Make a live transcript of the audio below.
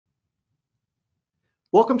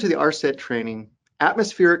Welcome to the ARSET training,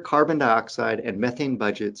 Atmospheric Carbon Dioxide and Methane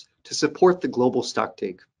Budgets to Support the Global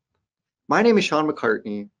Stocktake. My name is Sean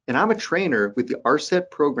McCartney, and I'm a trainer with the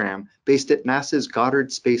ARSET program based at NASA's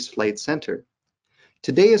Goddard Space Flight Center.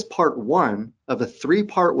 Today is part one of a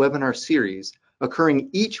three-part webinar series occurring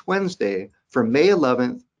each Wednesday from May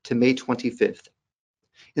 11th to May 25th.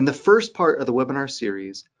 In the first part of the webinar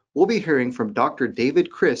series, we'll be hearing from Dr.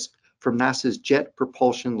 David Crisp from NASA's Jet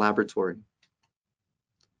Propulsion Laboratory.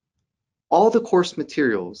 All the course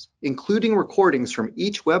materials, including recordings from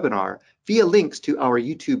each webinar via links to our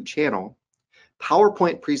YouTube channel,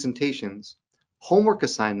 PowerPoint presentations, homework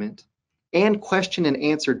assignment, and question and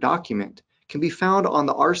answer document can be found on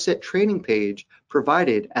the ARSET training page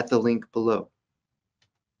provided at the link below.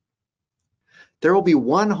 There will be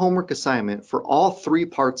one homework assignment for all three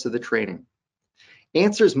parts of the training.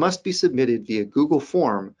 Answers must be submitted via Google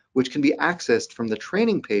Form, which can be accessed from the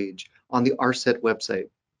training page on the ARSET website.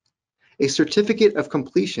 A certificate of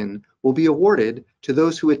completion will be awarded to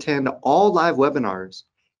those who attend all live webinars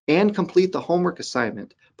and complete the homework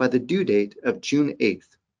assignment by the due date of June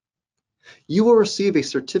 8th. You will receive a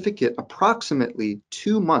certificate approximately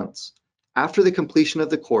 2 months after the completion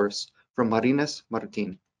of the course from Marines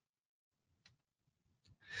Martin.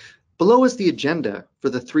 Below is the agenda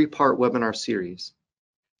for the three-part webinar series.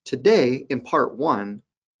 Today, in part one,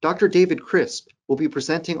 Dr. David Crisp will be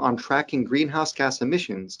presenting on tracking greenhouse gas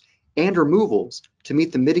emissions and removals to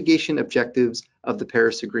meet the mitigation objectives of the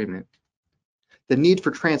Paris Agreement. The need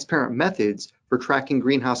for transparent methods for tracking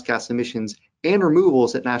greenhouse gas emissions and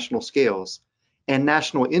removals at national scales, and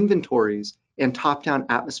national inventories and top-down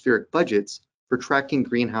atmospheric budgets for tracking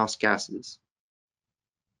greenhouse gases.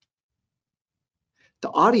 The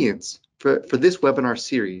audience for this webinar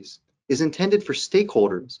series is intended for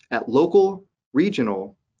stakeholders at local,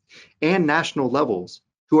 regional, and national levels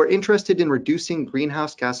who are interested in reducing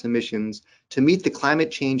greenhouse gas emissions to meet the climate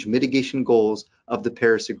change mitigation goals of the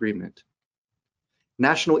Paris Agreement.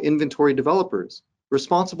 National inventory developers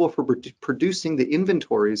responsible for producing the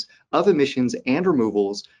inventories of emissions and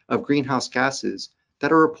removals of greenhouse gases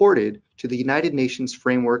that are reported to the United Nations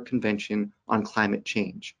Framework Convention on Climate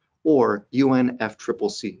Change, or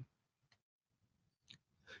UNFCCC.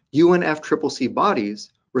 UNFCCC bodies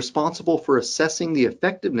responsible for assessing the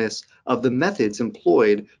effectiveness of the methods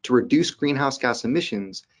employed to reduce greenhouse gas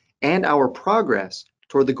emissions and our progress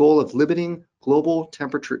toward the goal of limiting global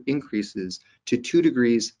temperature increases to 2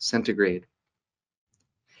 degrees centigrade.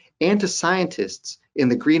 And to scientists in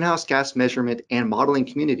the greenhouse gas measurement and modeling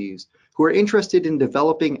communities who are interested in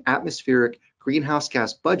developing atmospheric greenhouse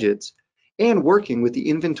gas budgets and working with the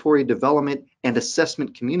inventory development and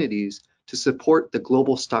assessment communities to support the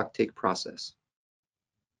global stocktake process.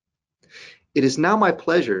 It is now my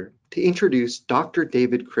pleasure to introduce Dr.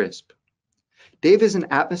 David Crisp. Dave is an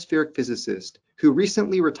atmospheric physicist who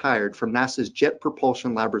recently retired from NASA's Jet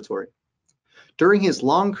Propulsion Laboratory. During his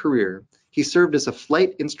long career, he served as a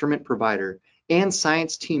flight instrument provider and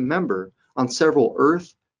science team member on several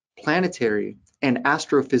Earth, planetary, and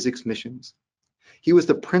astrophysics missions. He was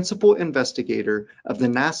the principal investigator of the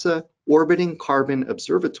NASA Orbiting Carbon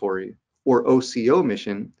Observatory, or OCO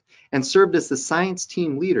mission, and served as the science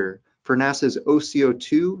team leader for NASA's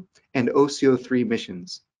OCO2 and OCO3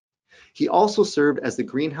 missions. He also served as the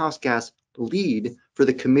greenhouse gas lead for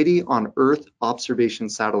the Committee on Earth Observation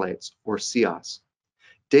Satellites, or CEOS.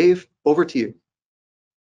 Dave, over to you.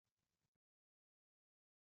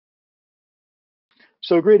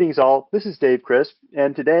 So greetings all, this is Dave Crisp,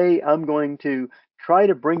 and today I'm going to try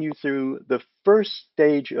to bring you through the first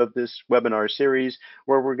stage of this webinar series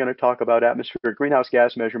where we're going to talk about atmospheric greenhouse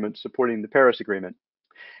gas measurements supporting the Paris Agreement.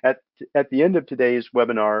 At the end of today's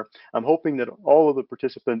webinar, I'm hoping that all of the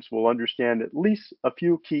participants will understand at least a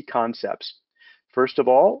few key concepts. First of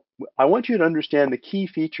all, I want you to understand the key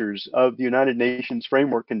features of the United Nations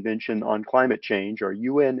Framework Convention on Climate Change, or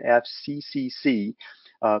UNFCCC,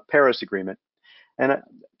 Paris Agreement. And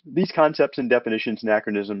these concepts and definitions and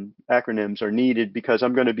acronyms are needed because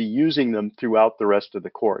I'm going to be using them throughout the rest of the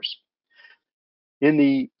course.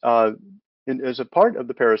 As a part of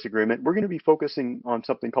the Paris Agreement, we're going to be focusing on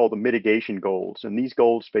something called the mitigation goals. And these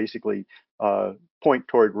goals basically point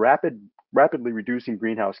toward rapidly reducing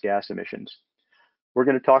greenhouse gas emissions. We're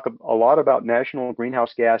going to talk a lot about national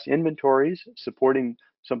greenhouse gas inventories, supporting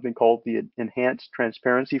something called the Enhanced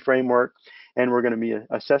Transparency Framework. And we're going to be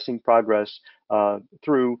assessing progress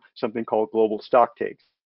through something called global stocktakes.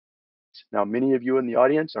 Now, many of you in the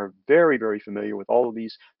audience are very, very familiar with all of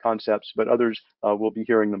these concepts, but others will be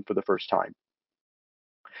hearing them for the first time.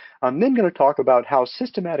 I'm then going to talk about how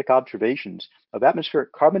systematic observations of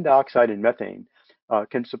atmospheric carbon dioxide and methane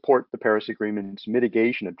can support the Paris Agreement's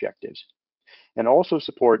mitigation objectives and also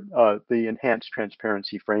support the enhanced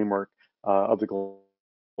transparency framework of the global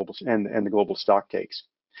and the global stock takes.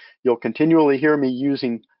 You'll continually hear me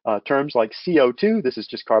using terms like CO2. This is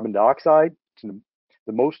just carbon dioxide. It's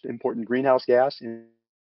the most important greenhouse gas in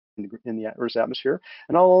the Earth's atmosphere.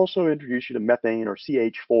 And I'll also introduce you to methane, or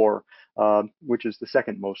CH4, which is the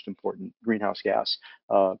second most important greenhouse gas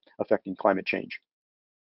affecting climate change.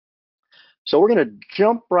 So we're going to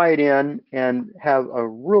jump right in and have a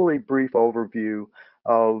really brief overview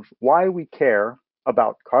of why we care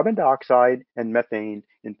about carbon dioxide and methane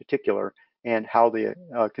in particular, and how they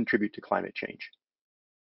contribute to climate change.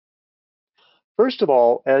 First of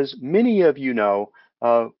all, as many of you know,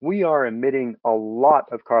 we are emitting a lot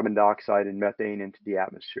of carbon dioxide and methane into the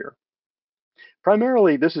atmosphere.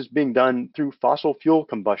 Primarily, this is being done through fossil fuel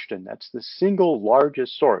combustion. That's the single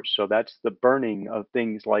largest source. So that's the burning of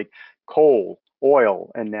things like coal,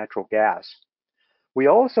 oil, and natural gas. We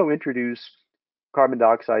also introduce carbon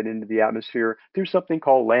dioxide into the atmosphere through something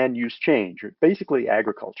called land use change, or basically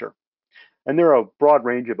agriculture. And there are a broad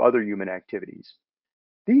range of other human activities.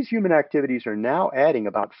 These human activities are now adding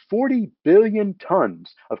about 40 billion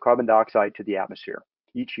tons of carbon dioxide to the atmosphere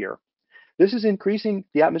each year. This is increasing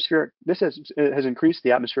the atmospheric, this has increased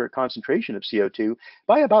the atmospheric concentration of CO2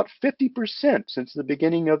 by about 50% since the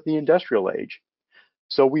beginning of the industrial age.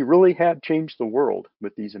 So we really have changed the world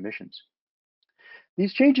with these emissions.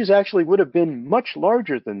 These changes actually would have been much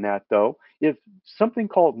larger than that, though, if something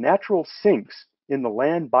called natural sinks in the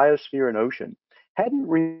land, biosphere, and ocean hadn't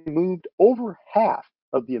removed over half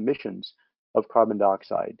of the emissions of carbon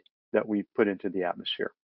dioxide that we've put into the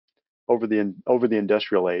atmosphere over the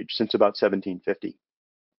industrial age since about 1750.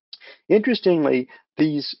 Interestingly,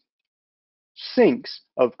 these sinks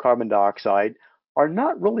of carbon dioxide are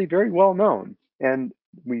not really very well known, and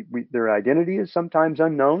their identity is sometimes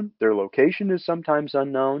unknown, their location is sometimes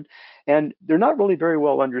unknown, and they're not really very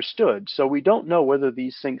well understood. So we don't know whether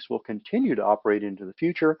these sinks will continue to operate into the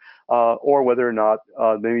future, or whether or not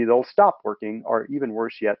maybe they'll stop working, or even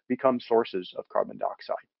worse yet, become sources of carbon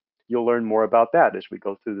dioxide. You'll learn more about that as we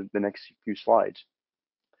go through the next few slides.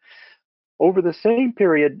 Over the same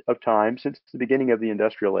period of time, since the beginning of the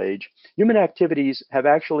industrial age, human activities have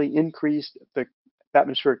actually increased the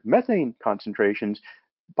atmospheric methane concentrations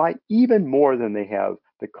by even more than they have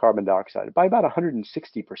the carbon dioxide, by about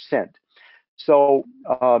 160%. So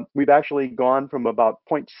we've actually gone from about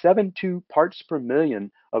 0.72 parts per million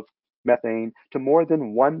of methane to more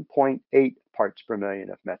than 1.8 parts per million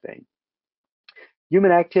of methane.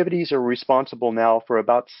 Human activities are responsible now for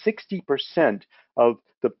about 60% of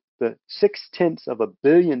the 0.6 of a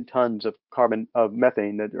billion tons of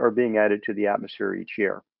methane that are being added to the atmosphere each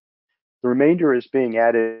year. The remainder is being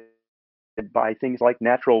added by things like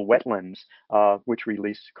natural wetlands, which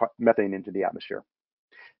release methane into the atmosphere.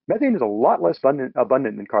 Methane is a lot less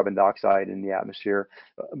abundant than carbon dioxide in the atmosphere,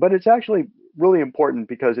 but it's actually really important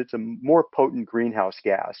because it's a more potent greenhouse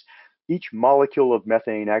gas. Each molecule of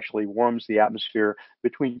methane actually warms the atmosphere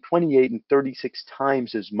between 28 and 36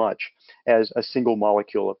 times as much as a single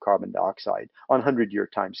molecule of carbon dioxide on 100-year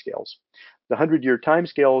timescales. The 100-year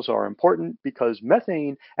timescales are important because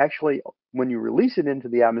methane actually, when you release it into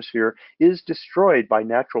the atmosphere, is destroyed by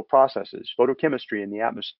natural processes, photochemistry in the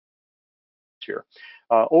atmosphere,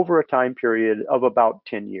 over a time period of about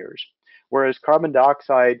 10 years, whereas carbon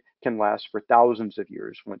dioxide can last for thousands of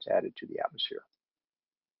years once added to the atmosphere.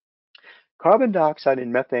 Carbon dioxide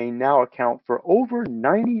and methane now account for over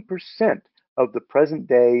 90% of the present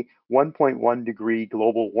day 1.1 degree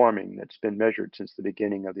global warming that's been measured since the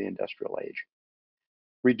beginning of the industrial age.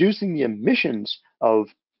 Reducing the emissions of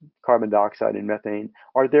carbon dioxide and methane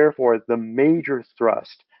are therefore the major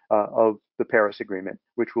thrust of the Paris Agreement,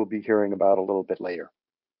 which we'll be hearing about a little bit later.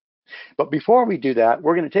 But before we do that,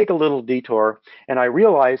 we're going to take a little detour, and I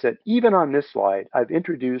realize that even on this slide, I've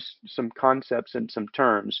introduced some concepts and some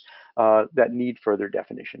terms that need further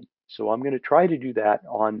definition. So I'm going to try to do that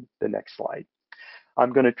on the next slide.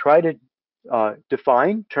 I'm going to try to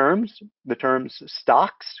define the terms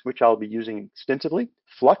stocks, which I'll be using extensively,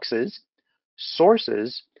 fluxes,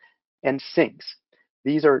 sources, and sinks.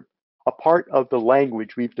 These are a part of the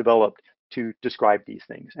language we've developed to describe these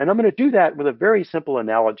things. And I'm going to do that with a very simple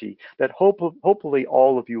analogy that hopefully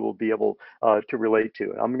all of you will be able to relate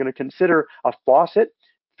to. I'm going to consider a faucet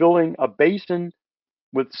filling a basin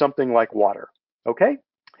with something like water, okay?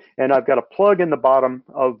 And I've got a plug in the bottom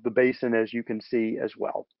of the basin, as you can see as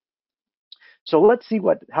well. So let's see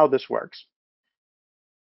how this works.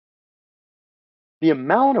 The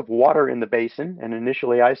amount of water in the basin, and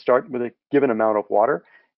initially I start with a given amount of water,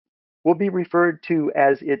 will be referred to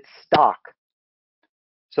as its stock.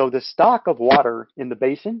 So the stock of water in the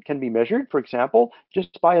basin can be measured, for example,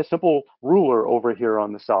 just by a simple ruler over here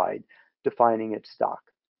on the side, defining its stock.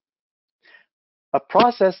 A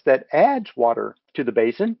process that adds water to the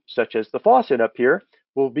basin, such as the faucet up here,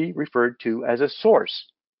 will be referred to as a source.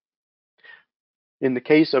 In the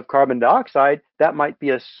case of carbon dioxide, that might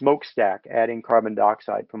be a smokestack adding carbon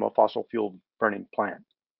dioxide from a fossil fuel burning plant.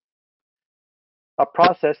 A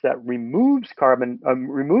process that removes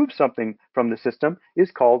something from the system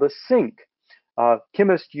is called a sink.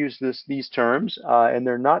 Chemists use these terms, and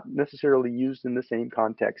they're not necessarily used in the same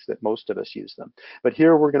context that most of us use them. But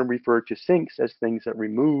here we're going to refer to sinks as things that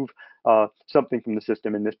remove something from the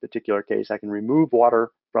system. In this particular case, I can remove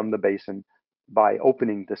water from the basin by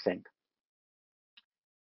opening the sink.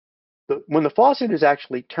 When the faucet is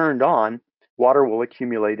actually turned on, water will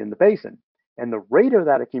accumulate in the basin. And the rate of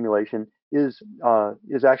that accumulation is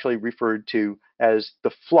actually referred to as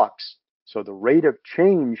the flux. So the rate of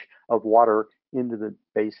change of water into the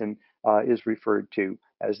basin is referred to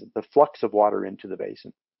as the flux of water into the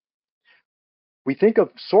basin. We think of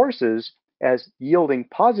sources as yielding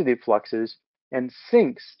positive fluxes and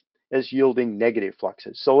sinks as yielding negative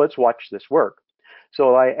fluxes. So let's watch this work.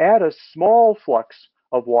 So I add a small flux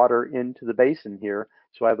of water into the basin here.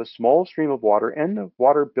 So I have a small stream of water, and the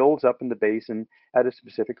water builds up in the basin at a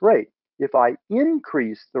specific rate. If I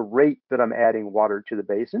increase the rate that I'm adding water to the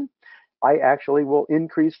basin, I actually will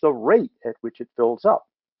increase the rate at which it fills up.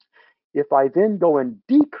 If I then go and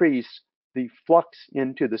decrease the flux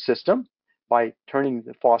into the system by turning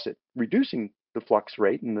the faucet, reducing the flux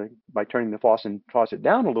rate, and by turning the faucet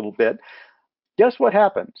down a little bit, guess what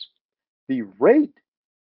happens? The rate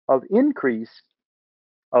of increase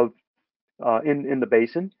of in the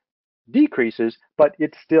basin decreases, but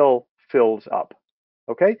it still fills up.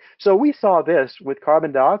 Okay, so we saw this with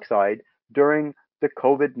carbon dioxide during the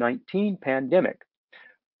COVID-19 pandemic.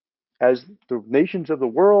 As the nations of the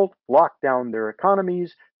world locked down their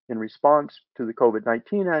economies in response to the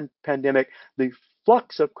COVID-19 pandemic, the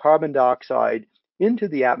flux of carbon dioxide into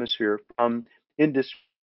the atmosphere from industry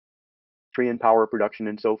and power production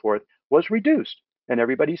and so forth was reduced. And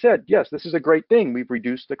everybody said, yes, this is a great thing. We've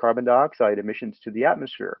reduced the carbon dioxide emissions to the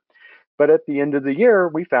atmosphere. But at the end of the year,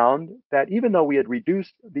 we found that even though we had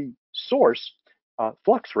reduced the source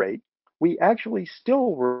flux rate, we actually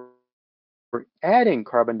still were adding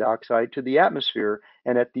carbon dioxide to the atmosphere.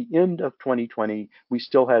 And at the end of 2020, we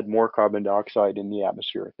still had more carbon dioxide in the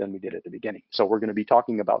atmosphere than we did at the beginning. So we're going to be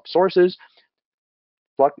talking about sources,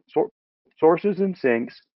 sources and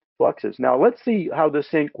sinks, fluxes. Now let's see how the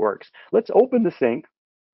sink works. Let's open the sink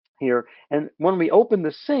here. And when we open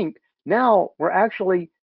the sink, now we're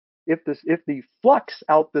actually, if the flux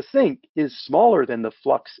out the sink is smaller than the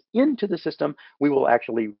flux into the system, we will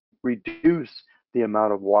actually reduce the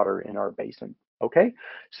amount of water in our basin. Okay,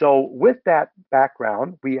 so with that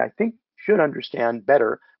background, we, I think, should understand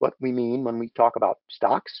better what we mean when we talk about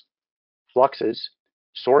stocks, fluxes,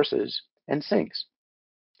 sources, and sinks.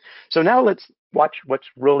 So now let's watch what's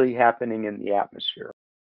really happening in the atmosphere.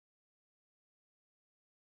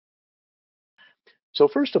 So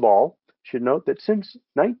first of all, should note that since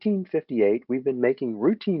 1958, we've been making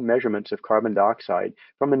routine measurements of carbon dioxide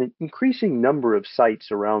from an increasing number of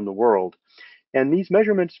sites around the world. And these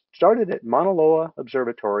measurements started at Mauna Loa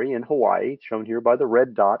Observatory in Hawaii, shown here by the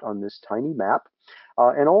red dot on this tiny map,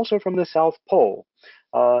 and also from the South Pole.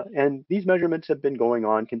 And these measurements have been going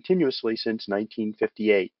on continuously since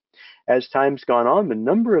 1958. As time's gone on, the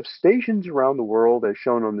number of stations around the world, as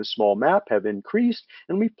shown on this small map, have increased,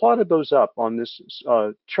 and we plotted those up on this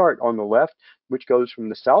chart on the left, which goes from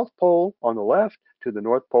the South Pole on the left to the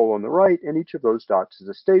North Pole on the right, and each of those dots is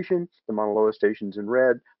a station. The Mauna Loa station's in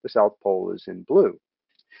red, the South Pole is in blue.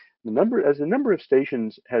 As the number of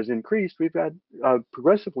stations has increased, we've had a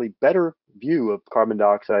progressively better view of carbon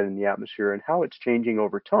dioxide in the atmosphere and how it's changing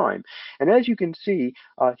over time. And as you can see,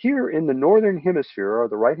 here in the northern hemisphere, or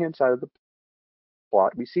the right-hand side of the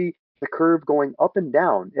plot, we see the curve going up and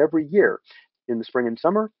down every year. In the spring and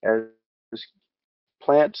summer, as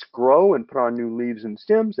plants grow and put on new leaves and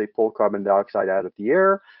stems, they pull carbon dioxide out of the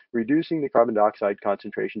air, reducing the carbon dioxide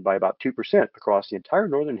concentration by about 2% across the entire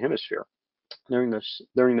northern hemisphere. During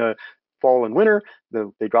the fall and winter,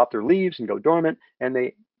 they drop their leaves and go dormant, and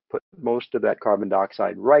they put most of that carbon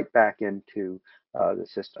dioxide right back into the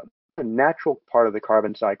system. A natural part of the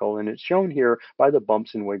carbon cycle, and it's shown here by the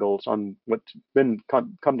bumps and wiggles on what's been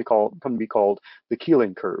come to be called the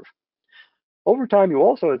Keeling curve. Over time, you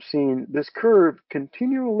also have seen this curve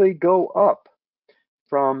continually go up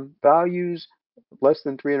from values less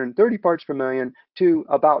than 330 parts per million to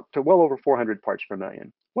well over 400 parts per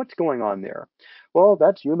million. What's going on there? Well,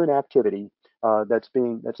 that's human activity. that's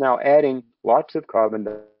now adding lots of carbon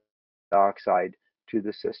dioxide to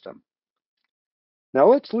the system. Now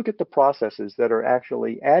let's look at the processes that are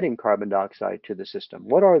actually adding carbon dioxide to the system.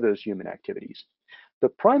 What are those human activities? The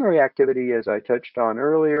primary activity, as I touched on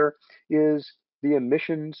earlier, is the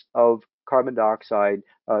emissions of carbon dioxide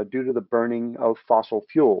due to the burning of fossil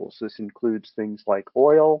fuels. This includes things like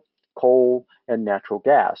oil, coal, and natural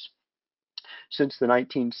gas. Since the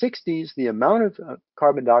 1960s, the amount of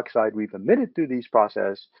carbon dioxide we've emitted through these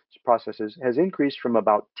processes has increased from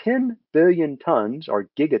about 10 billion tons or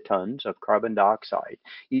gigatons of carbon dioxide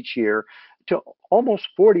each year to almost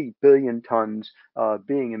 40 billion tons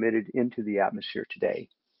being emitted into the atmosphere today.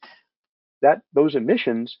 Those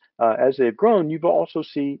emissions, as they've grown, you will also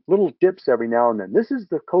see little dips every now and then. This is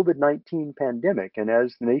the COVID-19 pandemic, and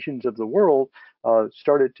as the nations of the world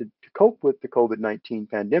started to cope with the COVID-19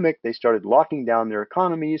 pandemic, they started locking down their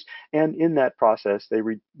economies, and in that process,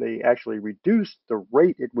 they actually reduced the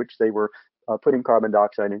rate at which they were putting carbon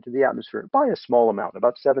dioxide into the atmosphere by a small amount,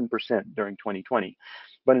 about 7% during 2020.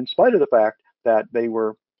 But in spite of the fact that they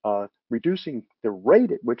were reducing the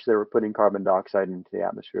rate at which they were putting carbon dioxide into the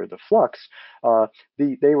atmosphere, the flux, the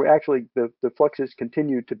fluxes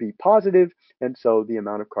continued to be positive, and so the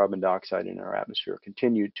amount of carbon dioxide in our atmosphere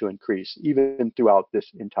continued to increase even throughout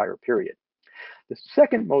this entire period. The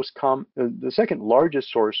second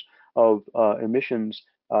largest source of emissions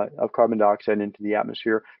of carbon dioxide into the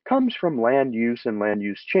atmosphere comes from land use and land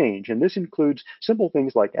use change, and this includes simple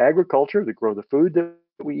things like agriculture that grow the food that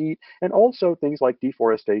we eat, and also things like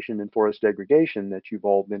deforestation and forest degradation that you've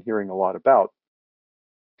all been hearing a lot about.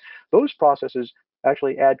 Those processes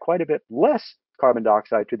actually add quite a bit less carbon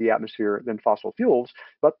dioxide to the atmosphere than fossil fuels,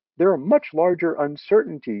 but there are much larger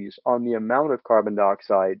uncertainties on the amount of carbon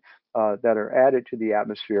dioxide that are added to the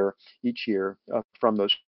atmosphere each year from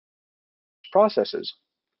those processes.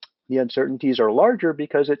 The uncertainties are larger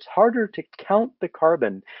because it's harder to count the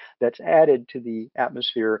carbon that's added to the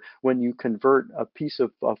atmosphere when you convert a piece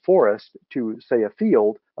of forest to, say, a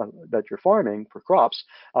field that you're farming for crops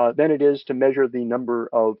than it is to measure the number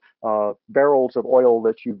of barrels of oil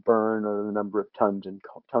that you burn or the number of tons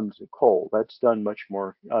of coal. That's done much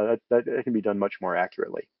more, that can be done much more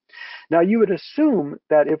accurately. Now, you would assume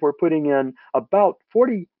that if we're putting in about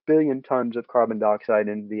 40 billion tons of carbon dioxide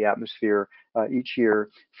into the atmosphere each year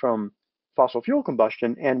from fossil fuel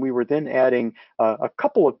combustion, and we were then adding a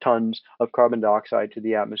couple of tons of carbon dioxide to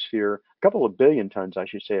the atmosphere, a couple of billion tons, I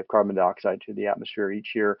should say, of carbon dioxide to the atmosphere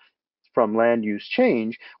each year from land use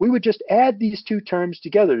change, we would just add these two terms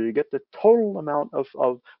together to get the total amount of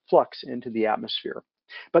flux into the atmosphere.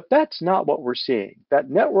 But that's not what we're seeing. That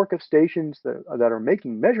network of stations that are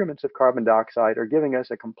making measurements of carbon dioxide are giving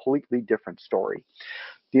us a completely different story.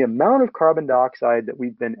 The amount of carbon dioxide that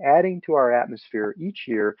we've been adding to our atmosphere each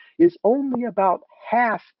year is only about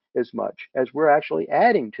half as much as we're actually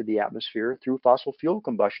adding to the atmosphere through fossil fuel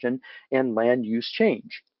combustion and land use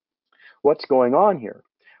change. What's going on here?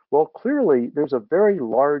 Well, clearly there's a very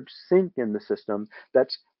large sink in the system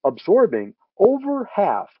that's absorbing over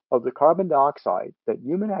half of the carbon dioxide that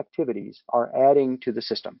human activities are adding to the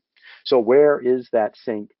system. So where is that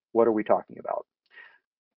sink? What are we talking about?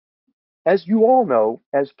 As you all know,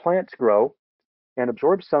 as plants grow and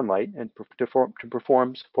absorb sunlight and to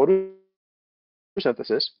perform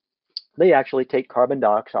photosynthesis, they actually take carbon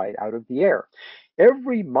dioxide out of the air.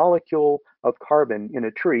 Every molecule of carbon in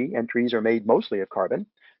a tree, and trees are made mostly of carbon,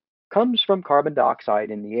 comes from carbon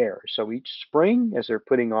dioxide in the air. So each spring, as they're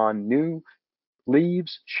putting on new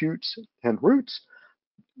leaves, shoots, and roots,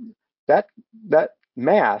 that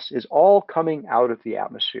mass is all coming out of the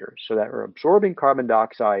atmosphere, so that we're absorbing carbon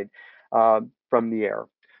dioxide from the air.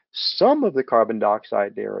 Some of the carbon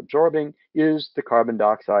dioxide they are absorbing is the carbon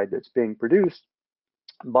dioxide that's being produced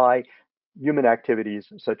by human activities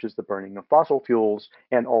such as the burning of fossil fuels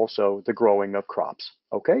and also the growing of crops.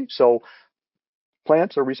 Okay, so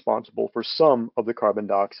plants are responsible for some of the carbon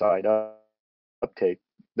dioxide uptake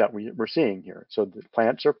that we're seeing here. So the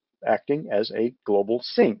plants are acting as a global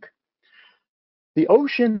sink. The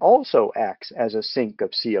ocean also acts as a sink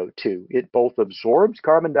of CO2. It both absorbs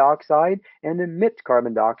carbon dioxide and emits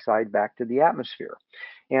carbon dioxide back to the atmosphere.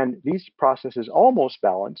 And these processes almost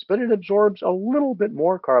balance, but it absorbs a little bit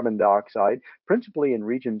more carbon dioxide, principally in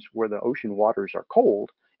regions where the ocean waters are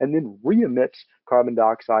cold, and then re-emits carbon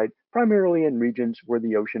dioxide primarily in regions where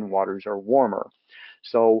the ocean waters are warmer.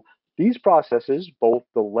 So these processes, both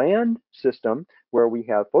the land system, where we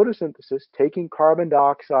have photosynthesis taking carbon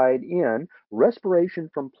dioxide in, respiration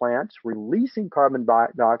from plants releasing carbon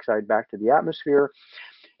dioxide back to the atmosphere,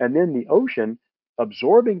 and then the ocean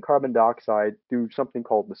absorbing carbon dioxide through something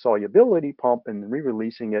called the solubility pump and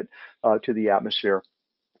re-releasing it to the atmosphere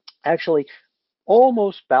actually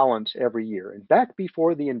almost balance every year. And back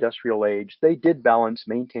before the industrial age, they did balance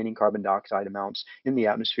maintaining carbon dioxide amounts in the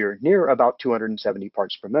atmosphere near about 270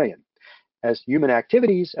 parts per million. As human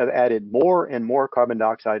activities have added more and more carbon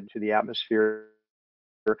dioxide to the atmosphere,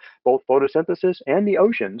 both photosynthesis and the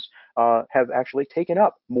oceans have actually taken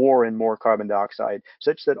up more and more carbon dioxide,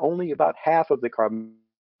 such that only about half of the carbon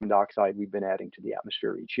dioxide we've been adding to the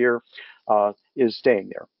atmosphere each year is staying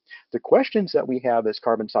there. The questions that we have as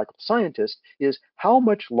carbon cycle scientists is how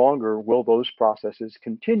much longer will those processes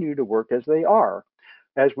continue to work as they are?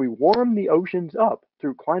 As we warm the oceans up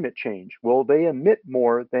through climate change, will they emit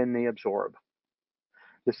more than they absorb?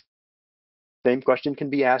 The same question can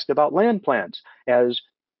be asked about land plants. As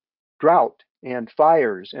drought and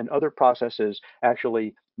fires and other processes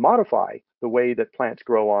actually modify the way that plants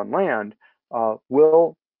grow on land,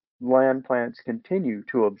 will land plants continue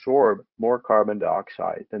to absorb more carbon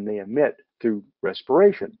dioxide than they emit through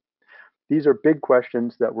respiration? These are big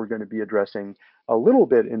questions that we're going to be addressing a little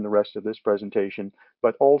bit in the rest of this presentation,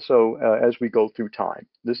 but also as we go through time.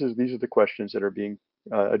 These are the questions that are being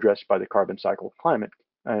addressed by the carbon cycle climate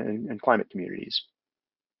and climate communities.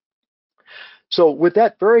 So with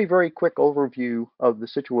that very, very quick overview of the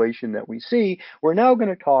situation that we see, we're now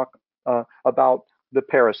going to talk about the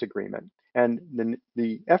Paris Agreement and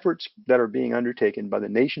the efforts that are being undertaken by the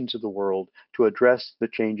nations of the world to address the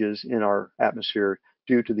changes in our atmosphere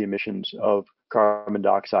due to the emissions of carbon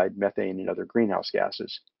dioxide, methane, and other greenhouse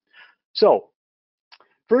gases. So,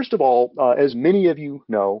 first of all, as many of you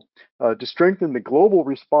know, to strengthen the global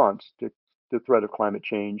response to the threat of climate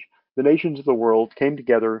change, the nations of the world came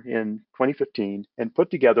together in 2015 and put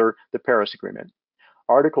together the Paris Agreement.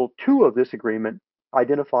 Article 2 of this agreement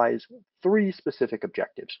identifies 3 specific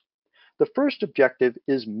objectives. The first objective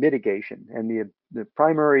is mitigation, and the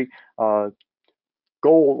primary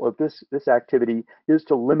goal of this activity is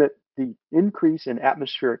to limit the increase in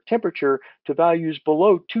atmospheric temperature to values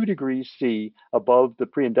below 2 degrees C above the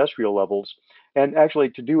pre-industrial levels, and actually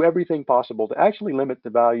to do everything possible to actually limit the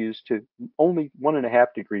values to only 1.5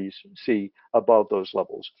 degrees C above those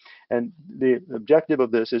levels. And the objective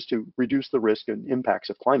of this is to reduce the risk and impacts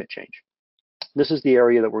of climate change. This is the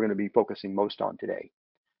area that we're going to be focusing most on today.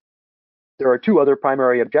 There are 2 other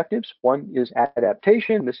primary objectives. One is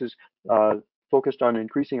adaptation. This is focused on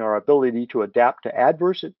increasing our ability to adapt to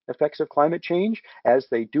adverse effects of climate change as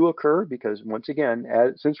they do occur, because once again,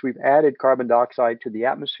 since we've added carbon dioxide to the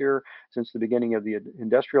atmosphere since the beginning of the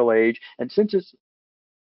industrial age, and since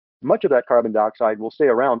much of that carbon dioxide will stay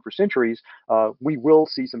around for centuries, we will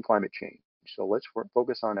see some climate change. So let's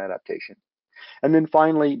focus on adaptation. And then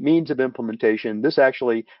finally, means of implementation. This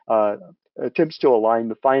actually attempts to align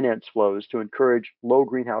the finance flows to encourage low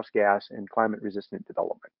greenhouse gas and climate resistant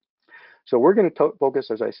development. So we're going to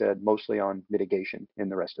focus, as I said, mostly on mitigation in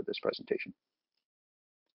the rest of this presentation.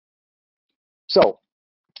 So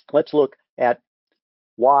let's look at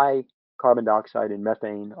why carbon dioxide and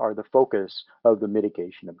methane are the focus of the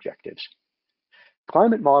mitigation objectives.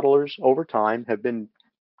 Climate modelers over time have been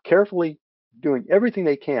carefully doing everything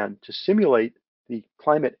they can to simulate the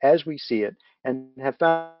climate as we see it, and have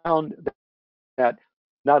found that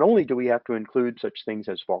not only do we have to include such things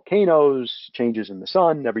as volcanoes, changes in the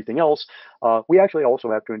sun, everything else, we actually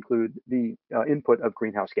also have to include the input of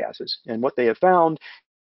greenhouse gases. And what they have found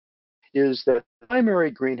is that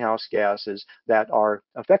primary greenhouse gases that are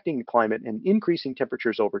affecting the climate and increasing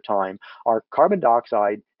temperatures over time are carbon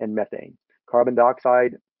dioxide and methane. Carbon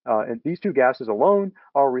dioxide and these 2 gases alone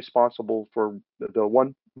are responsible for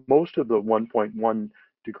most of the 1.1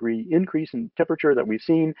 degree increase in temperature that we've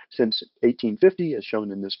seen since 1850, as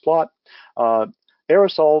shown in this plot.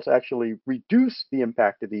 Aerosols actually reduce the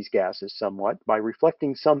impact of these gases somewhat by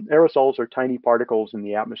reflecting some. Aerosols are tiny particles in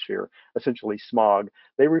the atmosphere, essentially smog.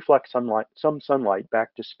 They reflect some sunlight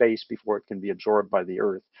back to space before it can be absorbed by the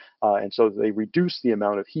Earth, and so they reduce the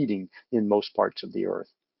amount of heating in most parts of the Earth.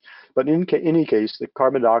 But in any case, the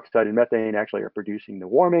carbon dioxide and methane actually are producing the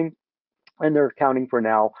warming, and they're accounting for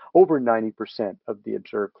now over 90% of the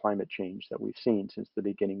observed climate change that we've seen since the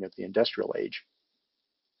beginning of the industrial age.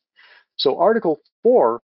 So Article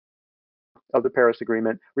 4 of the Paris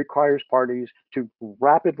Agreement requires parties to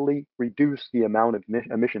rapidly reduce the amount of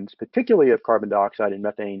emissions, particularly of carbon dioxide and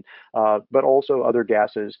methane, but also other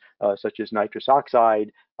gases such as nitrous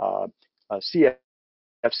oxide, CFCs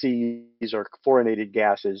or fluorinated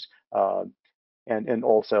gases, and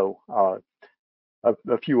also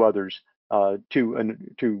a few others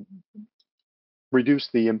to reduce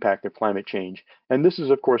the impact of climate change. And this is,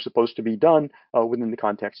 of course, supposed to be done within the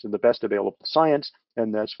context of the best available science,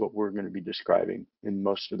 and that's what we're going to be describing in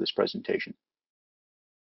most of this presentation.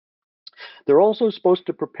 They're also supposed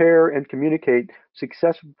to prepare and communicate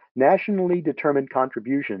successful nationally determined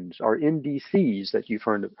contributions, or NDCs that you've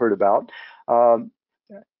heard about, to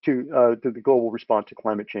the global response to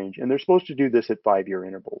climate change. And they're supposed to do this at 5-year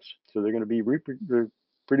intervals. So they're going to be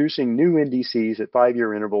producing new NDCs at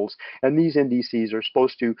 5-year intervals, and these NDCs are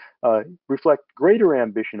supposed to reflect greater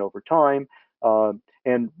ambition over time,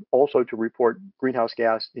 and also to report greenhouse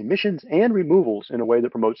gas emissions and removals in a way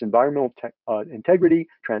that promotes environmental integrity,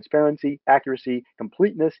 transparency, accuracy,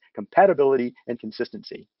 completeness, compatibility, and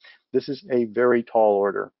consistency. This is a very tall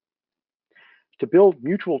order. To build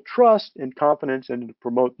mutual trust and confidence and to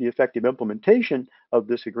promote the effective implementation of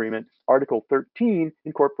this agreement, Article 13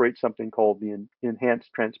 incorporates something called the Enhanced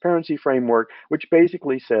Transparency Framework, which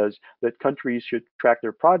basically says that countries should track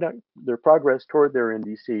their progress toward their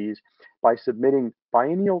NDCs by submitting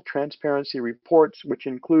biennial transparency reports, which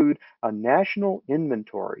include a national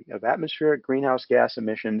inventory of atmospheric greenhouse gas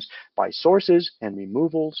emissions by sources and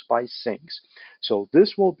removals by sinks. So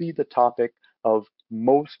this will be the topic of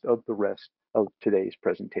most of the rest of today's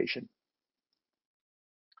presentation.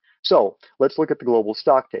 So let's look at the global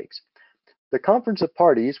stocktakes. The Conference of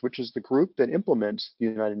Parties, which is the group that implements the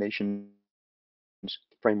United Nations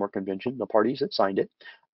Framework Convention, the parties that signed it,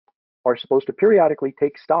 are supposed to periodically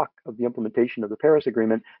take stock of the implementation of the Paris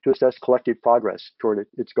Agreement to assess collective progress toward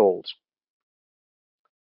its goals.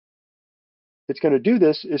 It's going to do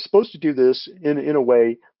this, is supposed to do this in a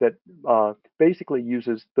way that basically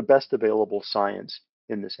uses the best available science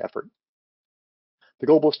in this effort. The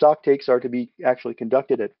global stocktakes are to be actually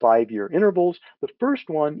conducted at 5-year intervals. The first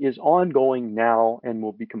one is ongoing now and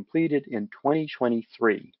will be completed in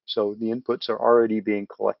 2023. So the inputs are already being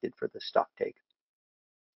collected for the stocktake.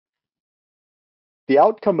 The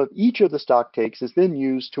outcome of each of the stocktakes is then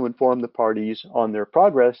used to inform the parties on their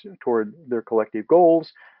progress toward their collective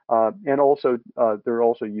goals, and also they're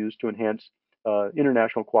also used to enhance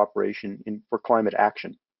international cooperation for climate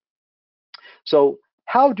action. So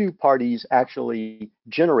how do parties actually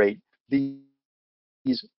generate these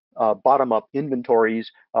bottom-up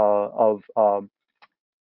inventories of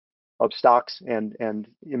stocks and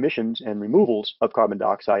emissions and removals of carbon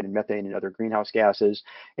dioxide and methane and other greenhouse gases?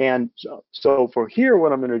 And so for here,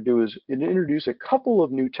 what I'm going to do is introduce a couple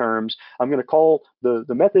of new terms. I'm going to call the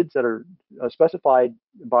methods that are specified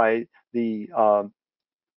by the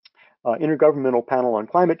Intergovernmental Panel on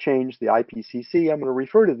Climate Change, the IPCC. I'm going to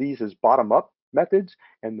refer to these as bottom-up methods,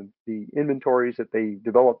 and the inventories that they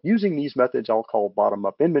develop using these methods I'll call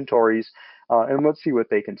bottom-up inventories, and let's see what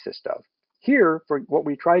they consist of. Here, for what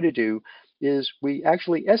we try to do is we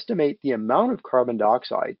actually estimate the amount of carbon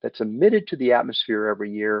dioxide that's emitted to the atmosphere every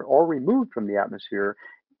year or removed from the atmosphere,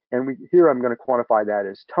 and here I'm going to quantify that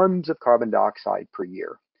as tons of carbon dioxide per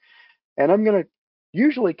year. And I'm going to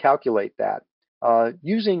usually calculate that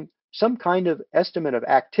using some kind of estimate of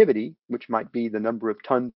activity, which might be the number of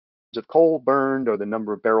tons of coal burned, or the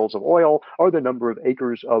number of barrels of oil, or the number of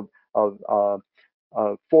acres of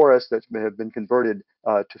forest that have been converted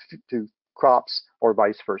to crops, or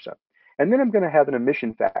vice versa. And then I'm going to have an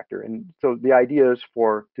emission factor. And so the idea is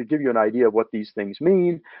to give you an idea of what these things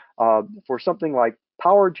mean. For something like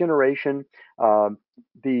power generation,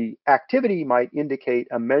 the activity might indicate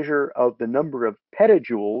a measure of the number of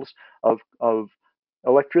petajoules of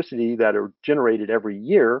electricity that are generated every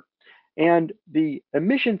year. And the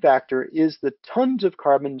emission factor is the tons of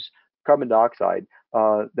carbon dioxide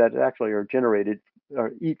that actually are generated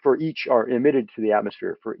for each are emitted to the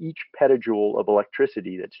atmosphere for each petajoule of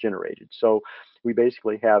electricity that's generated. So we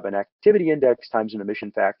basically have an activity index times an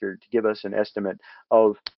emission factor to give us an estimate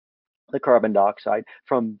of the carbon dioxide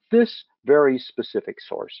from this very specific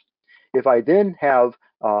source. If I then have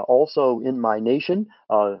also in my nation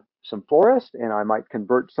some forest, and I might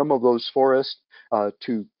convert some of those forests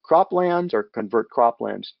to croplands, or convert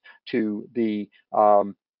croplands to the back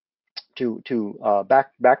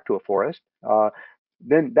to a forest.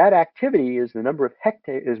 Then that activity is the number of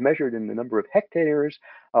is measured in the number of hectares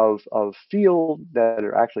of field that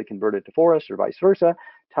are actually converted to forests, or vice versa,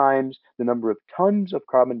 times the number of tons of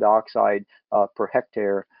carbon dioxide per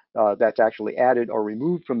hectare that's actually added or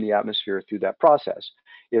removed from the atmosphere through that process.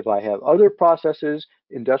 If I have other processes,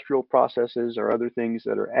 industrial processes, or other things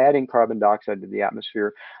that are adding carbon dioxide to the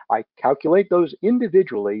atmosphere, I calculate those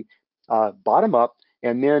individually, bottom up,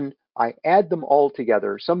 and then I add them all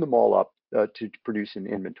together, sum them all up to produce an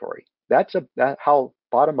inventory. That's how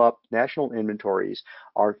bottom-up national inventories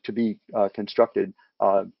are to be constructed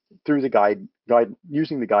through the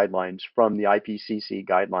using the guidelines from the IPCC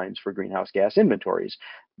guidelines for greenhouse gas inventories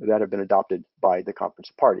that have been adopted by the Conference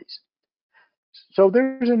of Parties. So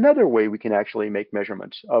there's another way we can actually make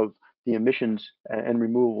measurements of the emissions and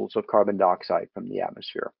removals of carbon dioxide from the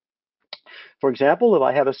atmosphere. For example, if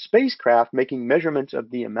I have a spacecraft making measurements of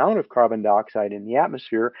the amount of carbon dioxide in the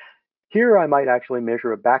atmosphere, here I might actually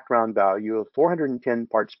measure a background value of 410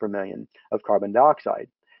 parts per million of carbon dioxide.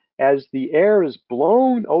 As the air is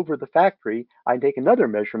blown over the factory, I take another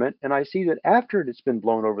measurement and I see that after it's been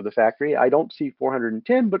blown over the factory, I don't see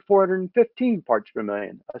 410, but 415 parts per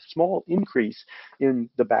million, a small increase in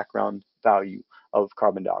the background value of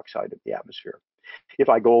carbon dioxide of the atmosphere. If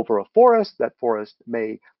I go over a forest, that forest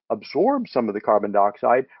may absorb some of the carbon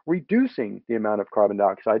dioxide, reducing the amount of carbon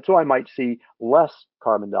dioxide. So I might see less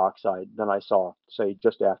carbon dioxide than I saw, say,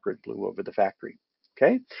 just after it blew over the factory.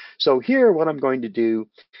 Okay, so here what I'm going to do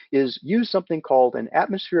is use something called an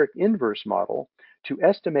atmospheric inverse model to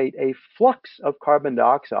estimate a flux of carbon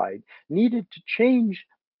dioxide needed to change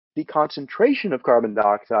the concentration of carbon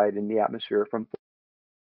dioxide in the atmosphere from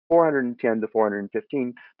 410 to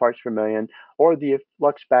 415 parts per million, or the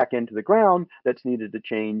flux back into the ground that's needed to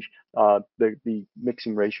change the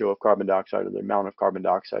mixing ratio of carbon dioxide, or the amount of carbon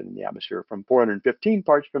dioxide in the atmosphere, from 415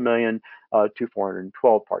 parts per million to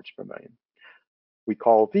 412 parts per million. We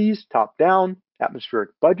call these top-down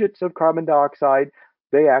atmospheric budgets of carbon dioxide.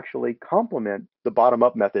 They actually complement the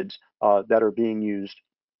bottom-up methods that are being used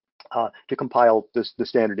to compile the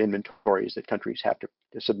standard inventories that countries have to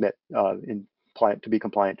submit to be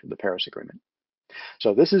compliant to the Paris Agreement.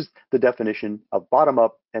 So this is the definition of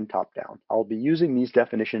bottom-up and top-down. I'll be using these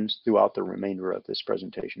definitions throughout the remainder of this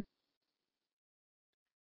presentation.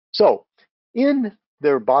 So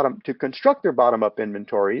to construct their bottom-up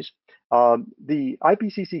inventories, the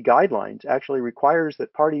IPCC guidelines actually requires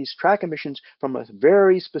that parties track emissions from a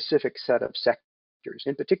very specific set of sectors.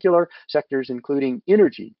 In particular, sectors including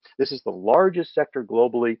energy. This is the largest sector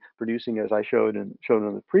globally, producing, as I showed on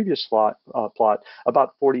the previous plot,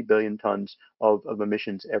 about 40 billion tons of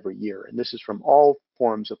emissions every year. And this is from all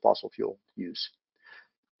forms of fossil fuel use.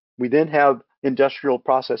 We then have industrial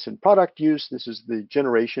process and product use. This is the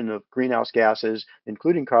generation of greenhouse gases,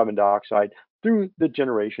 including carbon dioxide, through the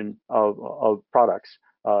generation of products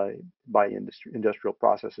by industrial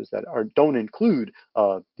processes that don't include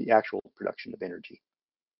the actual production of energy.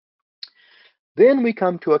 Then we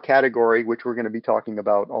come to a category which we're going to be talking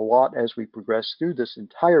about a lot as we progress through this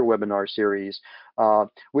entire webinar series,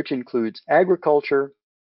 which includes agriculture,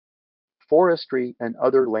 forestry, and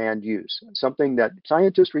other land use, something that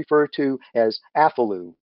scientists refer to as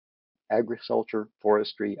AFLU, agriculture,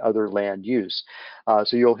 forestry, other land use.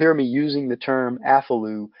 So you'll hear me using the term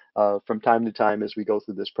AFLU from time to time as we go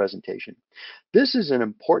through this presentation. This is an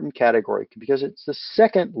important category because it's the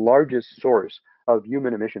second largest source of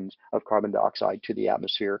human emissions of carbon dioxide to the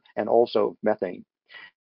atmosphere, and also methane.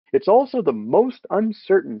 It's also the most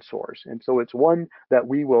uncertain source, and so it's one that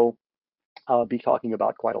we will be talking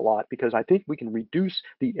about quite a lot, because I think we can reduce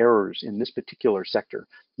the errors in this particular sector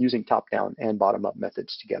using top-down and bottom-up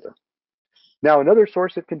methods together. Now, another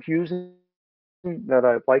source of confusion that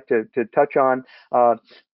I'd like to touch on,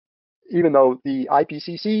 even though the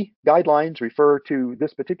IPCC guidelines refer to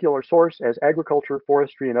this particular source as agriculture,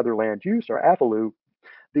 forestry, and other land use, or AFLU,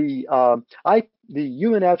 the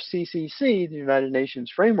UNFCCC, the United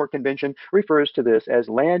Nations Framework Convention, refers to this as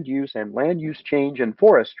land use and land use change in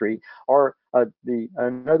forestry, or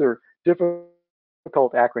another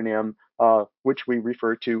difficult acronym which we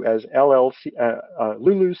refer to as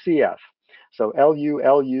LULUCF. So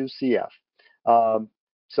LULUCF.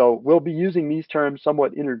 So we'll be using these terms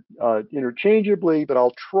somewhat interchangeably, but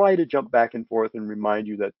I'll try to jump back and forth and remind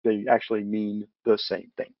you that they actually mean the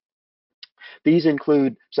same thing. These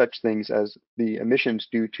include such things as the emissions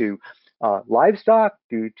due to livestock,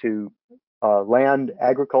 due to land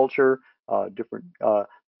agriculture,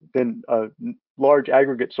 large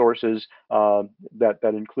aggregate sources that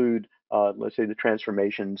include, let's say, the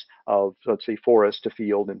transformations of, let's say, forest to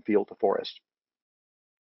field and field to forest.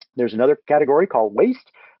 There's another category called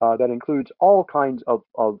waste that includes all kinds of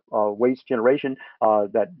waste generation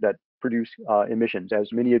that produce emissions.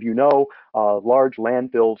 As many of you know, large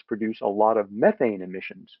landfills produce a lot of methane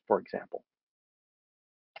emissions, for example.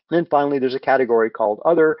 And then finally, there's a category called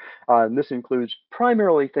other, and this includes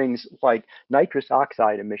primarily things like nitrous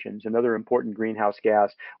oxide emissions, another important greenhouse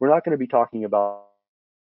gas. We're not going to be talking about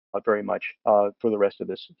very much for the rest of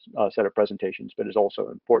this set of presentations, but is also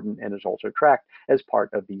important and is also tracked as part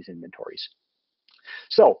of these inventories.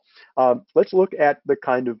 So let's look at the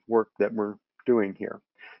kind of work that we're doing here.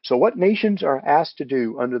 So what nations are asked to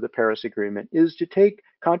do under the Paris Agreement is to take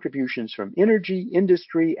contributions from energy,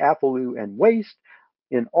 industry, AFLU, and waste.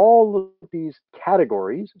 In all of these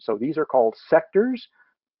categories, so these are called sectors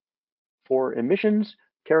for emissions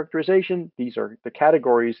characterization. These are the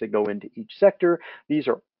categories that go into each sector. These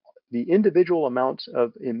are the individual amounts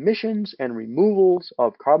of emissions and removals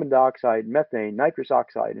of carbon dioxide, methane, nitrous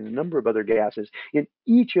oxide, and a number of other gases in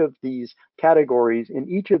each of these categories, in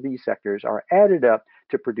each of these sectors, are added up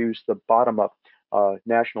to produce the bottom-up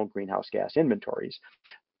national greenhouse gas inventories.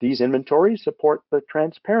 These inventories support the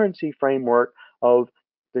transparency framework of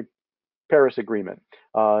the Paris Agreement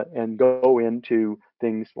and go into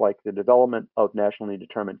things like the development of nationally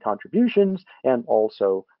determined contributions and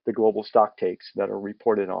also the global stocktakes that are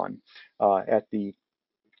reported on at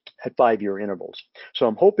 5-year intervals. So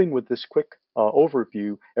I'm hoping with this quick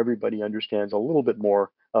overview, everybody understands a little bit more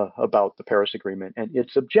about the Paris Agreement and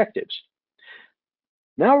its objectives.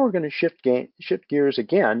 Now we're going to shift gears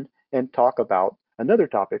again and talk about another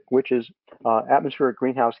topic, which is atmospheric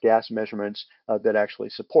greenhouse gas measurements that actually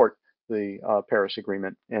support the Paris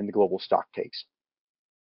Agreement and the global stocktakes.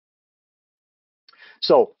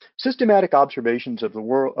 So systematic observations of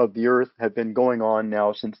the Earth have been going on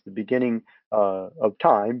now since the beginning of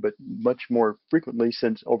time, but much more frequently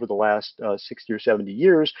since over the last 60 or 70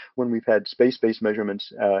 years, when we've had space-based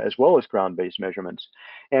measurements as well as ground-based measurements.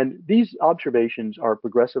 And these observations are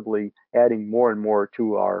progressively adding more and more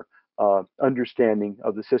to our understanding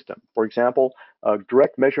of the system. For example,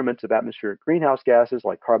 direct measurements of atmospheric greenhouse gases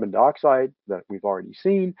like carbon dioxide that we've already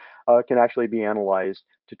seen can actually be analyzed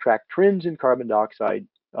to track trends in carbon dioxide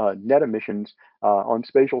net emissions on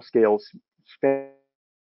spatial scales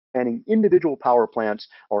spanning individual power plants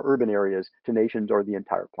or urban areas to nations or the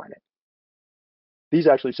entire planet. These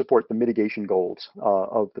actually support the mitigation goals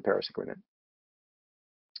of the Paris Agreement.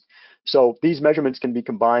 So these measurements can be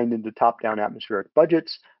combined into top-down atmospheric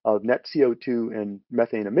budgets of net CO2 and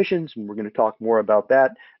methane emissions, and we're going to talk more about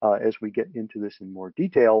that as we get into this in more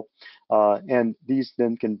detail. And these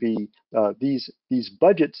then can be, these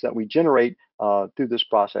budgets that we generate through this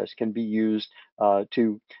process can be used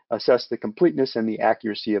to assess the completeness and the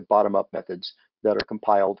accuracy of bottom-up methods that are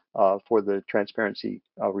compiled for the transparency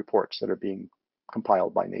reports that are being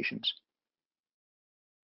compiled by nations.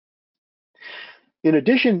 In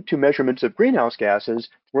addition to measurements of greenhouse gases,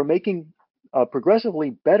 we're making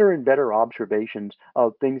progressively better and better observations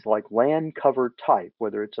of things like land cover type,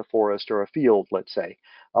 whether it's a forest or a field, let's say.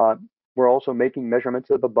 We're also making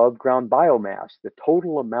measurements of above ground biomass, the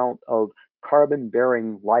total amount of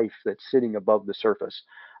carbon-bearing life that's sitting above the surface.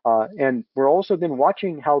 And we're also then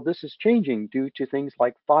watching how this is changing due to things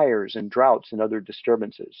like fires and droughts and other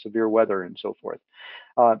disturbances, severe weather and so forth.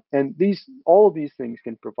 And all of these things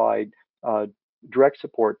can provide direct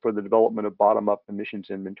support for the development of bottom-up emissions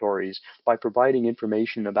inventories by providing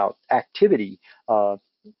information about activity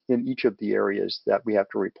in each of the areas that we have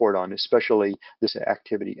to report on, especially this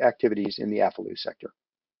activities in the AFLU sector.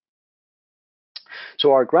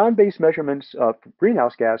 So our ground-based measurements for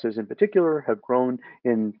greenhouse gases in particular have grown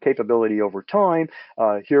in capability over time.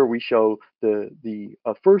 Here we show the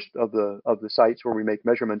first of the sites where we make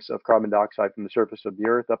measurements of carbon dioxide from the surface of the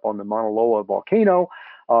Earth up on the Mauna Loa volcano.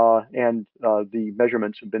 And the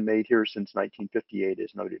measurements have been made here since 1958,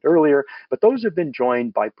 as noted earlier. But those have been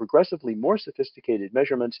joined by progressively more sophisticated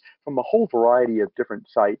measurements from a whole variety of different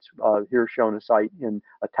sites. Here shown a site in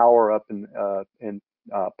a tower up in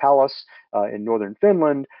Pallas in northern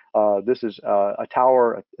Finland. This is a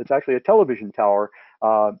tower, it's actually a television tower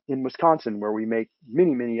in Wisconsin, where we make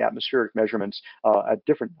many, many atmospheric measurements at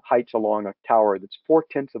different heights along a tower that's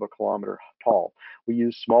 4/10 of a kilometer tall. We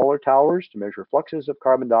use smaller towers to measure fluxes of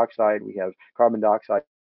carbon dioxide. We have carbon dioxide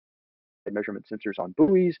measurement sensors on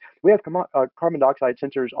buoys. We have carbon dioxide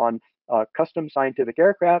sensors on custom scientific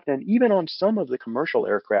aircraft and even on some of the commercial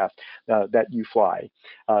aircraft that you fly.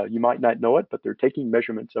 You might not know it, but they're taking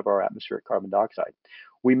measurements of our atmospheric carbon dioxide.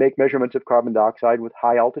 We make measurements of carbon dioxide with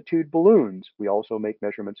high altitude balloons. We also make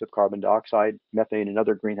measurements of carbon dioxide, methane, and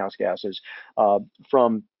other greenhouse gases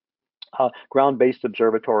from ground-based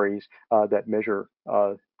observatories that measure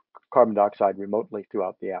carbon dioxide remotely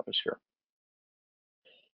throughout the atmosphere.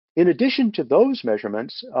 In addition to those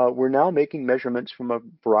measurements, we're now making measurements from a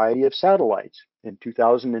variety of satellites. In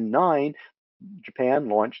 2009, Japan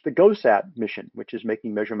launched the GOSAT mission, which is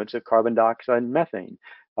making measurements of carbon dioxide and methane.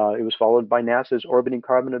 It was followed by NASA's Orbiting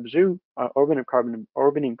Carbon Observatory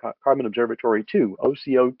 2,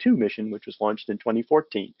 OCO2 mission, which was launched in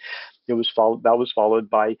 2014. That was followed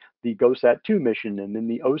by the GOSAT-2 mission and then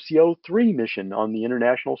the OCO3 mission on the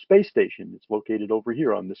International Space Station. It's located over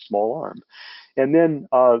here on this small arm. And then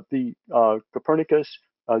the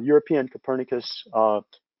European Copernicus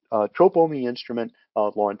TROPOMI instrument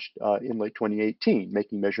launched in late 2018,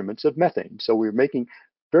 making measurements of methane. So we're making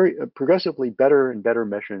very progressively better and better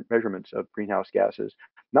measurements of greenhouse gases,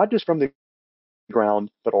 not just from the ground,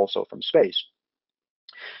 but also from space.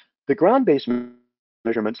 The ground-based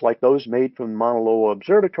measurements, like those made from Mauna Loa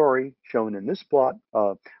Observatory, shown in this plot,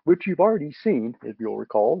 which you've already seen, if you'll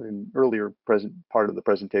recall, in earlier part of the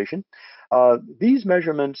presentation. These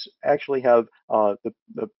measurements actually have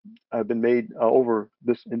been made over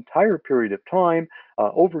this entire period of time,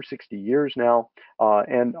 over 60 years now,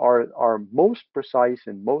 and are most precise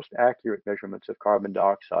and most accurate measurements of carbon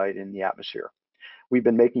dioxide in the atmosphere. We've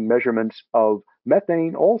been making measurements of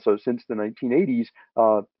methane also since the 1980s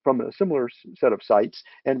from a similar set of sites,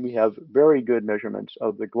 and we have very good measurements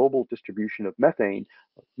of the global distribution of methane,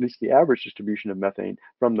 at least the average distribution of methane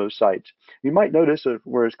from those sites. You might notice that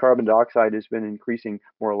whereas carbon dioxide has been increasing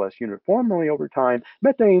more or less uniformly over time,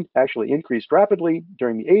 methane actually increased rapidly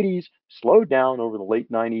during the 80s, slowed down over the late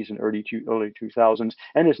 90s and early 2000s,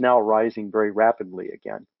 and is now rising very rapidly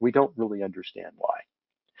again. We don't really understand why.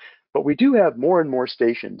 But we do have more and more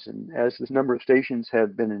stations, and as this number of stations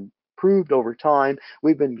have been improved over time,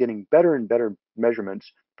 we've been getting better and better measurements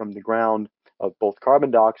from the ground of both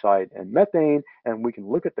carbon dioxide and methane, and we can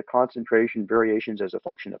look at the concentration variations as a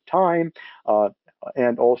function of time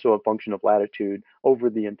and also a function of latitude over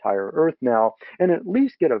the entire Earth now, and at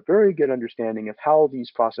least get a very good understanding of how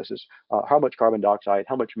these processes, how much carbon dioxide,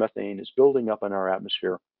 how much methane is building up in our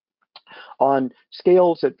atmosphere on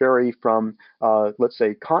scales that vary from, let's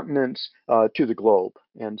say, continents to the globe.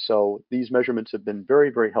 And so these measurements have been very,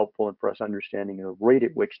 very helpful for us understanding the rate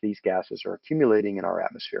at which these gases are accumulating in our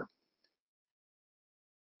atmosphere.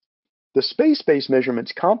 The space-based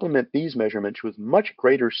measurements complement these measurements with much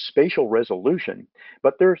greater spatial resolution,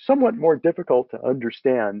 but they're somewhat more difficult to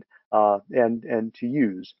understand and to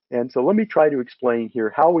use. And so let me try to explain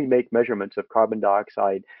here how we make measurements of carbon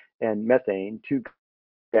dioxide and methane, two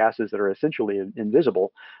gases that are essentially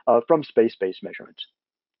invisible, from space-based measurements.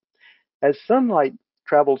 As sunlight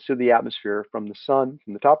travels through the atmosphere from the sun,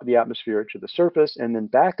 from the top of the atmosphere to the surface, and then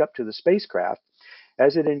back up to the spacecraft,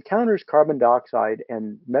 as it encounters carbon dioxide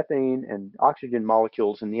and methane and oxygen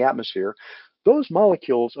molecules in the atmosphere, those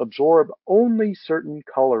molecules absorb only certain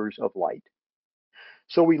colors of light.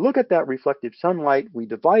 So we look at that reflective sunlight, we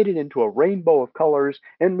divide it into a rainbow of colors,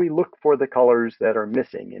 and we look for the colors that are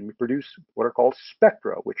missing, and we produce what are called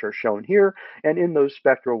spectra, which are shown here. And in those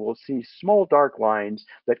spectra, we'll see small dark lines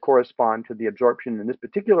that correspond to the absorption, in this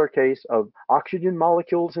particular case, of oxygen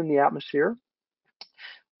molecules in the atmosphere.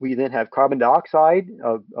 We then have carbon dioxide,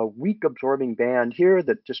 a weak absorbing band here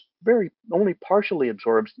that just only partially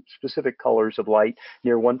absorbs specific colors of light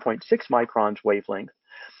near 1.6 microns wavelength.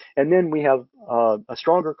 And then we have a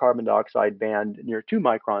stronger carbon dioxide band near 2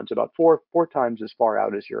 microns, about four times as far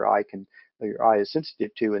out as your eye is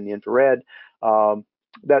sensitive to in the infrared,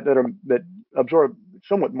 that absorb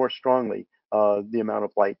somewhat more strongly the amount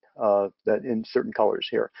of light that in certain colors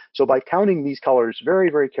here. So by counting these colors very,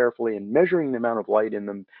 very carefully and measuring the amount of light in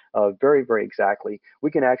them very, very exactly,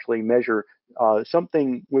 we can actually measure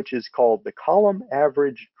something which is called the column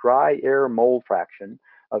average dry air mole fraction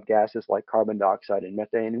of gases like carbon dioxide and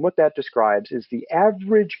methane. And what that describes is the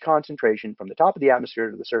average concentration from the top of the atmosphere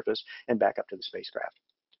to the surface and back up to the spacecraft.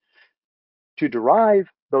 To derive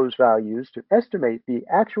those values, to estimate the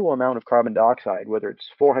actual amount of carbon dioxide, whether it's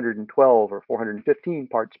 412 or 415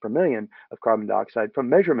 parts per million of carbon dioxide from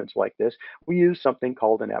measurements like this, we use something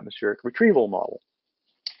called an atmospheric retrieval model.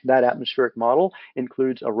 That atmospheric model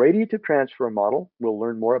includes a radiative transfer model. We'll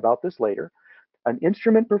learn more about this later, an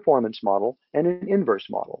instrument performance model, and an inverse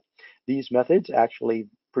model. These methods actually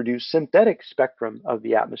produce synthetic spectrum of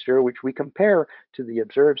the atmosphere, which we compare to the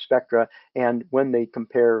observed spectra. And when the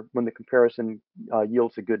comparison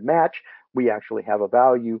yields a good match, we actually have a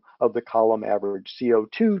value of the column average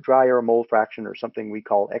CO2 dry air mole fraction, or something we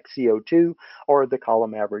call XCO2, or the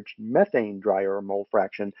column average methane dry air mole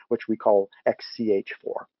fraction, which we call XCH4.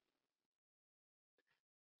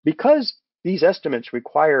 Because these estimates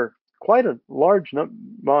require quite a large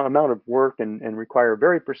amount of work and require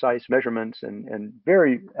very precise measurements and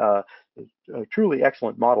very truly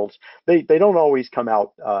excellent models, they don't always come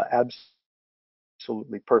out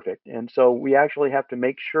absolutely perfect. And so we actually have to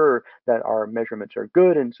make sure that our measurements are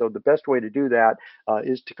good. And so the best way to do that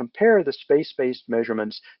is to compare the space-based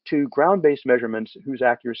measurements to ground-based measurements whose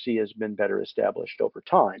accuracy has been better established over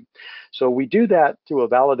time. So we do that through a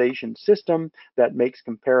validation system that makes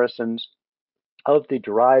comparisons of the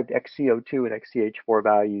derived XCO2 and XCH4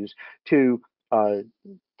 values to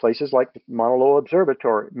Places like Mauna Loa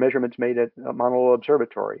Observatory, measurements made at Mauna Loa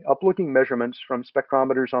Observatory, uplooking measurements from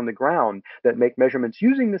spectrometers on the ground that make measurements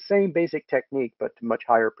using the same basic technique, but to much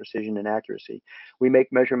higher precision and accuracy. We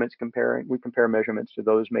compare measurements to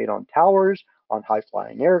those made on towers, on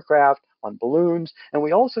high-flying aircraft, on balloons, and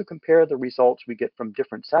we also compare the results we get from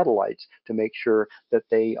different satellites to make sure that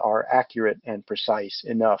they are accurate and precise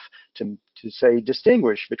enough to say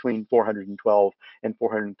distinguish between 412 and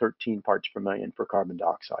 413 parts per million for carbon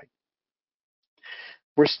dioxide.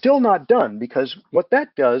 We're still not done, because what that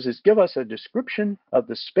does is give us a description of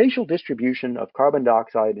the spatial distribution of carbon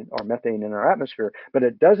dioxide or methane in our atmosphere, but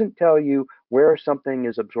it doesn't tell you where something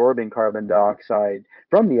is absorbing carbon dioxide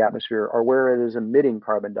from the atmosphere or where it is emitting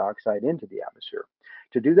carbon dioxide into the atmosphere.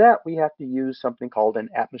 To do that, we have to use something called an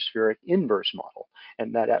atmospheric inverse model.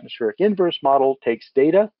 And that atmospheric inverse model takes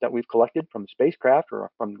data that we've collected from spacecraft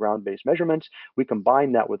or from ground-based measurements. We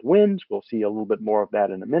combine that with winds. We'll see a little bit more of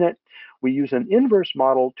that in a minute. We use an inverse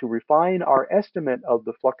model to refine our estimate of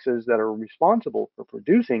the fluxes that are responsible for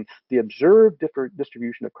producing the observed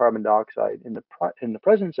distribution of carbon dioxide in the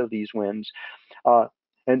presence of these winds.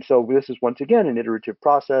 And so this is, once again, an iterative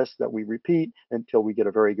process that we repeat until we get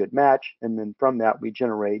a very good match. And then from that, we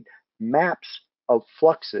generate maps of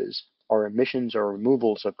fluxes or emissions or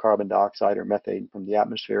removals of carbon dioxide or methane from the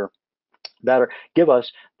atmosphere that give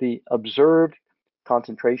us the observed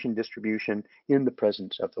concentration distribution in the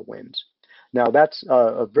presence of the winds. Now, that's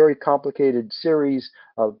a very complicated series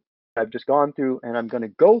of I've just gone through, and I'm going to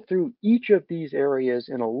go through each of these areas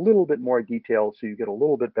in a little bit more detail so you get a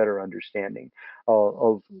little bit better understanding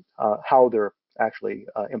of how they're actually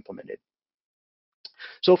implemented.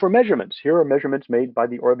 So for measurements, here are measurements made by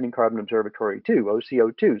the Orbiting Carbon Observatory 2,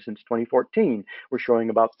 OCO2, since 2014. We're showing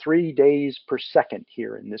about 3 days per second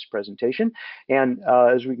here in this presentation. And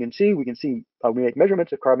as we can see we make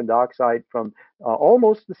measurements of carbon dioxide from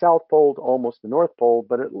almost the South Pole to almost the North Pole,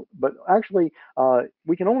 but actually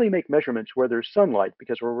we can only make measurements where there's sunlight,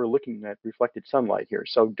 because we're looking at reflected sunlight here.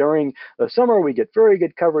 So during the summer, we get very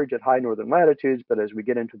good coverage at high northern latitudes, but as we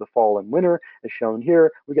get into the fall and winter, as shown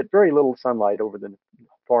here, we get very little sunlight over the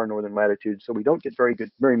far northern latitudes, so we don't get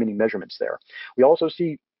very many measurements there. We also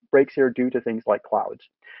see breaks here due to things like clouds.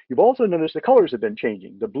 You've also noticed the colors have been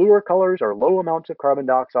changing. The bluer colors are low amounts of carbon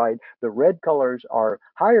dioxide. The red colors are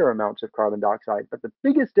higher amounts of carbon dioxide. But the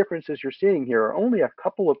biggest differences you're seeing here are only a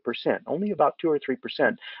couple of percent, only about 2 or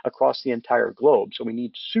 3% across the entire globe. So we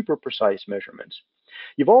need super precise measurements.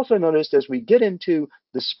 You've also noticed as we get into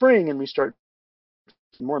the spring and we start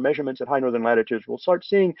more measurements at high northern latitudes, we'll start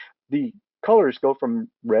seeing the colors go from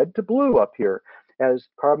red to blue up here as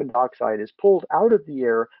carbon dioxide is pulled out of the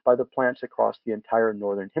air by the plants across the entire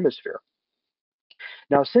northern hemisphere.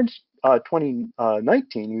 Now, since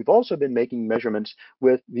 2019, we've also been making measurements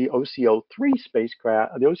with the OCO3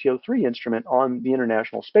 spacecraft, the OCO3 instrument on the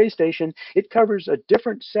International Space Station. It covers a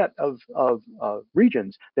different set of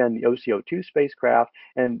regions than the OCO2 spacecraft,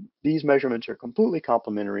 and these measurements are completely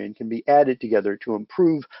complementary and can be added together to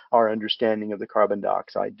improve our understanding of the carbon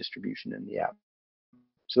dioxide distribution in the atmosphere.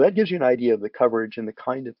 So that gives you an idea of the coverage and the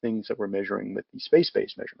kind of things that we're measuring with these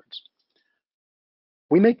space-based measurements.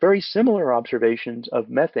 We make very similar observations of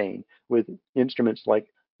methane with instruments like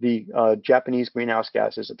the Japanese greenhouse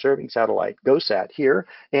gases observing satellite GOSAT here,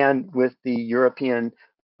 and with the European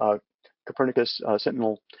Copernicus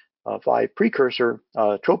Sentinel-5 precursor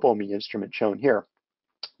TROPOME instrument shown here.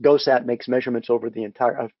 GOSAT makes measurements over the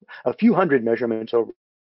entire, a few hundred measurements over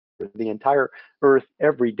the entire Earth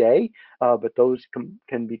every day, but those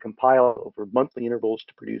can be compiled over monthly intervals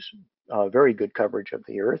to produce very good coverage of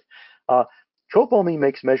the Earth. TROPOME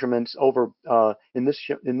makes measurements over, in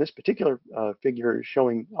this particular figure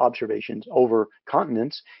showing observations over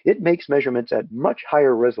continents. It makes measurements at much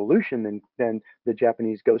higher resolution than the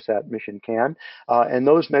Japanese GOSAT mission can, and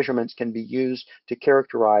those measurements can be used to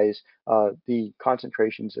characterize the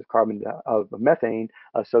concentrations of methane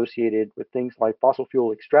associated with things like fossil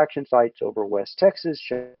fuel extraction sites over West Texas,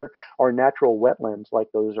 or natural wetlands like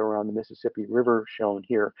those around the Mississippi River shown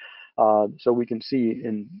here. So we can see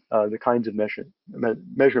in the kinds of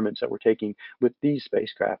measurements that we're taking with these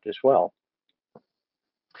spacecraft as well.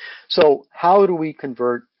 So how do we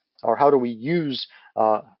convert, or how do we use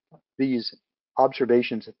these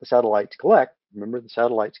observations that the satellites collect? Remember, the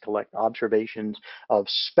satellites collect observations of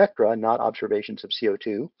spectra, not observations of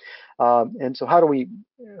CO2. And so how do we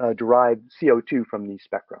derive CO2 from these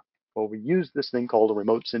spectra? Well, we use this thing called a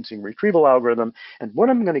remote sensing retrieval algorithm. And what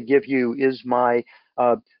I'm going to give you is my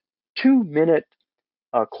 2-minute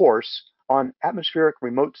course on atmospheric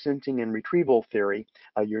remote sensing and retrieval theory.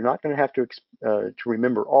 You're not going to have to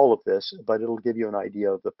remember all of this, but it'll give you an idea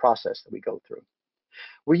of the process that we go through.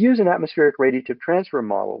 We use an atmospheric radiative transfer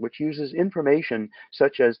model, which uses information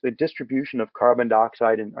such as the distribution of carbon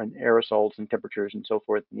dioxide and aerosols and temperatures and so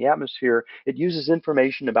forth in the atmosphere. It uses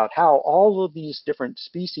information about how all of these different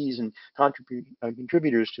species and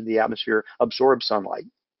contributors to the atmosphere absorb sunlight.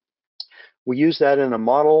 We use that in a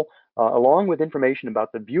model along with information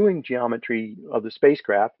about the viewing geometry of the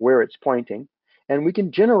spacecraft, where it's pointing, and we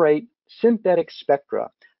can generate synthetic spectra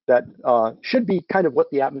that should be kind of what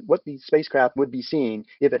the spacecraft would be seeing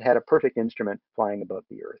if it had a perfect instrument flying above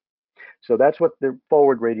the Earth. So that's what the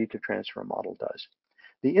forward radiative transfer model does.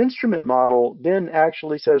 The instrument model then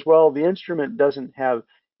actually says, well, the instrument doesn't have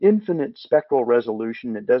infinite spectral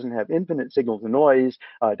resolution, it doesn't have infinite signal to noise,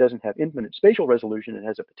 it doesn't have infinite spatial resolution, it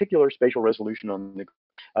has a particular spatial resolution on the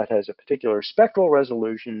it has a particular spectral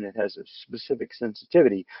resolution, it has a specific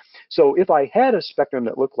sensitivity. So if I had a spectrum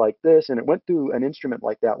that looked like this and it went through an instrument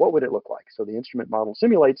like that, what would it look like? So the instrument model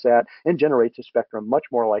simulates that and generates a spectrum much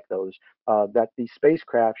more like those that the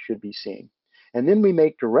spacecraft should be seeing. And then we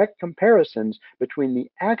make direct comparisons between the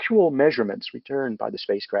actual measurements returned by the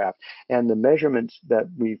spacecraft and the measurements that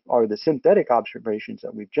are the synthetic observations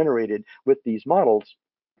that we've generated with these models.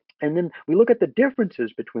 And then we look at the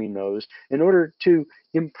differences between those in order to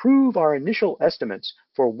improve our initial estimates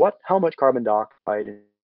for how much carbon dioxide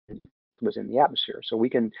was in the atmosphere. So we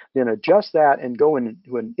can then adjust that and go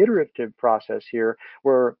into an iterative process here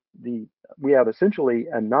where we have essentially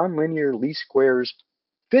a nonlinear least squares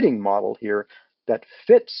fitting model here that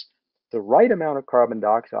fits the right amount of carbon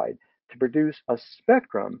dioxide to produce a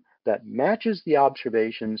spectrum that matches the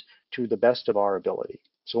observations to the best of our ability.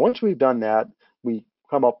 So once we've done that, we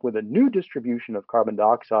come up with a new distribution of carbon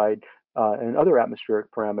dioxide and other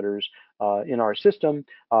atmospheric parameters in our system.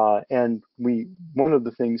 And one of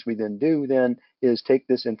the things we then do is take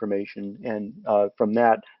this information and from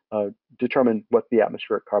that determine what the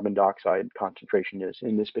atmospheric carbon dioxide concentration is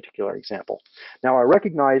in this particular example. Now, I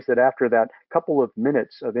recognize that after that couple of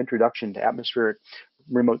minutes of introduction to atmospheric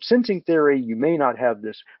remote sensing theory, you may not have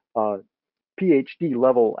this PhD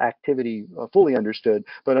level activity fully understood,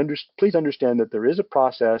 but please understand that there is a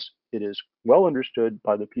process. It is well understood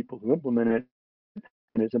by the people who implement it,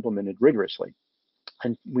 and it's implemented rigorously.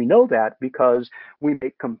 And we know that because we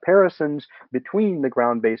make comparisons between the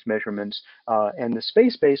ground-based measurements and the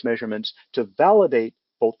space-based measurements to validate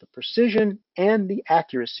both the precision and the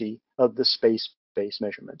accuracy of the space-based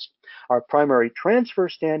measurements. Our primary transfer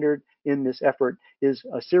standard in this effort is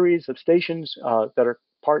a series of stations that are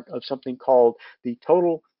part of something called the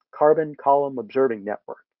Total Carbon Column Observing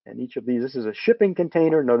Network. And each of these, this is a shipping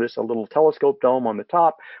container. Notice a little telescope dome on the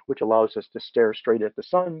top, which allows us to stare straight at the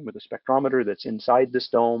sun with a spectrometer that's inside this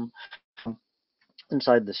dome,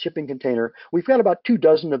 inside the shipping container. We've got about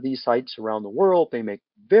 24 of these sites around the world. They make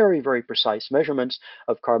very, very precise measurements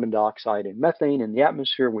of carbon dioxide and methane in the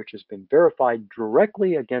atmosphere, which has been verified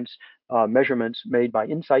directly against measurements made by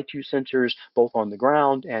in situ sensors, both on the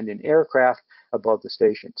ground and in aircraft above the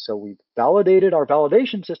station. So we've validated our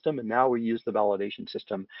validation system, and now we use the validation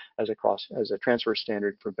system as a transfer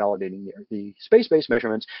standard for validating the space-based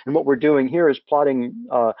measurements. And what we're doing here is plotting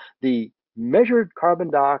the measured carbon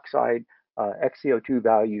dioxide XCO2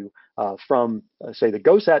 value from, say, the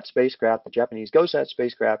GOSAT spacecraft, the Japanese GOSAT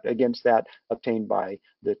spacecraft, against that obtained by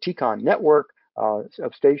the TCON network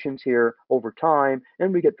of stations here over time,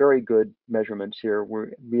 and we get very good measurements here.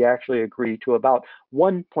 We actually agree to about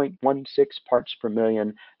 1.16 parts per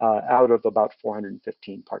million out of about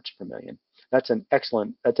 415 parts per million. That's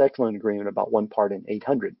excellent agreement, about 1 part in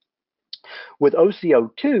 800. With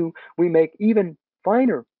OCO2, we make even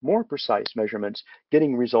finer, more precise measurements,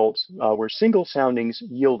 getting results where single soundings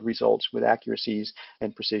yield results with accuracies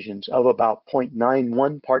and precisions of about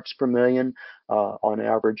 0.91 parts per million on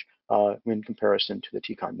average in comparison to the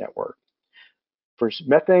TCON network. For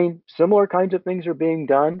methane, similar kinds of things are being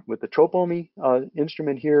done with the TROPOMI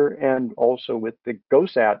instrument here and also with the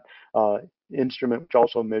GOSAT instrument, which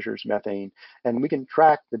also measures methane. And we can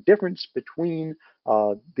track the difference between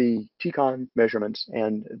the TCON measurements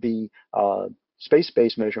and the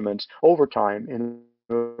space-based measurements over time in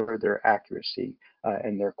their accuracy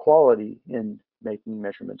and their quality in making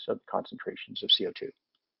measurements of concentrations of CO2.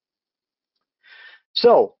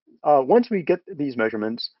 So once we get these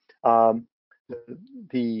measurements,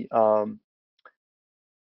 the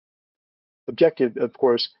objective, of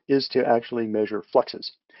course, is to actually measure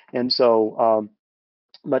fluxes. And so,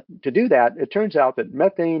 but to do that, it turns out that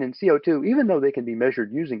methane and CO2, even though they can be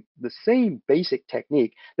measured using the same basic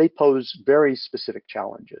technique, they pose very specific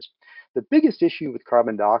challenges. The biggest issue with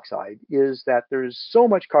carbon dioxide is that there's so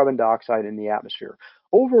much carbon dioxide in the atmosphere.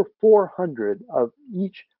 Over 400 of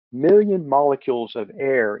each million molecules of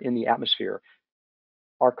air in the atmosphere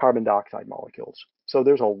are carbon dioxide molecules. So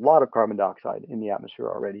there's a lot of carbon dioxide in the atmosphere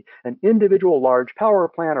already. An individual large power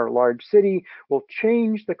plant or large city will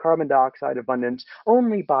change the carbon dioxide abundance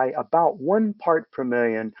only by about 1 part per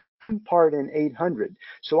million, 1 part in 800.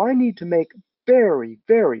 So I need to make very,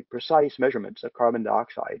 very precise measurements of carbon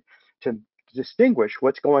dioxide to distinguish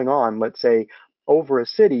what's going on, let's say, over a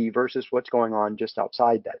city versus what's going on just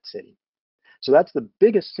outside that city. So that's the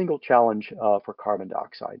biggest single challenge for carbon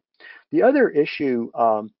dioxide. The other issue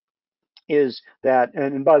is that,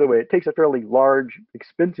 and by the way, it takes a fairly large,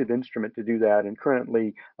 expensive instrument to do that, and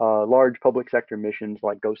currently large public sector missions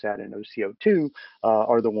like GOSAT and OCO2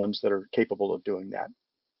 are the ones that are capable of doing that.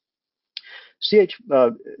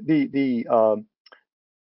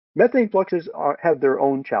 Methane fluxes have their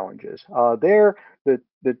own challenges.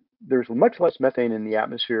 There's much less methane in the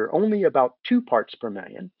atmosphere, only about 2 parts per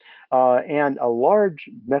million, and a large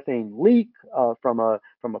methane leak from a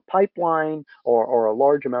pipeline or a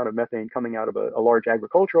large amount of methane coming out of a large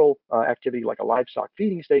agricultural activity like a livestock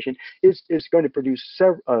feeding station is going to produce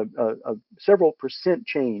several percent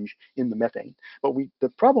change in the methane. But the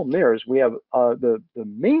problem there is we have the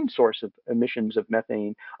main source of emissions of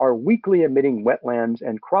methane are weakly emitting wetlands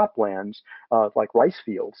and croplands like rice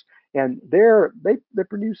fields. And they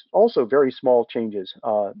produce also very small changes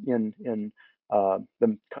in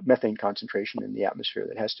the methane concentration in the atmosphere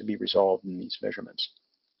that has to be resolved in these measurements.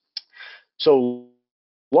 So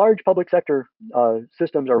large public sector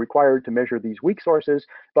systems are required to measure these weak sources,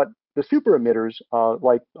 but the super emitters,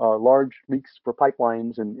 like large leaks for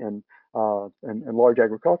pipelines and large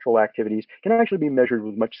agricultural activities, can actually be measured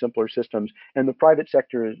with much simpler systems. And the private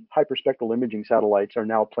sector hyperspectral imaging satellites are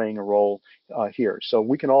now playing a role here. So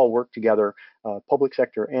we can all work together, public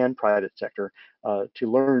sector and private sector,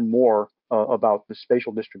 to learn more about the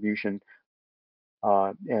spatial distribution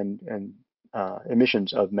and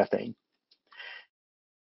emissions of methane.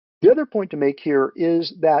 The other point to make here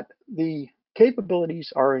is that the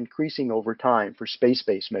capabilities are increasing over time for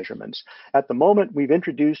space-based measurements. At the moment, we've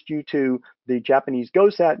introduced you to the Japanese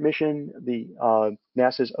GOSAT mission, the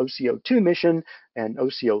NASA's OCO2 mission, and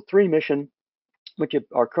OCO3 mission, which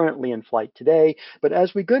are currently in flight today. But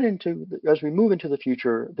as we move into the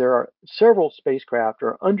future, there are several spacecraft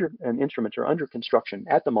and instruments are under construction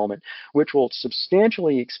at the moment, which will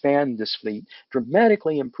substantially expand this fleet,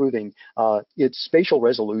 dramatically improving its spatial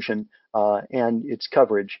resolution and its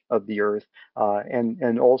coverage of the Earth,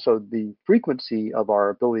 and also the frequency of our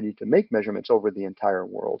ability to make measurements over the entire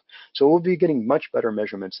world. So we'll be getting much better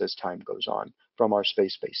measurements as time goes on from our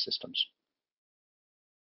space-based systems.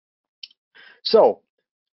 So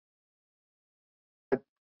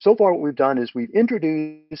far what we've done is we've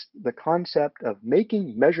introduced the concept of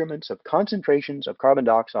making measurements of concentrations of carbon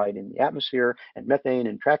dioxide in the atmosphere and methane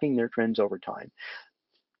and tracking their trends over time.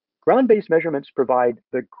 Ground-based measurements provide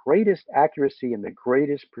the greatest accuracy and the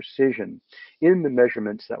greatest precision in the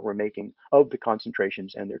measurements that we're making of the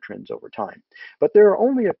concentrations and their trends over time. But there are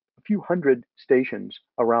only a few hundred stations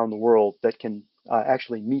around the world that can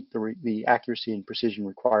actually meet the accuracy and precision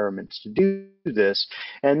requirements to do this,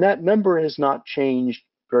 and that number has not changed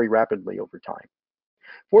very rapidly over time.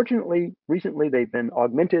 Fortunately, recently they've been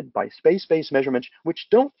augmented by space-based measurements, which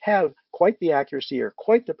don't have quite the accuracy or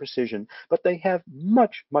quite the precision, but they have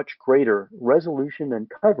much, much greater resolution and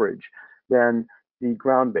coverage than the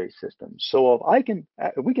ground-based systems. So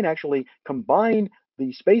if we can actually combine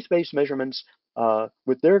the space-based measurements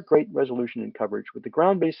with their great resolution and coverage with the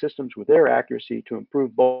ground-based systems with their accuracy to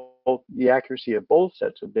improve both the accuracy of both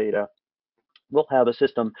sets of data, we'll have a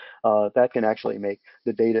system that can actually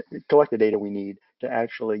collect the data we need to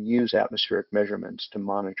actually use atmospheric measurements to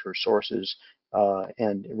monitor sources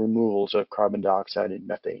and removals of carbon dioxide and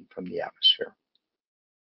methane from the atmosphere.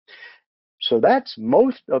 So that's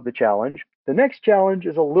most of the challenge. The next challenge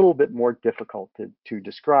is a little bit more difficult to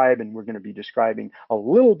describe, and we're going to be describing a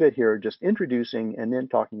little bit here, just introducing and then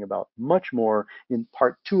talking about much more in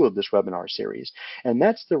part 2 of this webinar series. And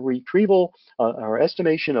that's the retrieval or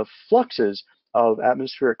estimation of fluxes of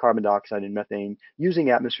atmospheric carbon dioxide and methane using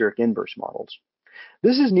atmospheric inverse models.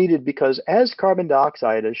 This is needed because as carbon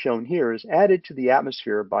dioxide, as shown here, is added to the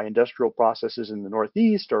atmosphere by industrial processes in the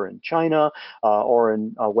Northeast or in China or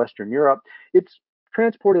in Western Europe, it's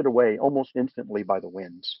transported away almost instantly by the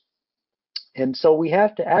winds. And so we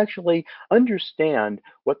have to actually understand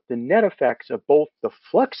what the net effects of both the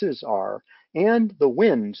fluxes are and the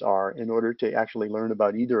winds are in order to actually learn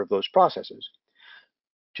about either of those processes.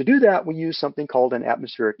 To do that, we use something called an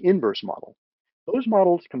atmospheric inverse model. Those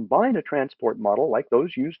models combine a transport model like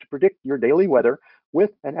those used to predict your daily weather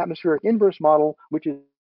with an atmospheric inverse model, which is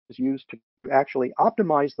used to actually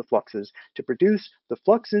optimize the fluxes to produce the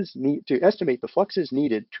fluxes to estimate the fluxes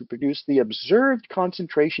needed to produce the observed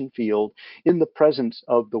concentration field in the presence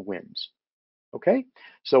of the winds. Okay,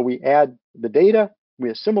 so we add the data, we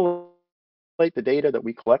assimilate the data that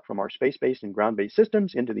we collect from our space-based and ground-based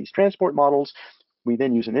systems into these transport models. We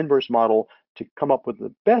then use an inverse model to come up with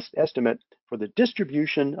the best estimate for the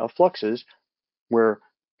distribution of fluxes where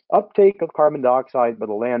uptake of carbon dioxide by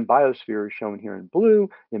the land biosphere is shown here in blue,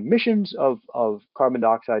 emissions of carbon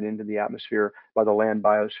dioxide into the atmosphere by the land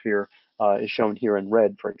biosphere is shown here in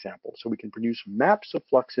red, for example. So we can produce maps of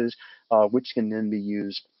fluxes which can then be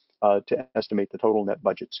used to estimate the total net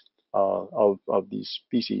budgets of these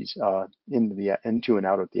species into and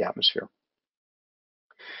out of the atmosphere.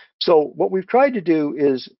 So what we've tried to do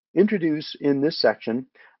is introduce in this section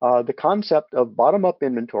the concept of bottom-up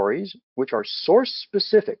inventories, which are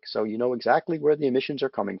source-specific, so you know exactly where the emissions are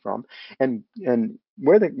coming from, and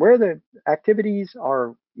where the activities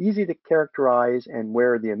are easy to characterize and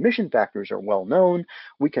where the emission factors are well known.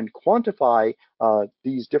 We can quantify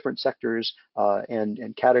these different sectors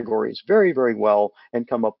and categories very, very well and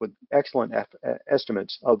come up with excellent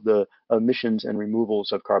estimates of the emissions and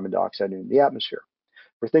removals of carbon dioxide in the atmosphere.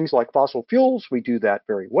 For things like fossil fuels, we do that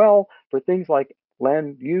very well. For things like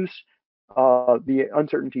land use, the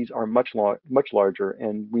uncertainties are much larger,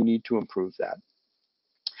 and we need to improve that.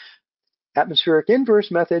 Atmospheric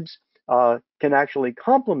inverse methods can actually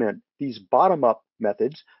complement these bottom-up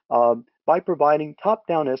methods by providing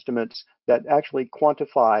top-down estimates that actually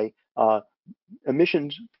quantify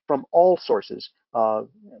emissions from all sources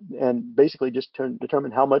and basically just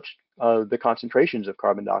determine how much the concentrations of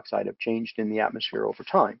carbon dioxide have changed in the atmosphere over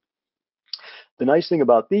time. The nice thing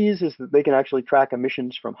about these is that they can actually track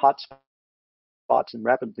emissions from hot spots and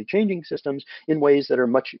rapidly changing systems in ways that are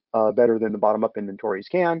much better than the bottom-up inventories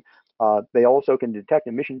can. They also can detect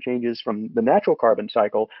emission changes from the natural carbon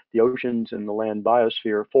cycle, the oceans and the land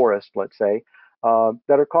biosphere, forest, let's say,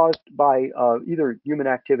 that are caused by either human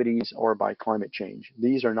activities or by climate change.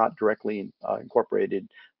 These are not directly incorporated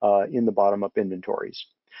in the bottom-up inventories.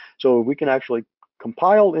 So we can actually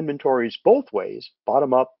compile inventories both ways,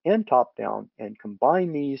 bottom-up and top-down, and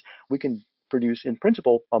combine these. We can produce, in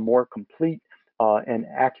principle, a more complete and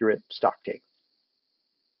accurate stocktake.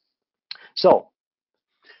 So,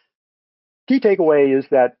 key takeaway is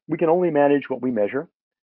that we can only manage what we measure.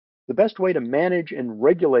 The best way to manage and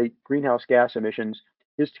regulate greenhouse gas emissions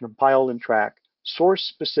is to compile and track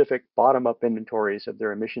source-specific bottom-up inventories of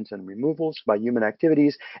their emissions and removals by human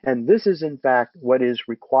activities, and this is in fact what is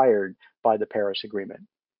required by the Paris Agreement.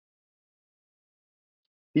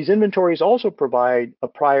 These inventories also provide a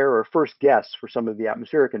prior or first guess for some of the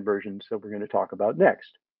atmospheric inversions that we're going to talk about next.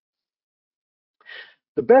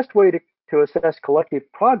 The best way to assess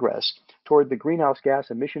collective progress toward the greenhouse gas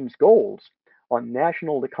emissions goals on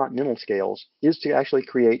national to continental scales is to actually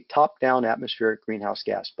create top-down atmospheric greenhouse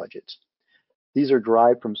gas budgets. These are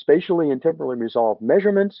derived from spatially and temporally resolved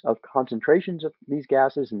measurements of concentrations of these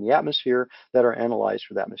gases in the atmosphere that are analyzed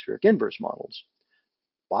for the atmospheric inverse models.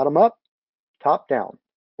 Bottom up, top down,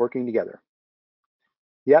 working together.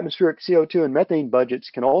 The atmospheric CO2 and methane budgets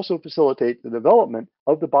can also facilitate the development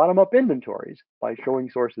of the bottom-up inventories by showing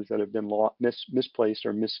sources that have been misplaced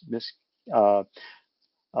or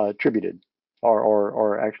attributed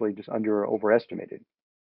or actually just under or overestimated.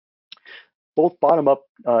 Both bottom-up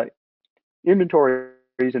inventories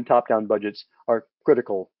and top-down budgets are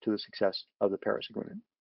critical to the success of the Paris Agreement.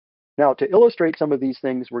 Now, to illustrate some of these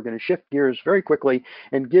things, we're going to shift gears very quickly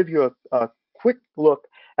and give you a quick look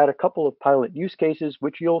at a couple of pilot use cases,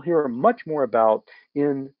 which you'll hear much more about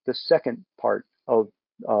in the second part of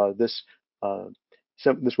this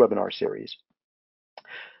webinar series.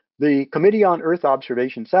 The Committee on Earth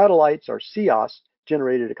Observation Satellites, or CEOS,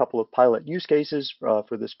 generated a couple of pilot use cases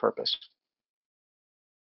for this purpose.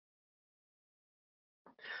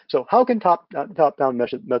 So how can top-down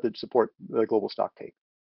methods support the global stocktake?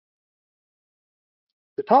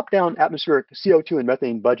 The top-down atmospheric CO2 and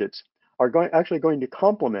methane budgets are actually going to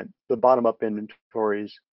complement the bottom-up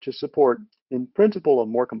inventories to support, in principle, a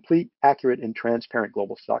more complete, accurate, and transparent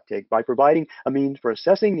global stocktake by providing a means for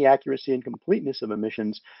assessing the accuracy and completeness of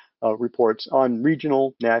emissions reports on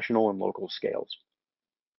regional, national, and local scales.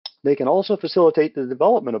 They can also facilitate the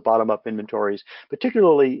development of bottom-up inventories,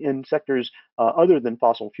 particularly in sectors other than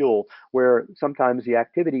fossil fuel, where sometimes the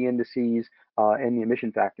activity indices and the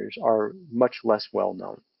emission factors are much less well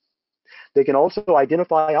known. They can also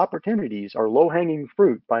identify opportunities or low-hanging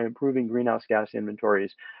fruit by improving greenhouse gas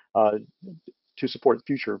inventories to support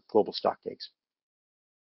future global stocktakes.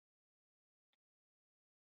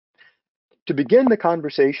 To begin the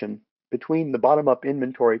conversation between the bottom-up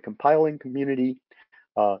inventory compiling community,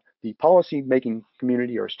 the policy-making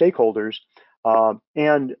community or stakeholders,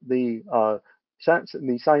 and the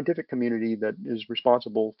scientific community that is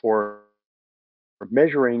responsible for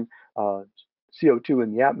measuring CO2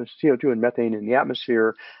 in the CO2 and methane in the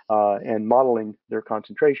atmosphere and modeling their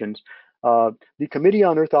concentrations. The Committee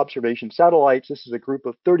on Earth Observation Satellites, this is a group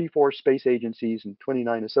of 34 space agencies and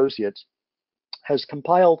 29 associates, has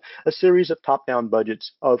compiled a series of top-down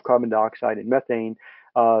budgets of carbon dioxide and methane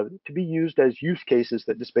to be used as use cases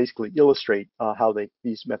that just basically illustrate how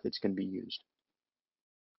these methods can be used.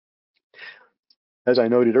 As I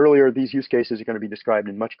noted earlier, these use cases are going to be described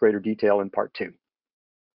in much greater detail in part 2.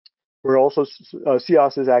 We're also,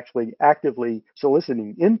 CEOS is actually actively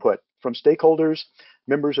soliciting input from stakeholders,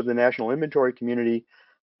 members of the national inventory community,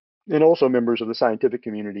 and also members of the scientific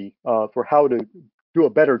community for how to do a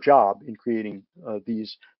better job in creating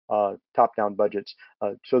these top-down budgets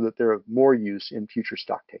so that they're of more use in future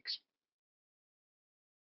stock takes.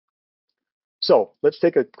 So let's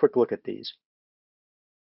take a quick look at these.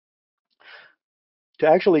 To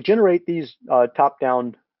actually generate these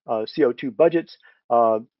top-down CO2 budgets,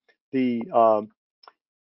 the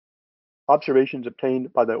observations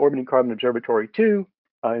obtained by the Orbiting Carbon Observatory 2,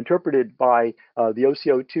 interpreted by the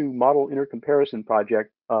OCO2 Model Intercomparison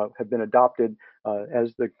Project, have been adopted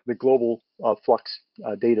as the global flux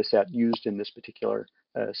data set used in this particular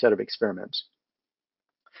set of experiments.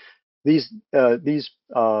 These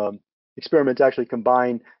experiments actually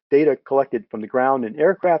combine data collected from the ground and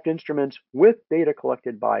aircraft instruments with data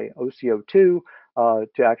collected by OCO2 to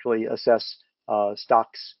actually assess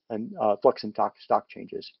stocks and flux and stock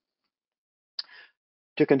changes.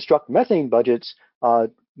 To construct methane budgets,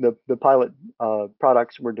 the pilot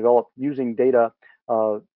products were developed using data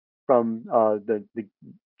from the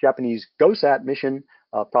Japanese GOSAT mission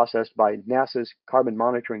processed by NASA's Carbon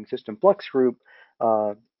Monitoring System Flux Group.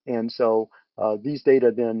 And so these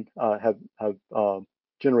data then have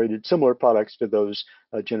generated similar products to those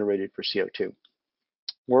generated for CO2.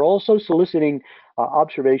 We're also soliciting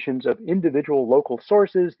observations of individual local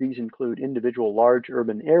sources. These include individual large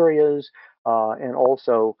urban areas and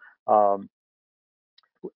also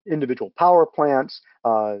individual power plants,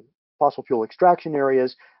 fossil fuel extraction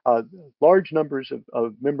areas. Large numbers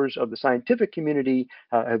of members of the scientific community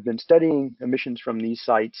have been studying emissions from these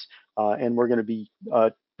sites, and we're going to be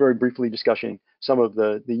very briefly discussing some of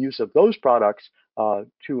the use of those products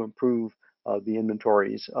to improve the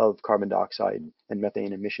inventories of carbon dioxide and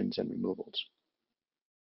methane emissions and removals.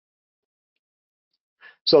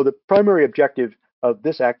 So the primary objective of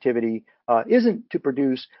this activity isn't to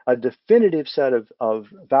produce a definitive set of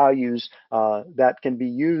values that can be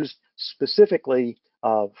used specifically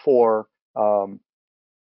for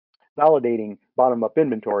validating bottom-up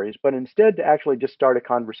inventories, but instead to actually just start a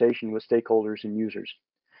conversation with stakeholders and users.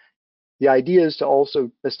 The idea is to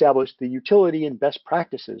also establish the utility and best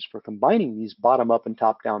practices for combining these bottom-up and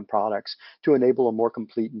top-down products to enable a more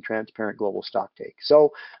complete and transparent global stocktake.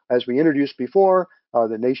 So, as we introduced before,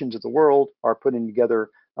 the nations of the world are putting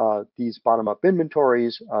together these bottom-up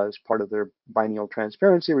inventories as part of their biennial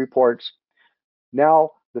transparency reports.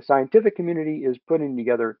 Now, the scientific community is putting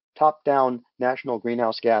together top-down national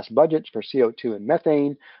greenhouse gas budgets for CO2 and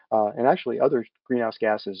methane, and actually other greenhouse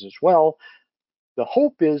gases as well. The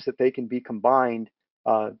hope is that they can be combined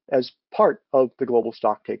as part of the global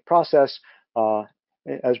stocktake process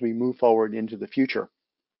as we move forward into the future.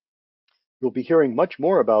 You'll be hearing much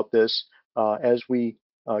more about this as we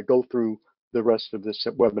go through the rest of this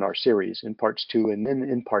webinar series in parts 2 and then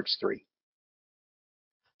in parts 3.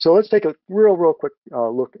 So let's take a real quick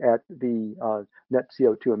look at the net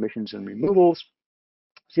CO2 emissions and removals.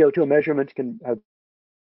 CO2 measurements can have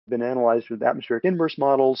been analyzed with atmospheric inverse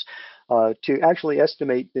models to actually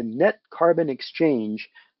estimate the net carbon exchange,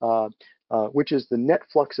 which is the net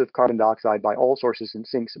flux of carbon dioxide by all sources and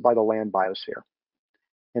sinks by the land biosphere.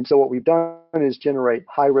 And so what we've done is generate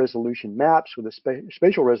high-resolution maps with a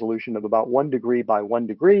spatial resolution of about 1 degree by 1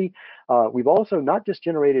 degree. We've also not just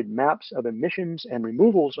generated maps of emissions and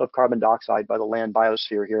removals of carbon dioxide by the land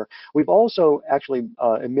biosphere here, we've also actually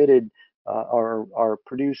emitted or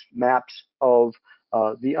produced maps of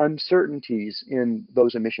the uncertainties in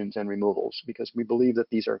those emissions and removals, because we believe that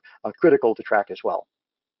these are critical to track as well.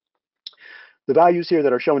 The values here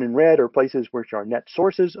that are shown in red are places which are net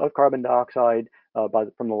sources of carbon dioxide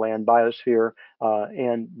from the land biosphere,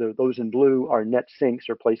 and those in blue are net sinks,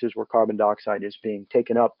 or places where carbon dioxide is being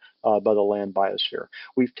taken up by the land biosphere.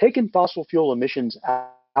 We've taken fossil fuel emissions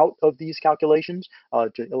out of these calculations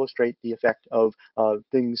to illustrate the effect of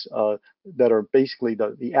things that are basically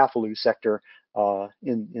the AFLU sector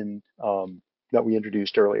that we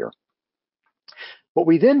introduced earlier. What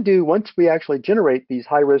we then do, once we actually generate these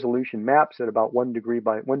high resolution maps at about 1 degree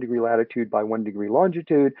by 1 degree latitude by 1 degree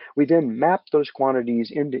longitude, we then map those quantities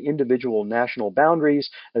into individual national boundaries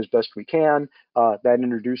as best we can. That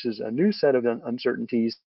introduces a new set of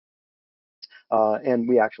uncertainties, and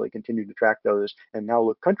we actually continue to track those and now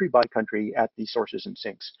look country by country at the sources and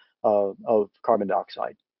sinks of carbon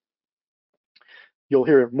dioxide. You'll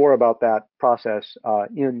hear more about that process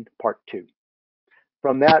in part 2.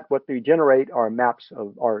 From that, what we generate are maps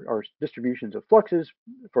of our distributions of fluxes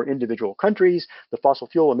for individual countries. The fossil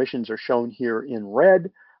fuel emissions are shown here in red.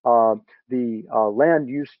 The land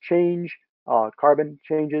use change, carbon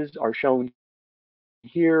changes are shown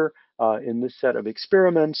here in this set of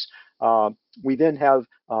experiments. We then have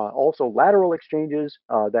also lateral exchanges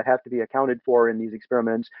that have to be accounted for in these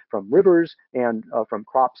experiments from rivers and from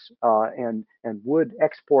crops and wood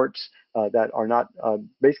exports that are not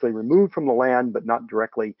basically removed from the land but not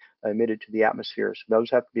directly emitted to the atmosphere. So those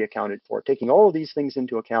have to be accounted for. Taking all of these things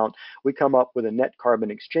into account, we come up with a net carbon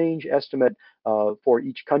exchange estimate for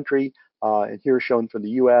each country. And here shown for the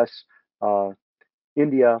US,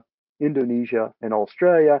 India, Indonesia, and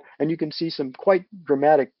Australia, and you can see some quite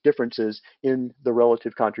dramatic differences in the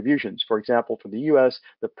relative contributions. For example, for the US,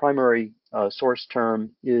 the primary source term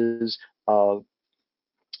is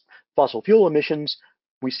fossil fuel emissions.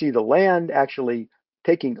 We see the land actually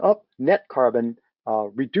taking up net carbon,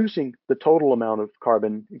 reducing the total amount of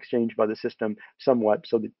carbon exchanged by the system somewhat,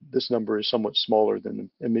 so that this number is somewhat smaller than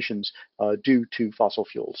the emissions due to fossil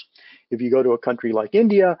fuels. If you go to a country like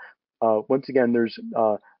India, once again, there's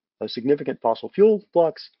a significant fossil fuel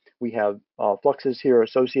flux. We have fluxes here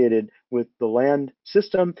associated with the land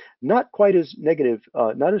system, not quite as negative,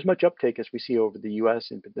 not as much uptake as we see over the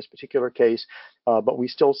US in this particular case, but we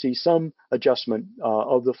still see some adjustment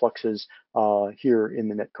of the fluxes here in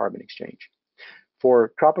the net carbon exchange.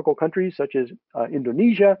 For tropical countries such as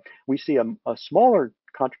Indonesia, we see a smaller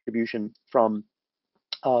contribution from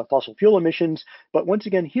fossil fuel emissions, but once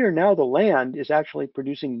again here now the land is actually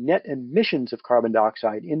producing net emissions of carbon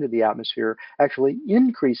dioxide into the atmosphere, actually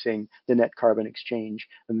increasing the net carbon exchange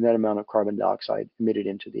and the net amount of carbon dioxide emitted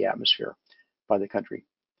into the atmosphere by the country.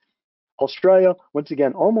 Australia, once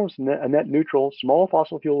again, almost a net neutral, small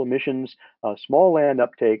fossil fuel emissions, small land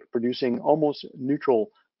uptake, producing almost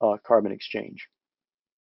neutral carbon exchange.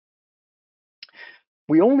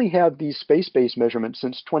 We only have these space-based measurements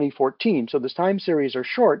since 2014, so this time series are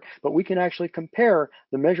short, but we can actually compare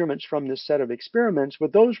the measurements from this set of experiments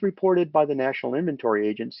with those reported by the national inventory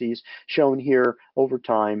agencies shown here over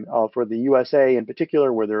time for the USA in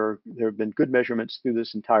particular, where there have been good measurements through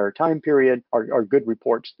this entire time period, or good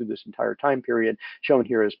reports through this entire time period, shown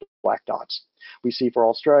here as black dots. We see for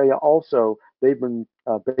Australia also, they've been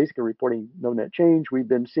basically reporting no net change. We've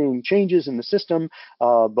been seeing changes in the system,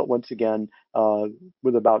 but once again,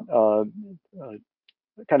 with about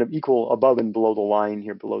kind of equal above and below the line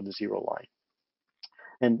here, below the zero line.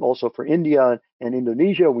 And also for India and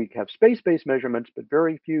Indonesia, we have space-based measurements, but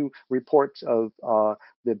very few reports of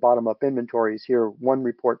the bottom-up inventories here. One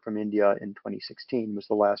report from India in 2016 was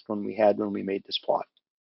the last one we had when we made this plot.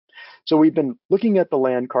 So we've been looking at the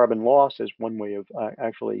land carbon loss as one way of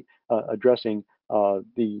actually addressing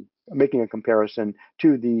making a comparison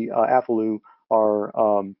to the AFLU, or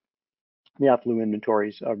the AFLU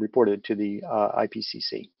inventories reported to the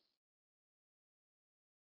IPCC.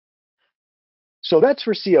 So that's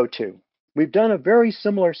for CO2. We've done a very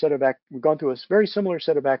similar set of we've gone through a very similar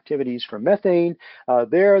set of activities for methane.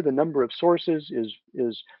 There, the number of sources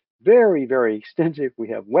is very, very extensive. We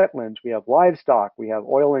have wetlands, we have livestock, we have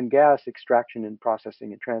oil and gas extraction and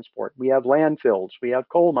processing and transport. We have landfills, we have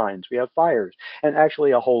coal mines, we have fires, and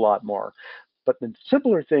actually a whole lot more. But the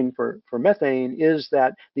simpler thing for methane is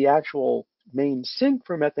that the actual main sink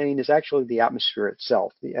for methane is actually the atmosphere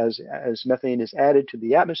itself. As methane is added to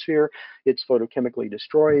the atmosphere, it's photochemically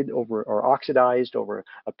destroyed or oxidized over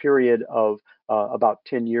a period of about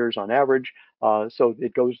 10 years on average. So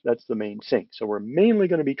it goes, that's the main sink. So we're mainly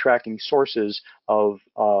going to be tracking sources of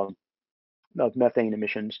methane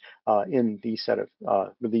emissions in these set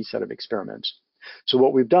of experiments. So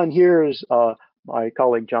what we've done here is my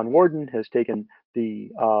colleague John Warden has taken the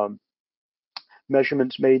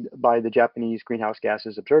measurements made by the Japanese greenhouse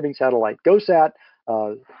gases observing satellite GOSAT,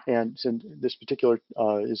 and since this particular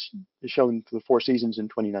is shown for the 4 seasons in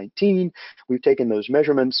 2019, we've taken those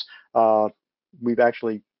measurements. We've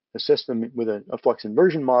actually assessed them with a flux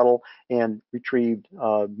inversion model and retrieved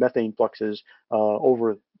methane fluxes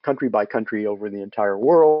over country by country over the entire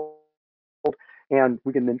world. And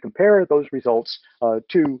we can then compare those results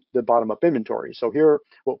to the bottom-up inventory. So here,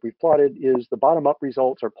 what we've plotted is the bottom-up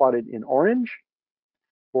results are plotted in orange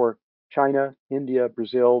for China, India,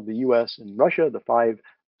 Brazil, the US, and Russia, the five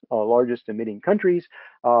largest emitting countries.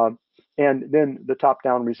 And then the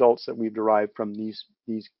top-down results that we've derived from these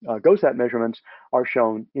GOSAT measurements are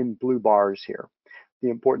shown in blue bars here. The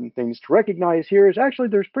important things to recognize here is actually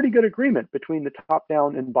there's pretty good agreement between the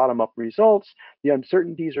top-down and bottom-up results. The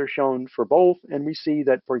uncertainties are shown for both, and we see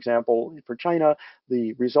that, for example, for China,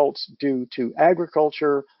 the results due to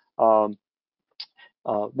agriculture,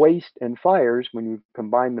 waste, and fires, when you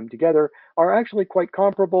combine them together, are actually quite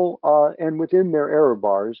comparable and within their error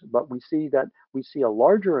bars. But we see a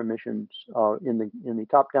larger emissions in the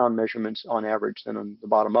top-down measurements on average than on the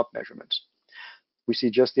bottom-up measurements. We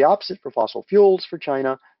see just the opposite for fossil fuels for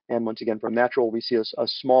China, and once again, for natural, we see a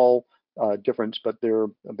small difference, but they're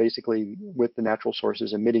basically with the natural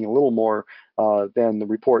sources emitting a little more than the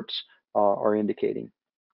reports are indicating.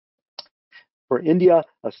 For India,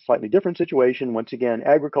 a slightly different situation. Once again,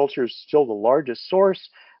 agriculture is still the largest source.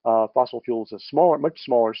 Fossil fuels is a much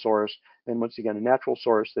smaller source, and once again, a natural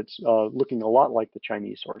source that's looking a lot like the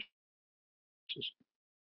Chinese sources.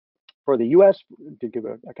 For the US, to give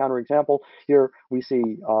a counterexample, here we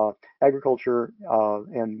see agriculture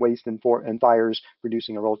and waste and fires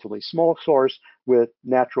producing a relatively small source, with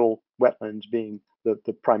natural wetlands being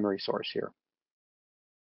the primary source here.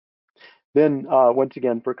 Then, once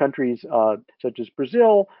again, for countries such as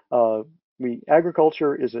Brazil,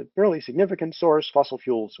 agriculture is a fairly significant source. Fossil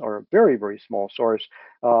fuels are a very, very small source,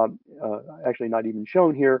 actually not even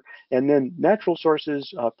shown here. And then natural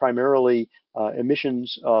sources, primarily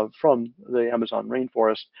emissions from the Amazon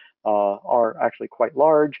rainforest, are actually quite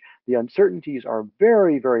large. The uncertainties are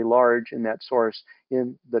very, very large in that source.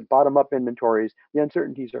 In the bottom-up inventories, the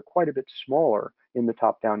uncertainties are quite a bit smaller in the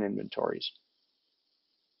top-down inventories.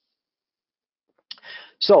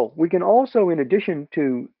 So we can also, in addition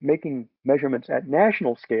to making measurements at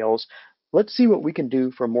national scales, let's see what we can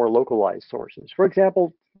do for more localized sources. For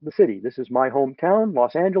example, the city. This is my hometown,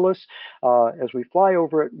 Los Angeles. As we fly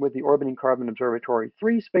over it with the Orbiting Carbon Observatory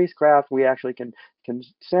 3 spacecraft, we actually can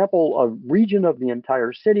sample a region of the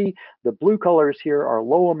entire city. The blue colors here are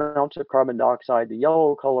low amounts of carbon dioxide. The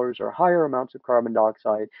yellow colors are higher amounts of carbon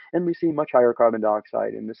dioxide. And we see much higher carbon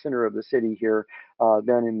dioxide in the center of the city here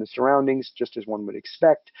than in the surroundings, just as one would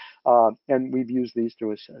expect. And we've used these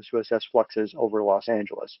to assess fluxes over Los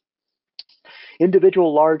Angeles.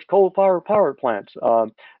 Individual large coal-fired power plants,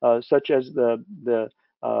 such as the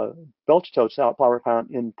Belchtow power plant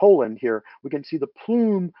in Poland here, we can see the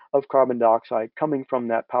plume of carbon dioxide coming from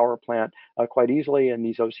that power plant quite easily in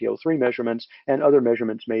these OCO3 measurements and other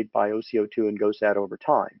measurements made by OCO2 and GOSAT over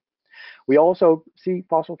time. We also see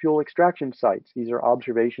fossil fuel extraction sites. These are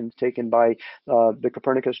observations taken by the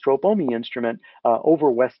Copernicus Tropomi instrument over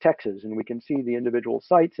West Texas, and we can see the individual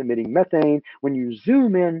sites emitting methane. When you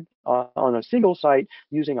zoom in on a single site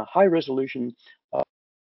using a high-resolution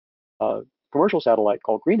commercial satellite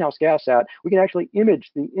called Greenhouse Gas Sat, we can actually image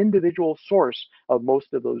the individual source of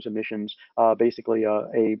most of those emissions, basically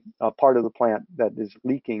a part of the plant that is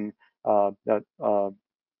leaking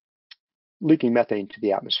methane to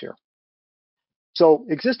the atmosphere. So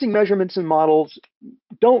existing measurements and models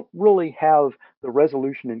don't really have the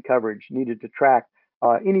resolution and coverage needed to track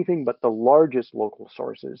anything but the largest local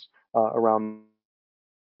sources around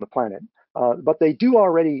the planet. But they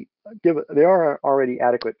are already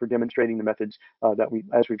adequate for demonstrating the methods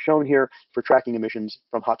as we've shown here, for tracking emissions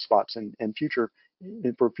from hotspots and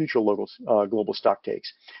for future global stock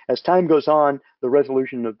takes. As time goes on, the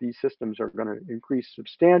resolution of these systems are going to increase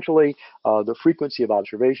substantially. The frequency of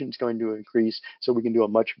observation is going to increase, so we can do a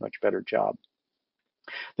much, much better job.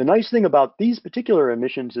 The nice thing about these particular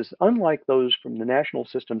emissions is, unlike those from the national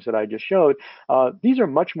systems that I just showed, these are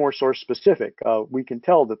much more source specific. We can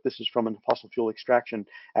tell that this is from a fossil fuel extraction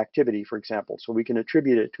activity, for example, so we can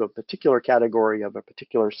attribute it to a particular category of a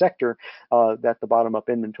particular sector that the bottom-up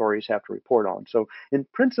inventories have to report on. So in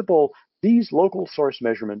principle, these local source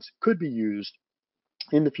measurements could be used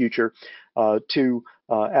in the future to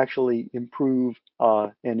actually improve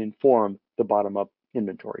and inform the bottom-up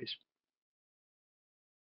inventories.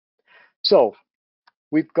 So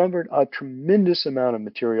we've covered a tremendous amount of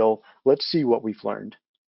material. Let's see what we've learned.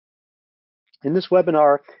 In this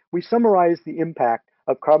webinar, we summarize the impact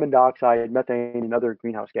of carbon dioxide, methane, and other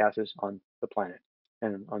greenhouse gases on the planet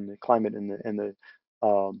and on the climate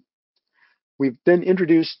we've then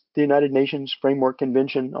introduced the United Nations Framework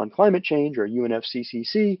Convention on Climate Change, or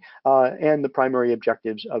UNFCCC, and the primary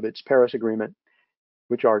objectives of its Paris Agreement,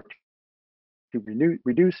 which are to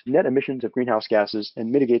reduce net emissions of greenhouse gases and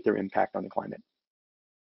mitigate their impact on the climate.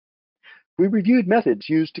 We reviewed methods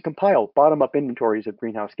used to compile bottom-up inventories of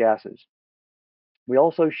greenhouse gases. We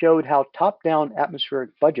also showed how top-down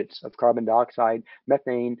atmospheric budgets of carbon dioxide,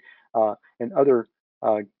 methane, and other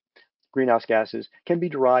greenhouse gases can be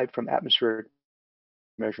derived from atmospheric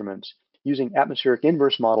measurements using atmospheric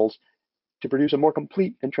inverse models to produce a more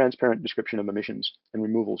complete and transparent description of emissions and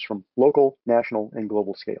removals from local, national, and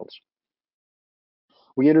global scales.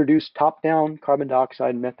 We introduced top-down carbon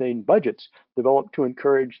dioxide and methane budgets developed to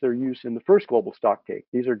encourage their use in the first global Stocktake.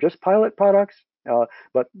 These are just pilot products,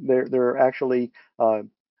 but they're actually going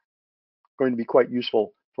to be quite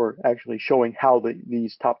useful for actually showing how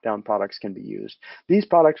these top-down products can be used. These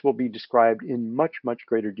products will be described in much, much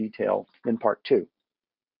greater detail in part 2.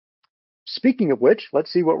 Speaking of which,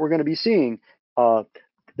 let's see what we're going to be seeing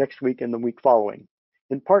next week and the week following.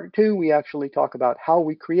 In part 2, we actually talk about how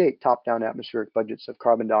we create top-down atmospheric budgets of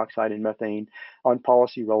carbon dioxide and methane on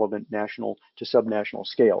policy-relevant national to subnational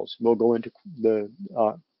scales. We'll go into the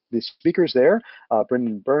speakers there,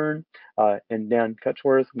 Brendan Byrne and Dan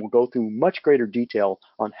Cutsworth, will go through much greater detail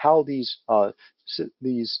on how these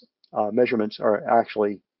measurements are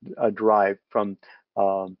actually derived from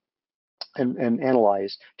and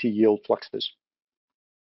analyzed to yield fluxes.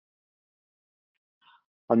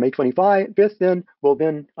 On May 25th, then,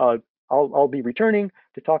 I'll be returning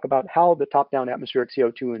to talk about how the top-down atmospheric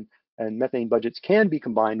CO2 and methane budgets can be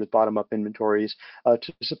combined with bottom-up inventories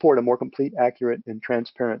to support a more complete, accurate, and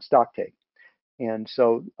transparent stocktake. And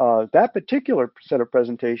so that particular set of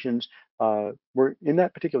presentations, we're going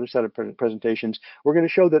to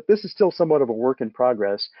show that this is still somewhat of a work in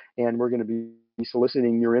progress, and we're going to be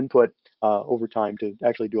soliciting your input over time to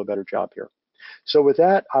actually do a better job here. So with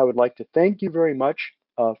that, I would like to thank you very much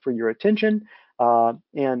for your attention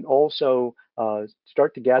and also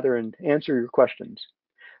start to gather and answer your questions.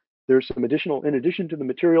 There's some additional, in addition to the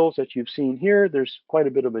materials that you've seen here, there's quite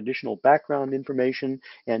a bit of additional background information,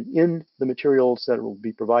 and in the materials that will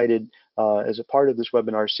be provided as a part of this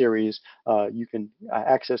webinar series, you can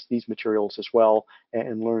access these materials as well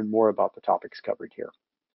and learn more about the topics covered here.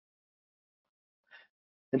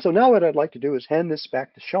 And so now what I'd like to do is hand this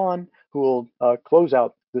back to Sean, who will close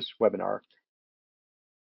out this webinar.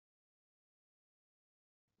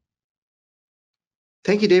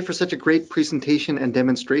 Thank you, Dave, for such a great presentation and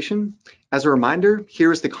demonstration. As a reminder,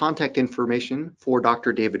 here is the contact information for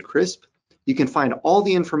Dr. David Crisp. You can find all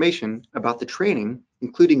the information about the training,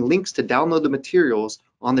 including links to download the materials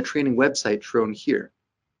on the training website shown here.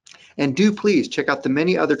 And do please check out the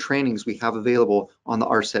many other trainings we have available on the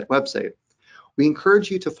ARSET website. We encourage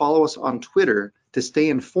you to follow us on Twitter to stay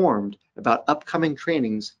informed about upcoming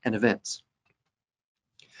trainings and events.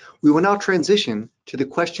 We will now transition to the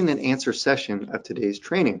question and answer session of today's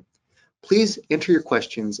training. Please enter your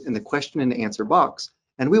questions in the question and answer box,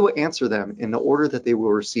 and we will answer them in the order that they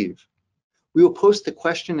will receive. We will post the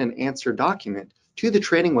question and answer document to the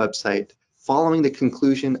training website following the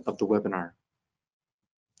conclusion of the webinar.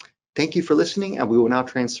 Thank you for listening, and we will now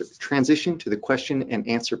transition to the question and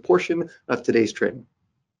answer portion of today's training.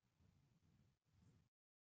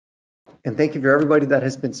 And thank you for everybody that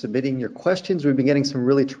has been submitting your questions. We've been getting some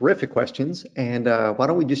really terrific questions, and why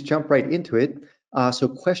don't we just jump right into it. So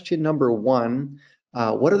question number 1,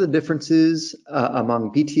 what are the differences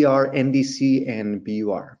among BTR, NDC, and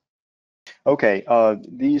BUR? Okay,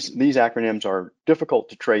 these acronyms are difficult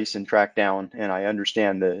to trace and track down, and I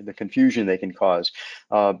understand the confusion they can cause.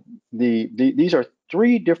 These are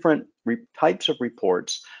 3 different types of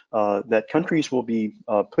reports that countries will be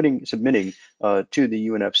submitting to the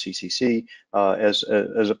UNFCCC as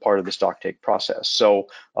a part of the stocktake process. So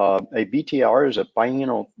a BTR is a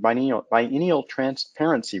biennial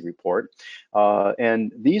transparency report,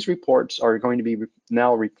 and these reports are going to be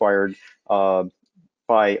now required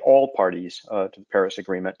by all parties to the Paris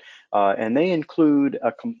Agreement, and they include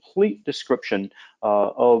a complete description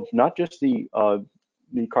of not just the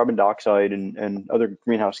carbon dioxide and other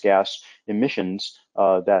greenhouse gas emissions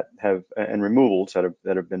and removals that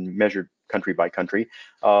have been measured country by country,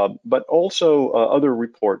 but also other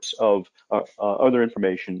reports of other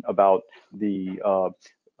information about the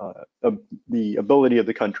ability of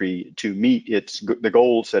the country to meet the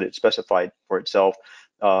goals that it specified for itself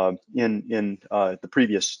in the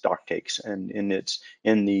previous stocktakes, and in the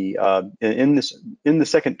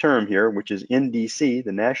second term here, which is NDC,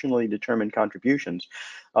 the nationally determined contributions.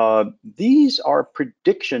 These are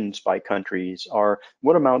predictions by countries, are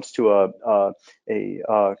what amounts to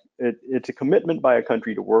it's a commitment by a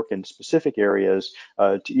country to work in specific areas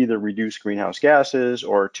to either reduce greenhouse gases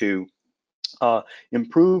or to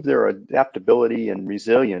improve their adaptability and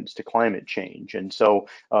resilience to climate change. And so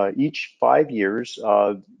each 5 years,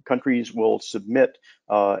 countries will submit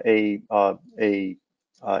an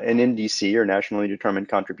NDC, or nationally determined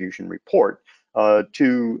contribution report,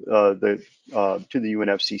 to the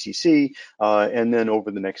UNFCCC, and then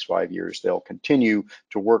over the next 5 years, they'll continue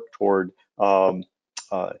to work toward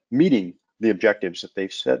meeting the objectives that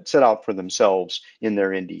they've set out for themselves in their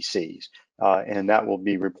NDCs. And that will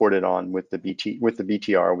be reported on with the BTR, with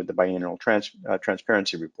the biannual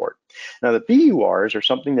transparency report. Now, the BURs are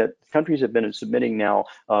something that countries have been submitting now.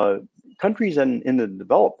 Countries in the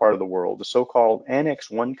developed part of the world, the so-called Annex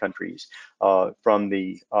 1 countries from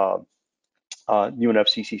the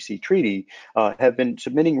UNFCCC treaty, have been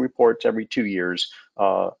submitting reports every 2 years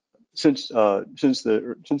since the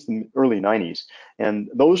early 90s, and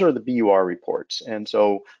those are the BUR reports. And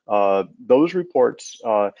so those reports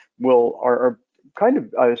are kind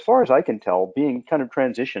of, as far as I can tell, being kind of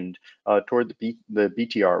transitioned toward the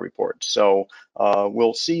BTR reports. So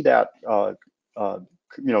we'll see that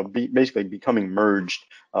basically becoming merged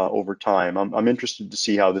over time. I'm interested to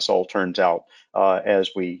see how this all turns out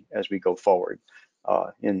as we go forward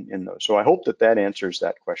in those. So I hope that answers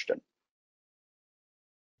that question.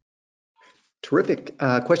 Terrific.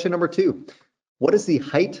 Question number 2. What is the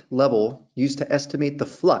height level used to estimate the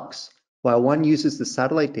flux while one uses the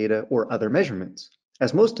satellite data or other measurements?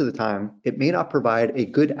 As most of the time, it may not provide a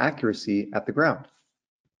good accuracy at the ground.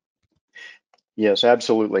 Yes,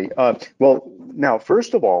 absolutely. Well, now,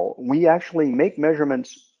 first of all, we actually make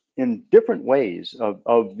measurements in different ways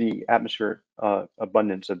of the atmospheric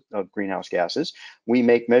abundance of greenhouse gases. We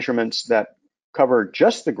make measurements that cover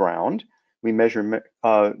just the ground. We measure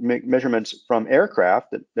measurements from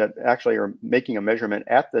aircraft that actually are making a measurement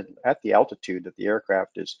at the altitude that the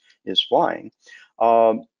aircraft is flying,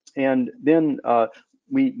 and then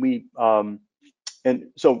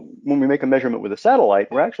and so when we make a measurement with a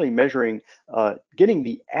satellite, we're actually measuring, getting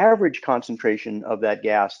the average concentration of that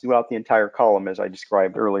gas throughout the entire column, as I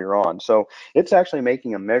described earlier on. So it's actually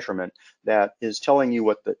making a measurement that is telling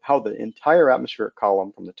you how the entire atmospheric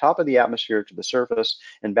column, from the top of the atmosphere to the surface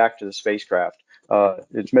and back to the spacecraft,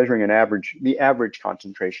 it's measuring the average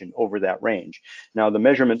concentration over that range. Now, the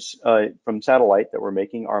measurements from satellite that we're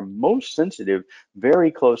making are most sensitive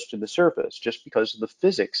very close to the surface, just because of the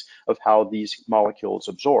physics of how these molecules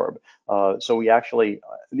absorb. So we actually,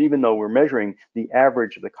 even though we're measuring the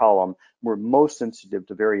average of the column, we're most sensitive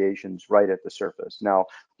to variations right at the surface. Now,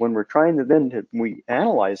 when we're trying to we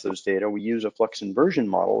analyze those data, we use a flux inversion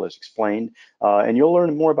model, as explained, and you'll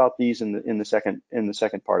learn more about these in the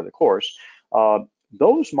second part of the course.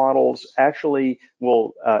 Those models actually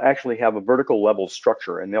will actually have a vertical level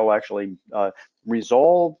structure, and they'll actually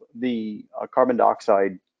resolve the carbon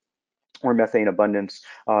dioxide or methane abundance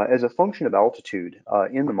as a function of altitude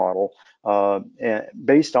in the model,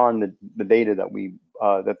 based on the data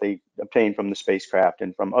that they obtain from the spacecraft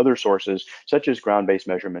and from other sources, such as ground-based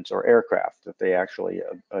measurements or aircraft that they actually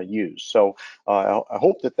use. So I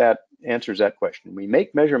hope that answers that question. We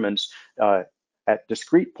make measurements at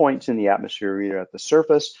discrete points in the atmosphere, either at the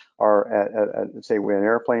surface or at say when an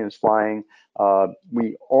airplane is flying,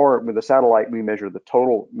 or with a satellite, we measure the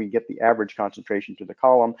total, we get the average concentration to the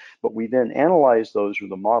column, but we then analyze those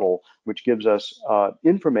with a model, which gives us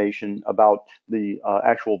information about the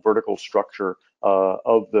actual vertical structure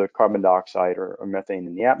of the carbon dioxide or methane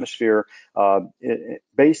in the atmosphere,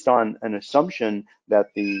 based on an assumption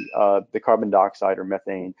that the carbon dioxide or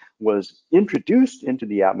methane was introduced into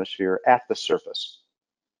the atmosphere at the surface.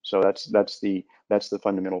 So that's the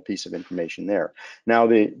fundamental piece of information there. Now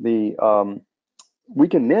we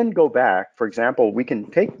can then go back. For example, we can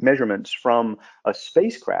take measurements from a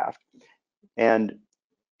spacecraft and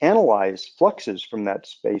analyze fluxes from that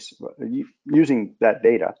space using that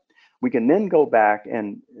data. We can then go back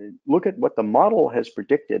and look at what the model has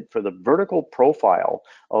predicted for the vertical profile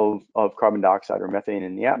of carbon dioxide or methane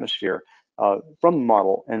in the atmosphere from the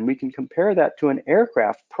model, and we can compare that to an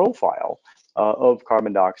aircraft profile of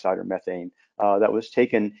carbon dioxide or methane that was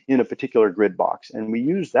taken in a particular grid box. And we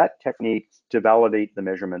use that technique to validate the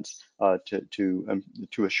measurements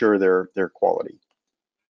to assure their quality.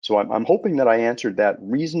 So I'm hoping that I answered that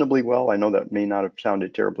reasonably well. I know that may not have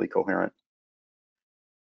sounded terribly coherent.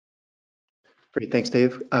 Great, thanks,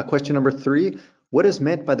 Dave. Question number 3, what is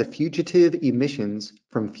meant by the fugitive emissions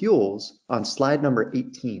from fuels on slide number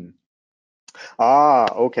 18?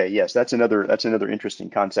 Okay, yes, that's another interesting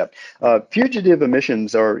concept. Fugitive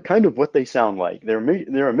emissions are kind of what they sound like.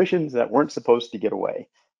 They're emissions that weren't supposed to get away.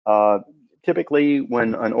 Typically,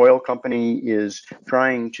 when an oil company is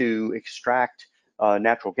trying to extract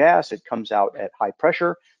natural gas, it comes out at high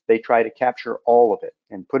pressure. They try to capture all of it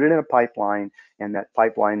and put it in a pipeline, and that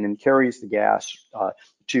pipeline then carries the gas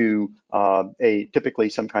to typically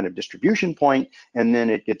some kind of distribution point, and then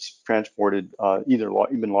it gets transported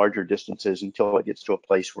even larger distances until it gets to a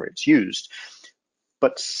place where it's used.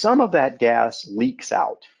 but some of that gas leaks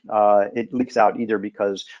out. It leaks out either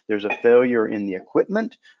because there's a failure in the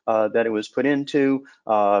equipment that it was put into,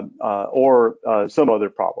 or some other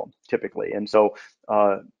problem, typically. And so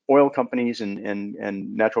oil companies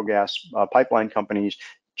and natural gas pipeline companies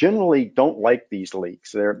generally don't like these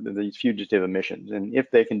leaks. They're these fugitive emissions, and if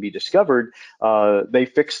they can be discovered, they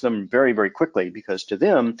fix them very, very quickly, because to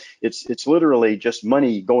them it's literally just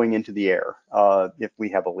money going into the air if we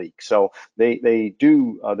have a leak. So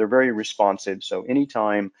they're very responsive. So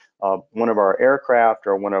anytime one of our aircraft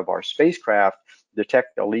or one of our spacecraft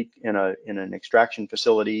detect a leak in an extraction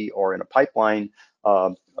facility or in a pipeline,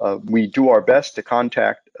 we do our best to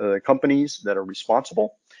contact companies that are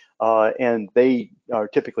responsible. And they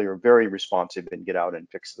typically are very responsive and get out and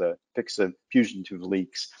fix the fugitive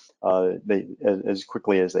leaks as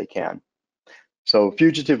quickly as they can. So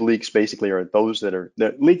fugitive leaks basically are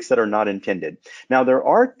the leaks that are not intended. Now, there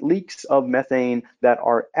are leaks of methane that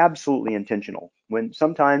are absolutely intentional. When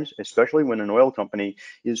sometimes, especially when an oil company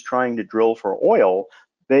is trying to drill for oil,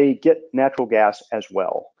 they get natural gas as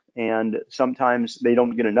well. And sometimes they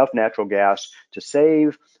don't get enough natural gas to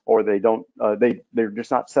save, or they're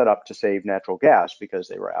just not set up to save natural gas because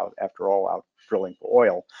they were out, after all, out drilling for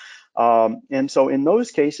oil. And so in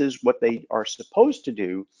those cases, what they are supposed to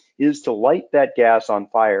do is to light that gas on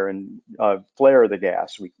fire and flare the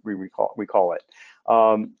gas, we call it.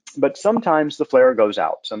 But sometimes the flare goes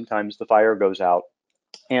out, sometimes the fire goes out,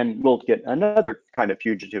 and we'll get another kind of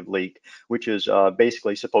fugitive leak, which is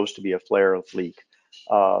basically supposed to be a flare leak.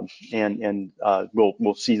 And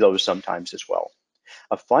we'll see those sometimes as well.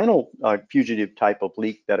 A final fugitive type of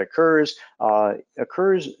leak that occurs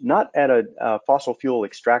not at a fossil fuel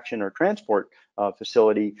extraction or transport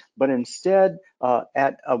facility, but instead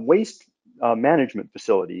at a waste management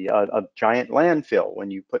facility, a giant landfill.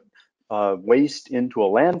 When you put waste into a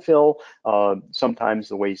landfill, sometimes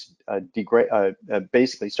the waste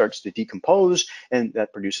basically starts to decompose, and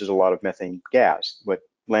that produces a lot of methane gas. What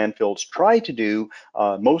landfills try to do,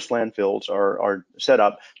 most landfills are set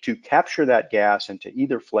up to capture that gas and to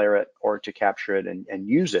either flare it or to capture it and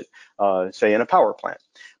use it, say in a power plant.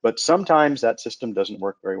 But sometimes that system doesn't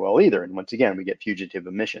work very well either. And once again, we get fugitive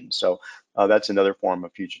emissions. So that's another form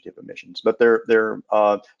of fugitive emissions. But they're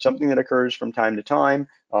something that occurs from time to time,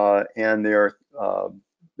 and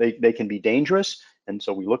they can be dangerous. And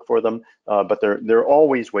so we look for them, but they're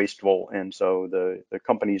always wasteful. And so the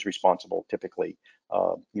companies responsible typically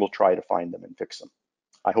will try to find them and fix them.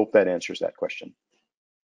 I hope that answers that question.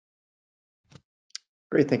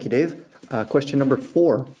 Great, thank you, Dave. Question number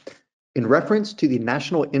 4. In reference to the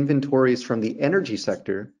national inventories from the energy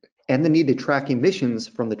sector and the need to track emissions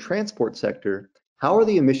from the transport sector, how are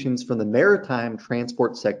the emissions from the maritime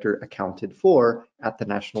transport sector accounted for at the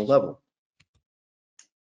national level?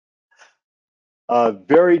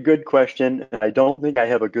 Very good question. I don't think I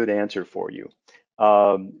have a good answer for you.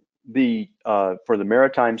 For the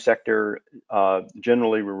maritime sector,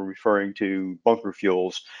 generally we're referring to bunker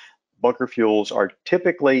fuels. Bunker fuels are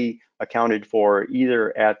typically accounted for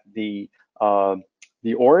either at the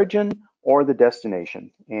origin or the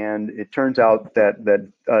destination, and it turns out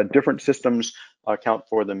that different systems account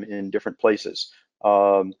for them in different places.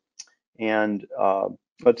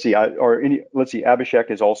 Let's see,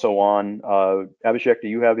 Abhishek is also on. Abhishek, do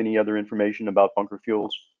you have any other information about bunker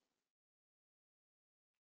fuels?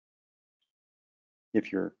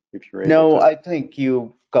 If you're able No, to. I think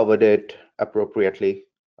you covered it appropriately,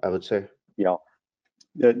 I would say. Yeah.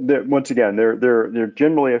 Once again, they're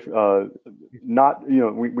generally not,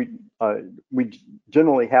 we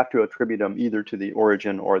generally have to attribute them either to the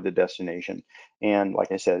origin or the destination. And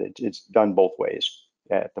like I said, it's done both ways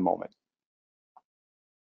at the moment.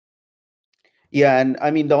 Yeah, and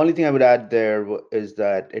I mean, the only thing I would add there is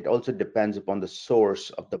that it also depends upon the source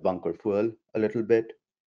of the bunker fuel a little bit.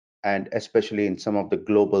 And especially in some of the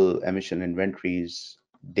global emission inventories,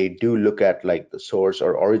 they do look at like the source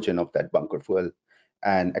or origin of that bunker fuel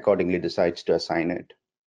and accordingly decides to assign it.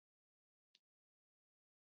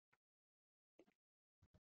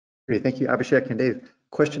 Great, thank you, Abhishek and Dave.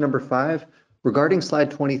 Question number 5, regarding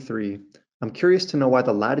slide 23, I'm curious to know why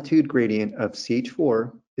the latitude gradient of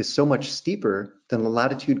CH4 is so much steeper than the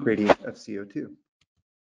latitude gradient of CO2.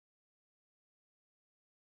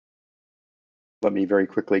 Let me very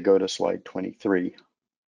quickly go to slide 23.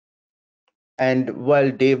 And while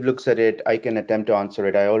Dave looks at it, I can attempt to answer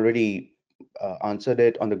it. I already answered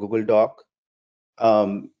it on the Google Doc.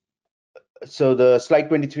 So the slide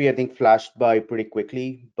 23, I think, flashed by pretty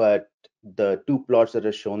quickly, but the two plots that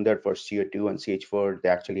are shown there for CO2 and CH4, they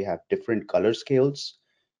actually have different color scales.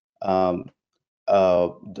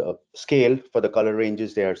 The scale for the color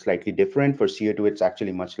ranges, they are slightly different. For CO2, it's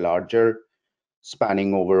actually much larger,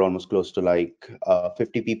 spanning over almost close to like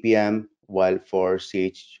 50 ppm, while for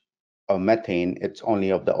methane, it's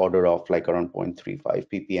only of the order of like around 0.35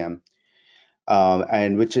 ppm.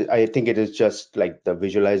 And which I think it is just like the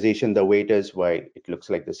visualization, the way it is, why it looks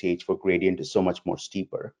like the CH4 gradient is so much more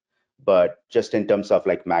steeper. But just in terms of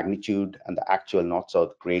like magnitude and the actual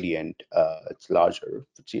north-south gradient, it's larger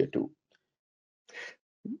for CO2.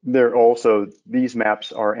 They're also, these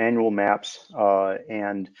maps are annual maps,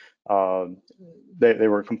 and they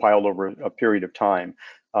were compiled over a period of time.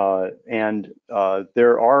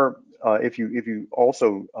 There are, if you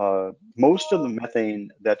also, most of the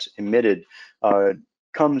methane that's emitted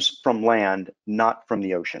comes from land, not from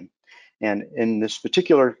the ocean. And in this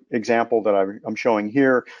particular example that I'm showing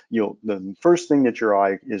here, the first thing that your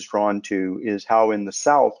eye is drawn to is how in the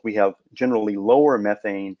south we have generally lower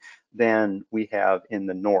methane than we have in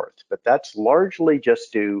the north. But that's largely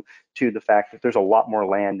just due to the fact that there's a lot more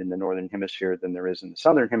land in the northern hemisphere than there is in the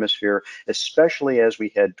southern hemisphere, especially as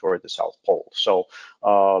we head toward the South Pole. So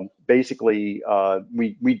basically,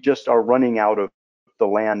 we just are running out of the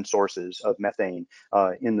land sources of methane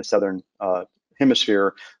in the southern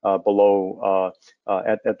hemisphere below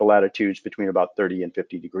at the latitudes between about 30 and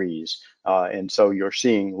 50 degrees. And so you're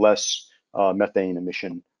seeing less methane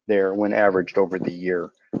emission there when averaged over the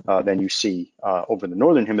year than you see over the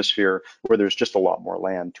northern hemisphere, where there's just a lot more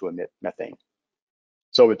land to emit methane.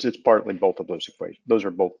 So it's partly both of those equations. Those are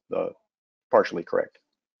both partially correct,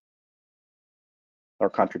 or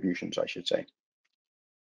contributions, I should say.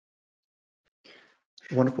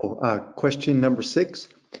 Wonderful. Question number 6.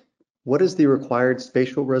 What is the required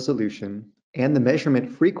spatial resolution and the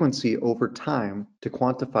measurement frequency over time to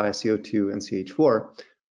quantify CO2 and CH4?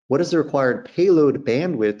 What is the required payload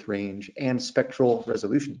bandwidth range and spectral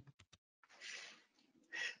resolution?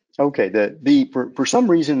 Okay, for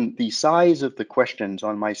some reason, the size of the questions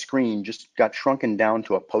on my screen just got shrunken down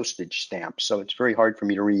to a postage stamp, so it's very hard for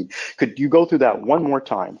me to read. Could you go through that one more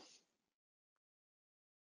time?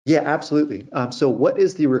 Yeah, absolutely. So what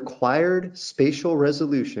is the required spatial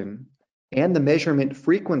resolution and the measurement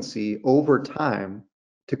frequency over time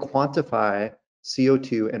to quantify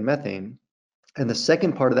CO2 and methane? And the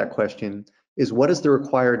second part of that question is, what is the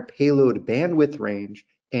required payload bandwidth range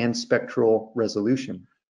and spectral resolution?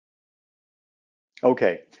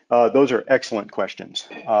 Okay, those are excellent questions.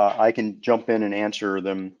 I can jump in and answer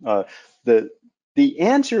them. The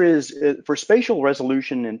answer is for spatial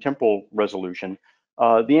resolution and temporal resolution.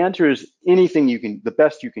 The answer is anything you can, the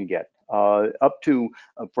best you can get. Up to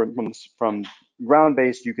from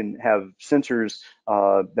ground-based, you can have sensors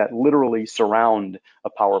that literally surround a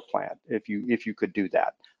power plant. If you could do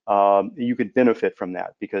that. You could benefit from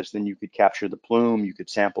that, because then you could capture the plume, you could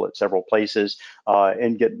sample it several places,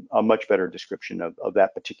 and get a much better description of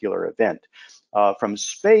that particular event. From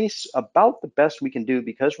space, about the best we can do,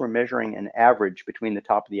 because we're measuring an average between the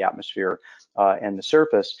top of the atmosphere and the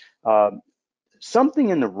surface, something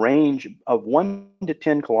in the range of 1 to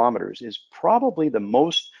 10 kilometers is probably the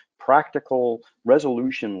most practical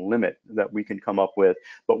resolution limit that we can come up with,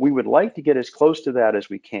 but we would like to get as close to that as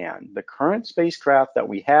we can. The current spacecraft that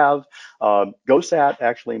we have, GOSAT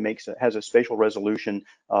actually has a spatial resolution.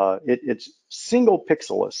 It's single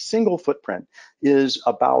pixel, a single footprint is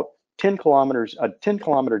about 10 kilometers, a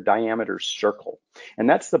 10-kilometer diameter circle. And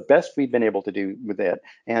that's the best we've been able to do with it.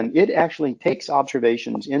 And it actually takes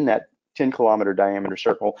observations in that 10-kilometer diameter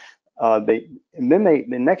circle. The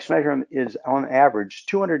next measurement is on average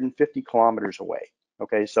 250 kilometers away.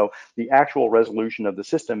 Okay, so the actual resolution of the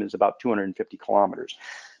system is about 250 kilometers.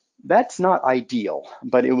 That's not ideal,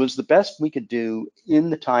 but it was the best we could do in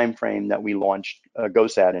the time frame that we launched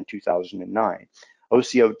GOSAT in 2009.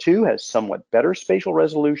 OCO2 has somewhat better spatial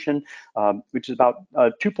resolution, which is about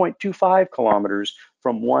 2.25 kilometers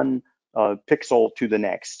from one pixel to the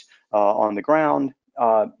next on the ground.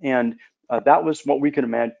 That was what we could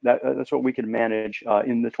imagine. That's what we could manage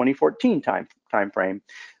in the 2014 time frame.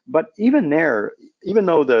 But even there, even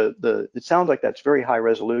though it sounds like that's very high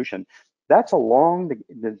resolution, that's along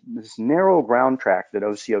this narrow ground track that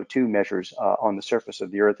OCO2 measures on the surface of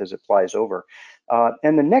the Earth as it flies over.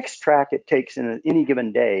 And the next track it takes in any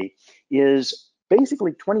given day is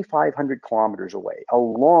basically 2,500 kilometers away, a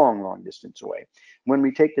long, long distance away. When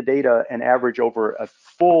we take the data and average over a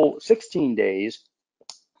full 16 days,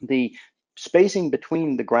 the spacing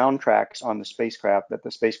between the ground tracks on the spacecraft that the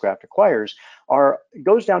spacecraft acquires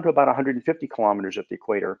goes down to about 150 kilometers at the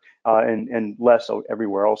equator and less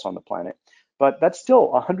everywhere else on the planet. But that's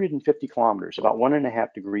still 150 kilometers, about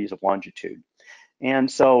 1.5 degrees of longitude.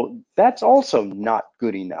 And so that's also not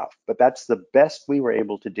good enough, but that's the best we were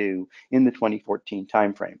able to do in the 2014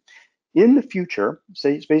 timeframe. In the future,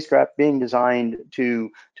 say spacecraft being designed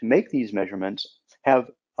to make these measurements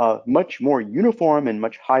have a much more uniform and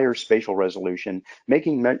much higher spatial resolution,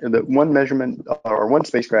 making the one measurement or one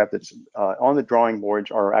spacecraft that's on the drawing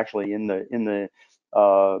boards are actually in the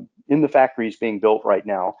factories being built right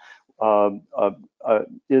now.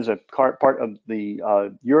 Is a part of the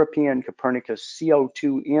European Copernicus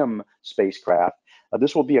CO2M spacecraft.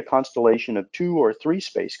 This will be a constellation of 2 or 3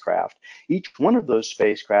 spacecraft. Each one of those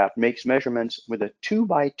spacecraft makes measurements with a 2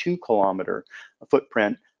 by 2 kilometer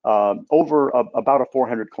footprint over about a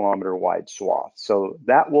 400 kilometer wide swath. So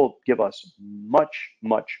that will give us much,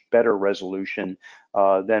 much better resolution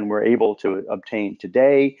than we're able to obtain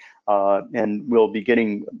today. And we'll be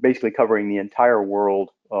basically covering the entire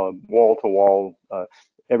world, wall to wall,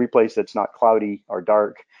 every place that's not cloudy or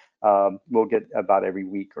dark. We'll get about every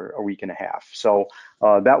week or a week and a half. So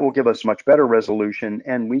that will give us much better resolution,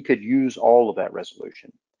 and we could use all of that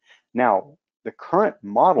resolution. Now, the current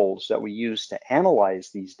models that we use to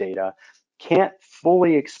analyze these data can't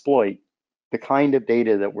fully exploit the kind of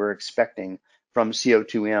data that we're expecting from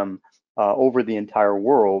CO2M over the entire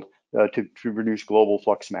world to produce global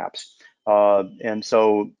flux maps. And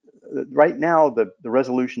so right now, the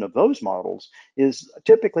resolution of those models is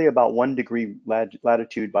typically about 1 degree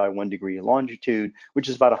latitude by 1 degree longitude, which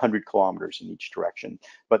is about 100 kilometers in each direction.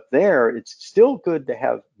 But there, it's still good to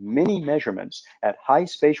have many measurements at high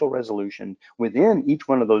spatial resolution within each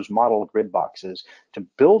one of those model grid boxes to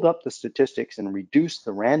build up the statistics and reduce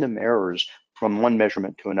the random errors from one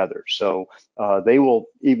measurement to another. So they will,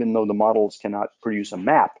 even though the models cannot produce a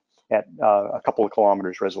map at a couple of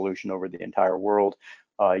kilometers resolution over the entire world,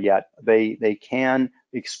 yet they can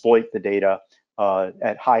exploit the data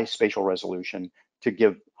at high spatial resolution to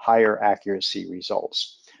give higher accuracy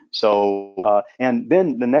results. So, and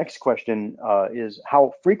then the next question is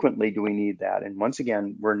how frequently do we need that? And once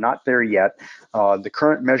again, we're not there yet. The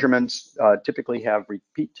current measurements typically have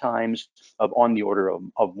repeat times of on the order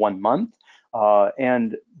of 1 month.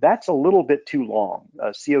 And that's a little bit too long.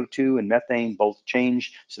 CO2 and methane both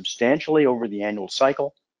change substantially over the annual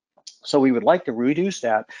cycle. So we would like to reduce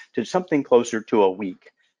that to something closer to a week.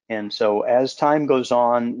 And so as time goes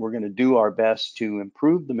on, we're going to do our best to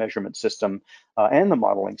improve the measurement system and the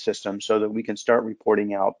modeling system so that we can start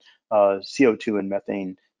reporting out CO2 and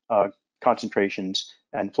methane concentrations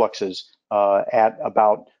and fluxes at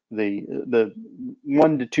about the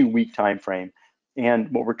 1 to 2 week time frame. And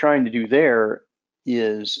what we're trying to do there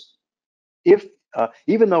is, if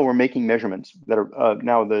even though we're making measurements that are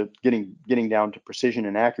now getting down to precision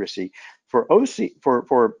and accuracy, for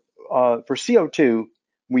CO2,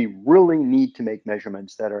 we really need to make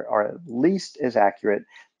measurements that are at least as accurate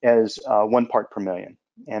as 1 part per million.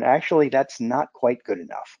 And actually, that's not quite good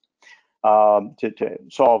enough to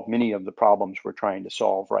solve many of the problems we're trying to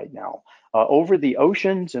solve right now. Over the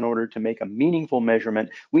oceans, in order to make a meaningful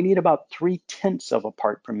measurement, we need about 0.3 of a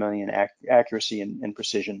part per million accuracy and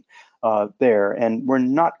precision there, and we're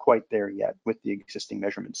not quite there yet with the existing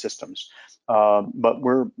measurement systems. But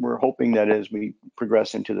we're hoping that as we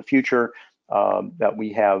progress into the future, that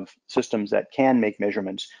we have systems that can make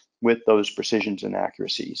measurements with those precisions and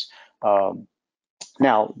accuracies.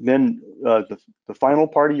 Now, then the final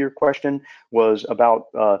part of your question was about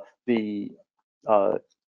the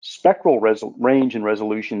spectral range and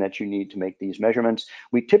resolution that you need to make these measurements.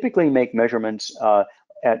 We typically make measurements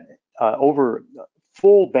at over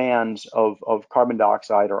full bands of carbon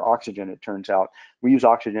dioxide or oxygen, it turns out. We use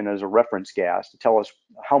oxygen as a reference gas to tell us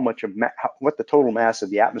what the total mass of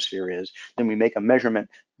the atmosphere is. Then we make a measurement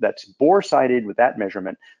that's bore-sighted with that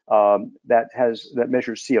measurement that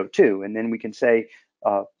measures CO2. And then we can say,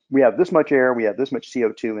 we have this much air, we have this much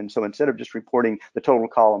CO2. And so instead of just reporting the total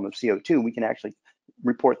column of CO2, we can actually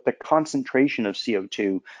report the concentration of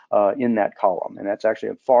CO2 in that column. And that's actually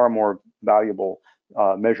a far more valuable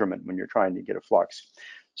measurement when you're trying to get a flux.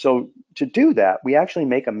 So to do that, we actually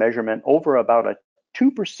make a measurement over about a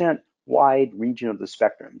 2% wide region of the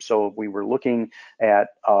spectrum. So if we were looking at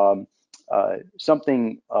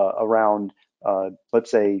something around,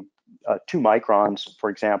 let's say, 2 microns, for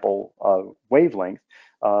example, wavelength,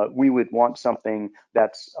 we would want something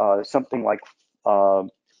that's something like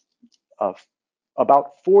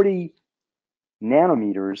about 40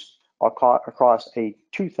 nanometers across a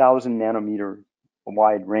 2,000 nanometer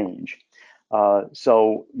wide range.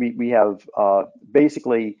 So we have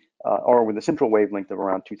basically, or with a central wavelength of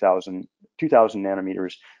around 2,000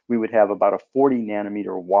 nanometers, we would have about a 40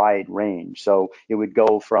 nanometer wide range. So it would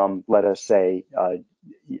go from, let us say,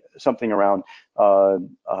 something around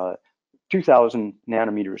 2000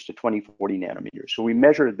 nanometers to 2040 nanometers. So we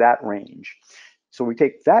measure that range. So we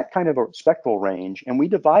take that kind of a spectral range and we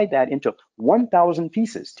divide that into 1,000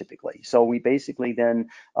 pieces typically. So we basically then,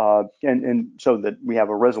 and so that we have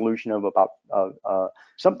a resolution of about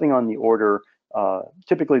something on the order,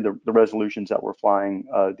 typically the resolutions that we're flying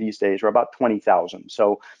these days are about 20,000.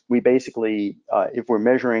 So we basically, if we're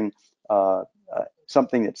measuring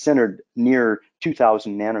something that's centered near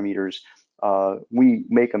 2,000 nanometers, we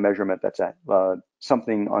make a measurement that's at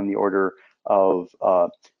something on the order of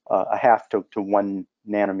a half to 1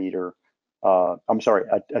 nanometer. I'm sorry,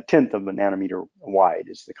 a tenth of a nanometer wide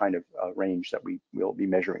is the kind of range that we will be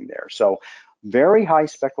measuring there. So very high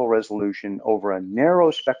spectral resolution over a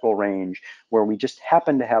narrow spectral range where we just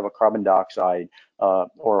happen to have a carbon dioxide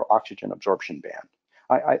or oxygen absorption band.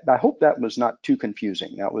 I hope that was not too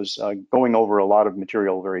confusing. That was going over a lot of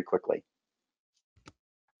material very quickly.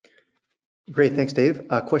 Great, thanks, Dave.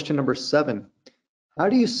 Question number 7. How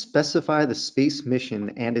do you specify the space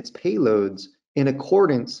mission and its payloads in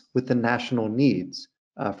accordance with the national needs?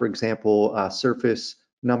 For example, surface,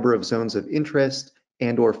 number of zones of interest,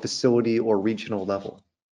 and/or facility or regional level.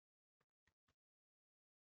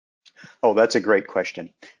 Oh, that's a great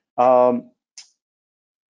question.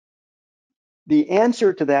 The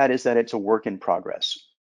answer to that is that it's a work in progress.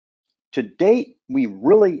 To date, we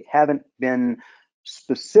really haven't been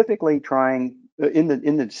specifically trying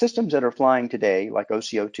in the systems that are flying today, like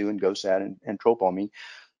OCO2 and GOSAT and TROPOMI.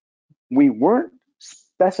 We weren't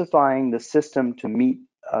specifying the system to meet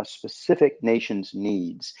a specific nation's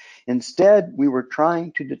needs. Instead, we were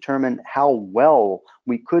trying to determine how well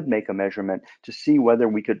we could make a measurement to see whether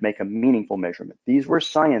we could make a meaningful measurement. These were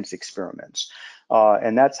science experiments.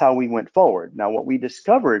 And that's how we went forward. Now, what we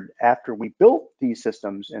discovered after we built these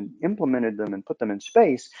systems and implemented them and put them in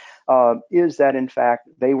space is that, in fact,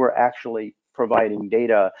 they were actually providing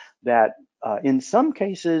data that in some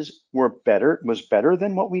cases was better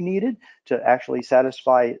than what we needed to actually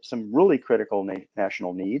satisfy some really critical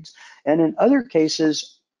national needs. And in other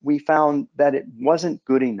cases, we found that it wasn't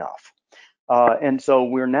good enough. And so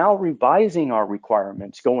we're now revising our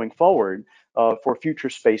requirements going forward for future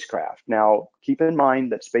spacecraft. Now, keep in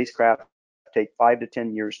mind that spacecraft take 5 to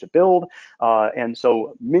 10 years to build. And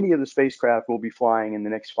so many of the spacecraft will be flying in the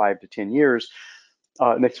next 5 to 10 years,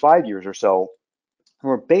 next 5 years or so,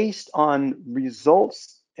 were based on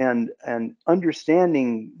results and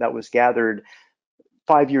understanding that was gathered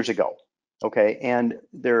 5 years ago. Okay, and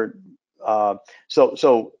they're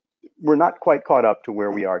so we're not quite caught up to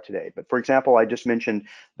where we are today. But for example, I just mentioned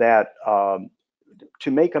that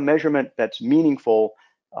to make a measurement that's meaningful,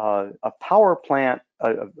 a power plant,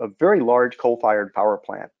 a very large coal-fired power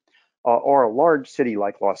plant, or a large city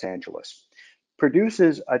like Los Angeles,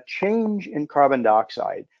 produces a change in carbon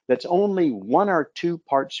dioxide that's only 1 or 2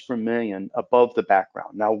 parts per million above the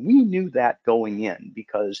background. Now, we knew that going in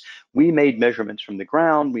because we made measurements from the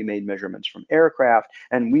ground, we made measurements from aircraft,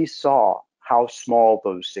 and we saw how small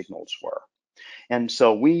those signals were. And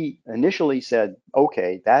so we initially said,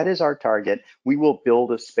 okay, that is our target. We will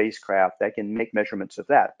build a spacecraft that can make measurements of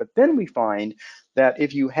that. But then we find that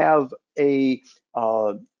if you have a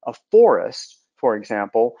forest, for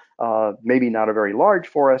example, maybe not a very large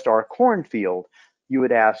forest or a cornfield, you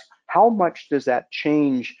would ask, how much does that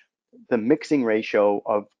change the mixing ratio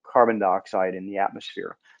of carbon dioxide in the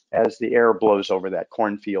atmosphere as the air blows over that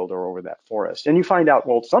cornfield or over that forest? And you find out,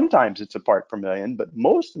 well, sometimes it's a part per million, but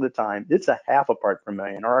most of the time it's a half a part per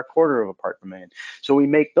million or a quarter of a part per million. So we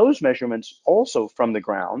make those measurements also from the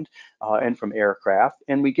ground and from aircraft,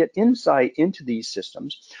 and we get insight into these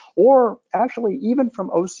systems. Or actually, even from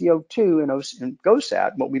OCO2 and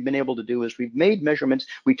GOSAT, what we've been able to do is we've made measurements.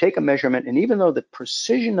 We take a measurement, and even though the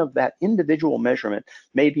precision of that individual measurement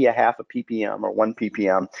may be a half a ppm or 1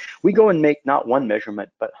 ppm, we go and make not one measurement,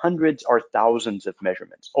 but hundreds or thousands of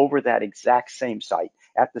measurements over that exact same site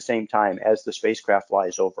at the same time as the spacecraft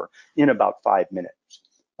flies over in about 5 minutes,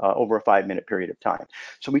 over a 5-minute period of time.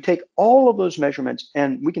 So we take all of those measurements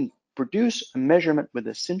and we can produce a measurement with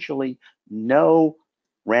essentially no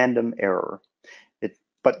random error.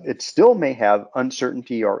 But it still may have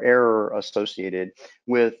uncertainty or error associated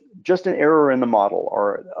with just an error in the model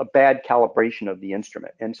or a bad calibration of the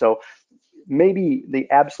instrument. And so maybe the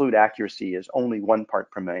absolute accuracy is only 1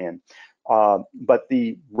 part per million, but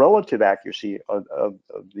the relative accuracy of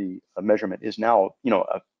the measurement is now,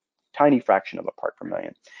 tiny fraction of a part per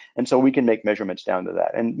million. And so we can make measurements down to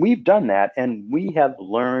that. And we've done that, and we have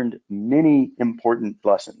learned many important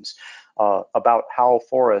lessons about how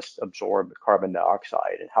forests absorb carbon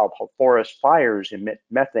dioxide and how forest fires emit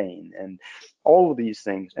methane and all of these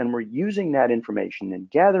things. And we're using that information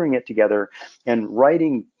and gathering it together and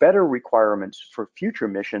writing better requirements for future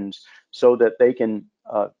missions so that they can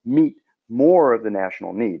meet more of the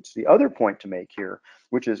national needs. The other point to make here,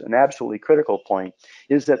 which is an absolutely critical point,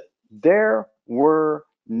 is that there were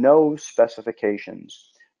no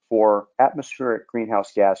specifications for atmospheric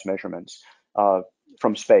greenhouse gas measurements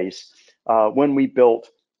from space when we built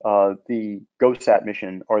the GOSAT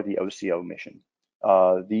mission or the OCO mission.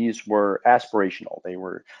 These were aspirational. They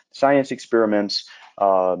were science experiments,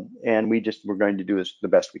 and we just were going to do the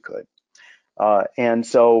best we could. And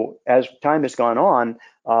so as time has gone on,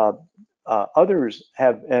 others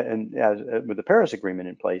have, and as with the Paris Agreement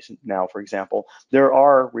in place now, for example, there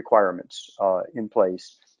are requirements in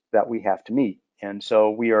place that we have to meet. And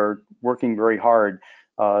so we are working very hard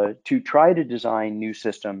to try to design new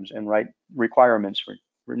systems and write requirements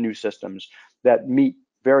for new systems that meet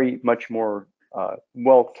very much more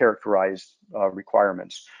well-characterized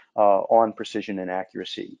requirements on precision and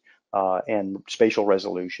accuracy and spatial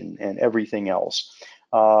resolution and everything else.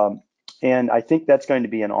 And I think that's going to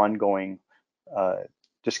be an ongoing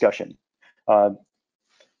discussion. Are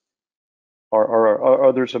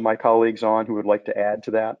others of my colleagues on who would like to add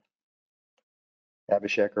to that?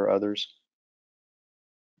 Abhishek or others?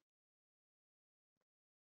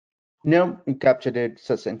 No, you captured it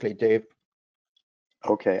succinctly, Dave.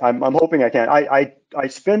 Okay, I'm hoping I can. I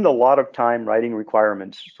spend a lot of time writing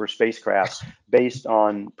requirements for spacecraft based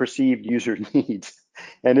on perceived user needs,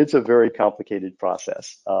 and it's a very complicated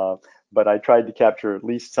process. But I tried to capture at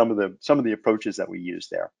least some of the approaches that we use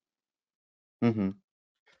there. Mm-hmm.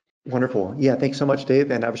 Wonderful. Yeah, thanks so much, Dave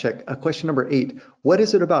and Abhishek. Question number 8. What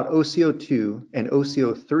is it about OCO2 and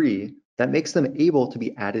OCO3 that makes them able to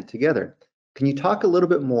be added together? Can you talk a little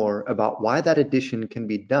bit more about why that addition can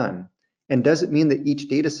be done? And does it mean that each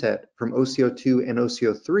data set from OCO2 and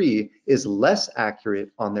OCO3 is less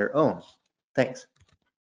accurate on their own? Thanks.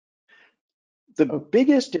 The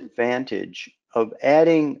biggest advantage of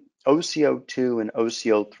adding OCO2 and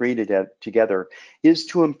OCO3 together is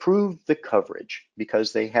to improve the coverage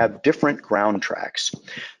because they have different ground tracks.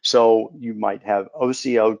 So you might have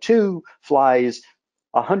OCO2 flies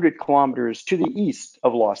 100 kilometers to the east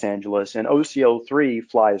of Los Angeles, and OCO3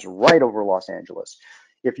 flies right over Los Angeles.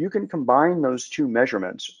 If you can combine those two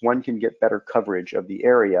measurements, one can get better coverage of the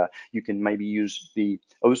area. You can maybe use the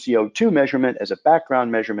OCO2 measurement as a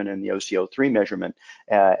background measurement and the OCO3 measurement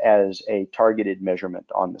as a targeted measurement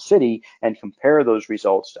on the city, and compare those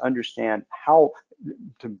results to understand how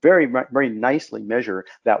to very, very nicely measure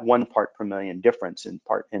that 1 part per million difference in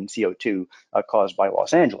CO2 caused by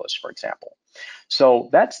Los Angeles, for example. So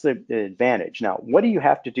that's the advantage. Now, what do you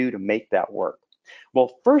have to do to make that work?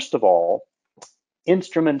 Well, first of all,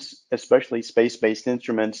 instruments, especially space-based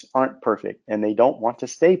instruments, aren't perfect, and they don't want to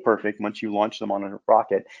stay perfect once you launch them on a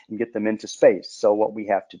rocket and get them into space. So what we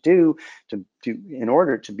have to do in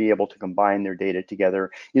order to be able to combine their data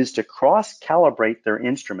together is to cross-calibrate their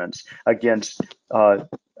instruments against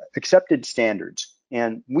accepted standards.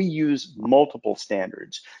 And we use multiple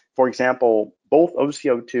standards. For example, both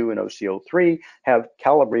OCO2 and OCO3 have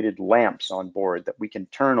calibrated lamps on board that we can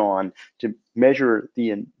turn on to measure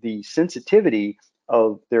the sensitivity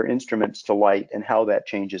of their instruments to light and how that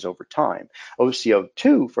changes over time.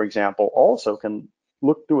 OCO2, for example, also can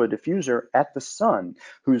look through a diffuser at the sun,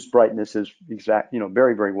 whose brightness is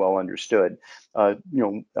very, very well understood. A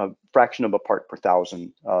fraction of a part per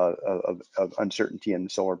thousand of uncertainty in the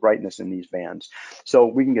solar brightness in these bands. So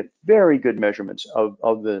we can get very good measurements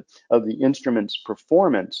of the instrument's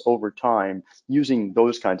performance over time using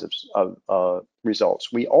those kinds of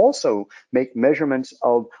results. We also make measurements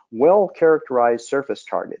of well-characterized surface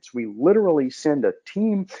targets. We literally send a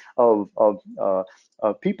team of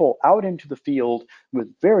people out into the field with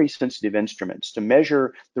very sensitive instruments to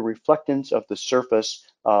measure the reflectance of the surface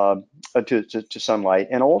to sunlight,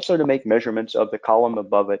 and also to make measurements of the column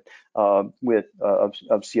above it of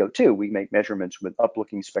CO2. We make measurements with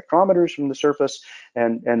up-looking spectrometers from the surface,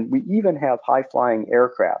 and we even have high-flying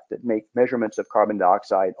aircraft that make measurements of carbon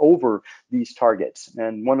dioxide over these targets.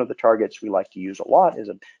 And one of the targets we like to use a lot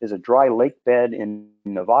is a dry lake bed in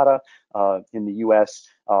Nevada, in the US,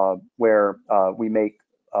 where we make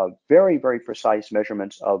very, very precise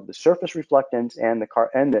measurements of the surface reflectance and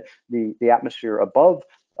the atmosphere above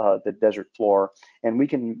the desert floor, and we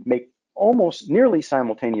can make almost nearly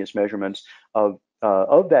simultaneous measurements of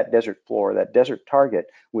of that desert floor, that desert target,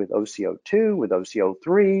 with OCO2, with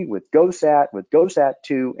OCO3, with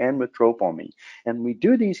GOSAT2, and with Tropomi. And we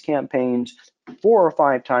do these campaigns 4 or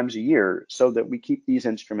 5 times a year so that we keep these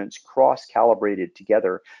instruments cross-calibrated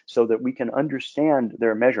together so that we can understand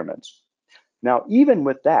their measurements. Now, even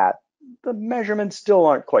with that, the measurements still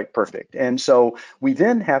aren't quite perfect. And so we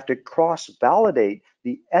then have to cross-validate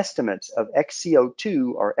the estimates of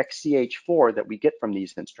XCO2 or XCH4 that we get from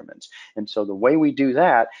these instruments. And so the way we do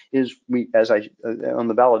that is on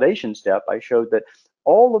the validation step, I showed that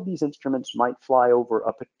all of these instruments might fly over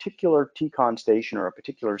a particular TCON station or a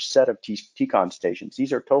particular set of TCON stations.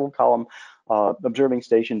 These are total column observing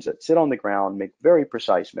stations that sit on the ground, make very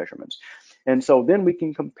precise measurements. And so then we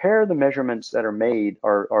can compare the measurements that are made,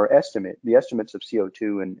 the estimates of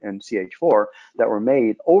CO2 and CH4 that were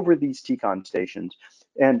made over these TCON stations.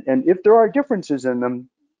 And if there are differences in them,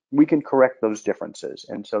 we can correct those differences.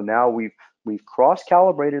 And so now we've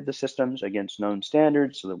cross-calibrated the systems against known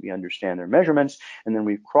standards so that we understand their measurements, and then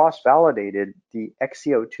we've cross-validated the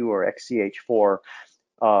XCO2 or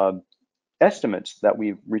XCH4 estimates that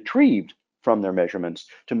we've retrieved from their measurements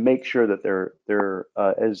to make sure that they're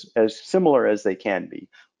as similar as they can be.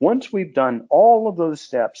 Once we've done all of those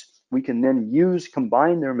steps, we can then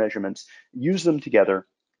combine their measurements, use them together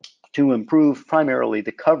to improve primarily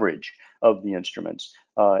the coverage of the instruments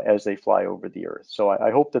as they fly over the Earth. So I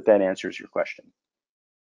hope that answers your question.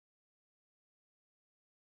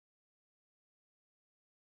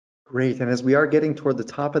 Great, and as we are getting toward the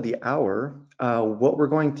top of the hour, what we're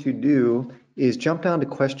going to do is jump down to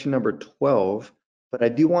question number 12, but I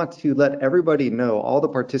do want to let everybody know, all the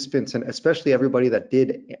participants, and especially everybody that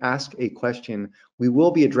did ask a question, we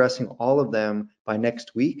will be addressing all of them by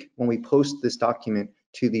next week when we post this document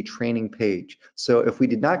to the training page. So if we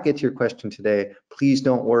did not get to your question today, please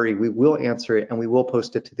don't worry, we will answer it and we will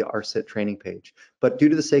post it to the ARSET training page. But due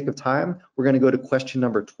to the sake of time, we're going to go to question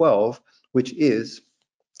number 12, which is,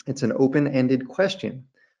 it's an open-ended question.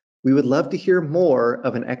 We would love to hear more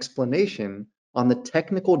of an explanation on the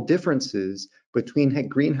technical differences between a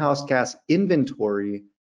greenhouse gas inventory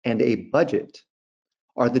and a budget.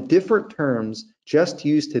 Are the different terms just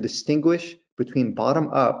used to distinguish between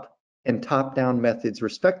bottom-up and top-down methods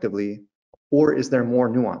respectively, or is there more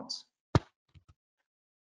nuance?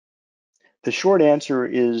 The short answer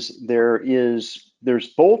is there's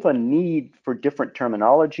both a need for different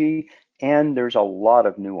terminology and there's a lot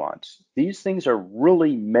of nuance. These things are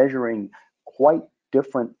really measuring quite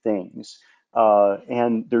different things.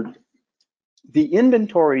 And the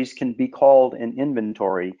inventories can be called an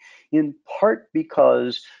inventory in part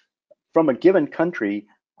because from a given country,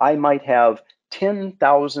 I might have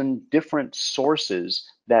 10,000 different sources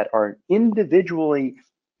that are individually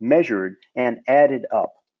measured and added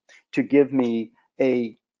up to give me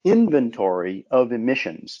a inventory of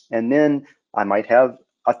emissions. And then I might have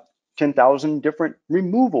 10,000 different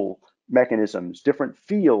removal mechanisms, different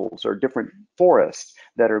fields or different forests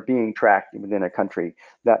that are being tracked within a country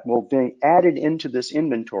that will be added into this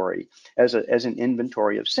inventory as an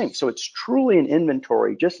inventory of sinks. So it's truly an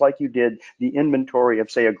inventory, just like you did the inventory of,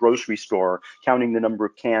 say, a grocery store, counting the number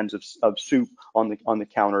of cans of soup on the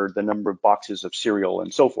counter, the number of boxes of cereal,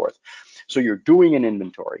 and so forth. So you're doing an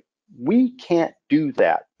inventory. We can't do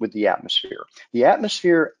that with the atmosphere. The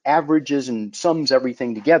atmosphere averages and sums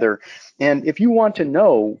everything together. And if you want to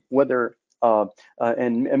know whether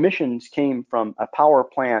emissions came from a power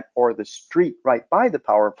plant or the street right by the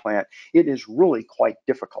power plant, it is really quite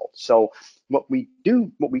difficult. So what we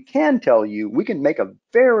can tell you, we can make a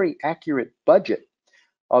very accurate budget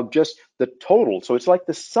of just the total. So it's like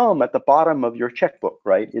the sum at the bottom of your checkbook,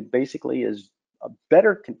 right? It basically is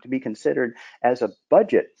better to be considered as a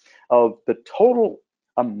budget of the total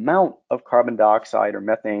amount of carbon dioxide or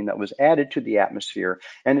methane that was added to the atmosphere.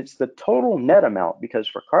 And it's the total net amount, because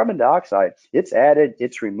for carbon dioxide, it's added,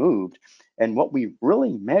 it's removed. And what we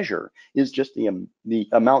really measure is just the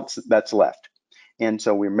amounts that's left. And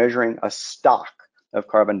so we're measuring a stock of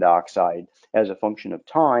carbon dioxide as a function of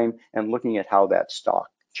time and looking at how that stock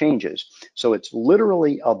changes. So it's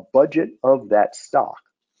literally a budget of that stock.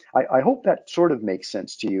 I hope that sort of makes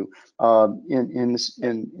sense to you.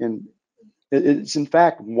 It's in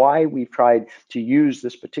fact why we've tried to use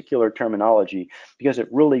this particular terminology, because it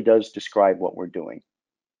really does describe what we're doing.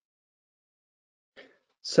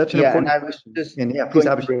 Such an important and I was just and yeah, please,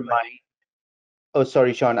 going to remind. Oh,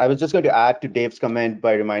 sorry, Sean. I was just going to add to Dave's comment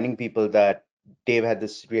by reminding people that Dave had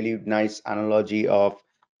this really nice analogy of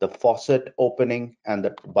the faucet opening and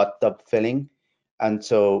the bathtub filling. And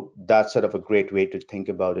so that's sort of a great way to think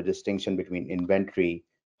about a distinction between inventory,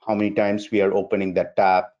 how many times we are opening that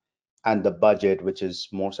tap, and the budget, which is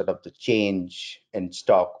more sort of the change in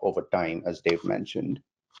stock over time, as Dave mentioned.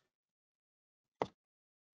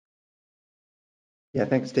 Yeah,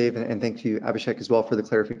 thanks, Dave, and thank you, Abhishek, as well for the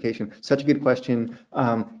clarification. Such a good question.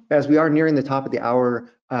 As we are nearing the top of the hour,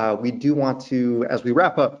 we do want to, as we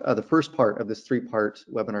wrap up the first part of this three-part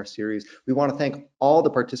webinar series, we want to thank all the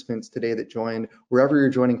participants today that joined, wherever you're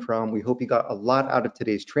joining from. We hope you got a lot out of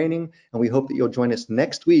today's training, and we hope that you'll join us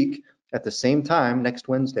next week at the same time, next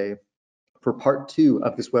Wednesday, for part 2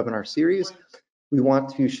 of this webinar series. We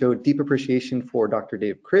want to show deep appreciation for Dr.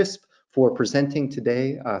 Dave Crisp for presenting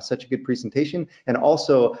today such a good presentation, and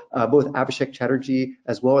also both Abhishek Chatterjee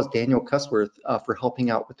as well as Daniel Cusworth for helping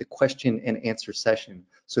out with the question and answer session.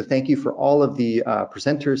 So thank you for all of the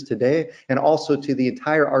presenters today, and also to the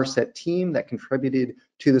entire ARSET team that contributed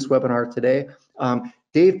to this webinar today.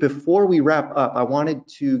 Dave, before we wrap up, I wanted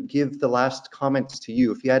to give the last comments to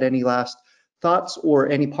you. If you had any last thoughts or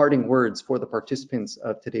any parting words for the participants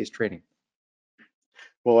of today's training.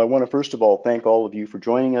 Well, I want to first of all thank all of you for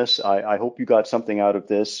joining us. I hope you got something out of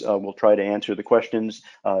this. We'll try to answer the questions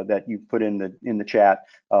that you put in the chat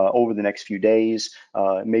over the next few days.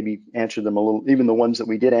 Maybe answer them a little, even the ones that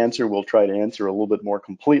we did answer, we'll try to answer a little bit more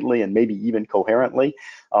completely and maybe even coherently.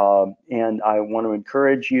 And I want to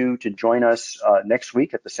encourage you to join us next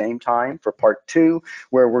week at the same time for part 2,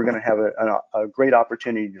 where we're going to have a great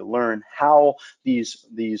opportunity to learn how these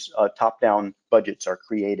top-down budgets are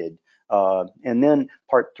created. And then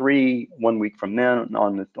part 3, 1 week from then,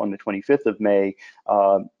 on the 25th of May,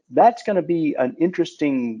 that's going to be an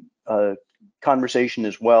interesting conversation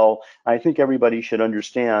as well. I think everybody should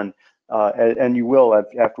understand, and you will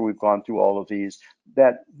after we've gone through all of these,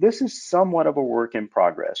 that this is somewhat of a work in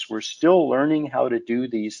progress. We're still learning how to do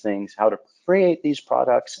these things, how to create these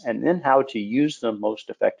products, and then how to use them most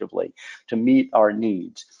effectively to meet our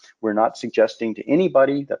needs. We're not suggesting to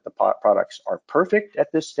anybody that the products are perfect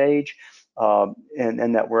at this stage,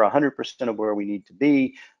 and that we're 100% of where we need to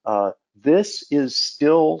be. This is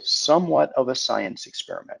still somewhat of a science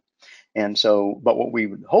experiment. And so, but what we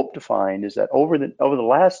would hope to find is that over the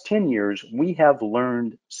last 10 years, we have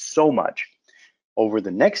learned so much. Over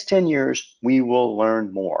the next 10 years, we will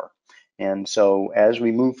learn more. And so as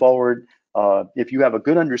we move forward, if you have a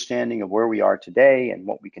good understanding of where we are today and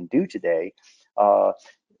what we can do today,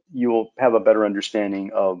 you'll have a better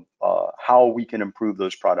understanding of how we can improve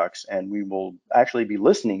those products, and we will actually be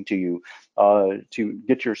listening to you to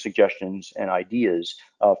get your suggestions and ideas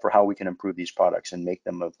for how we can improve these products and make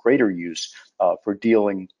them of greater use for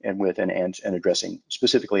dealing with and addressing,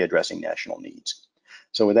 specifically addressing national needs.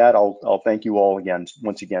 So with that, I'll thank you all again,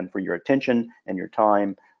 once again, for your attention and your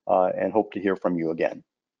time, and hope to hear from you again.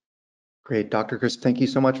 Great, Dr. Crisp, thank you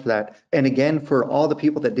so much for that. And again, for all the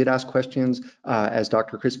people that did ask questions, as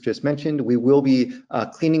Dr. Crisp just mentioned, we will be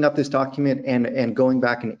cleaning up this document and going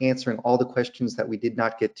back and answering all the questions that we did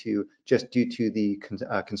not get to just due to the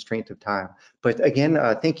constraint of time. But again,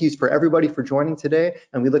 thank yous for everybody for joining today,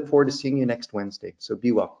 and we look forward to seeing you next Wednesday. So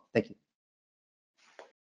be well. Thank you.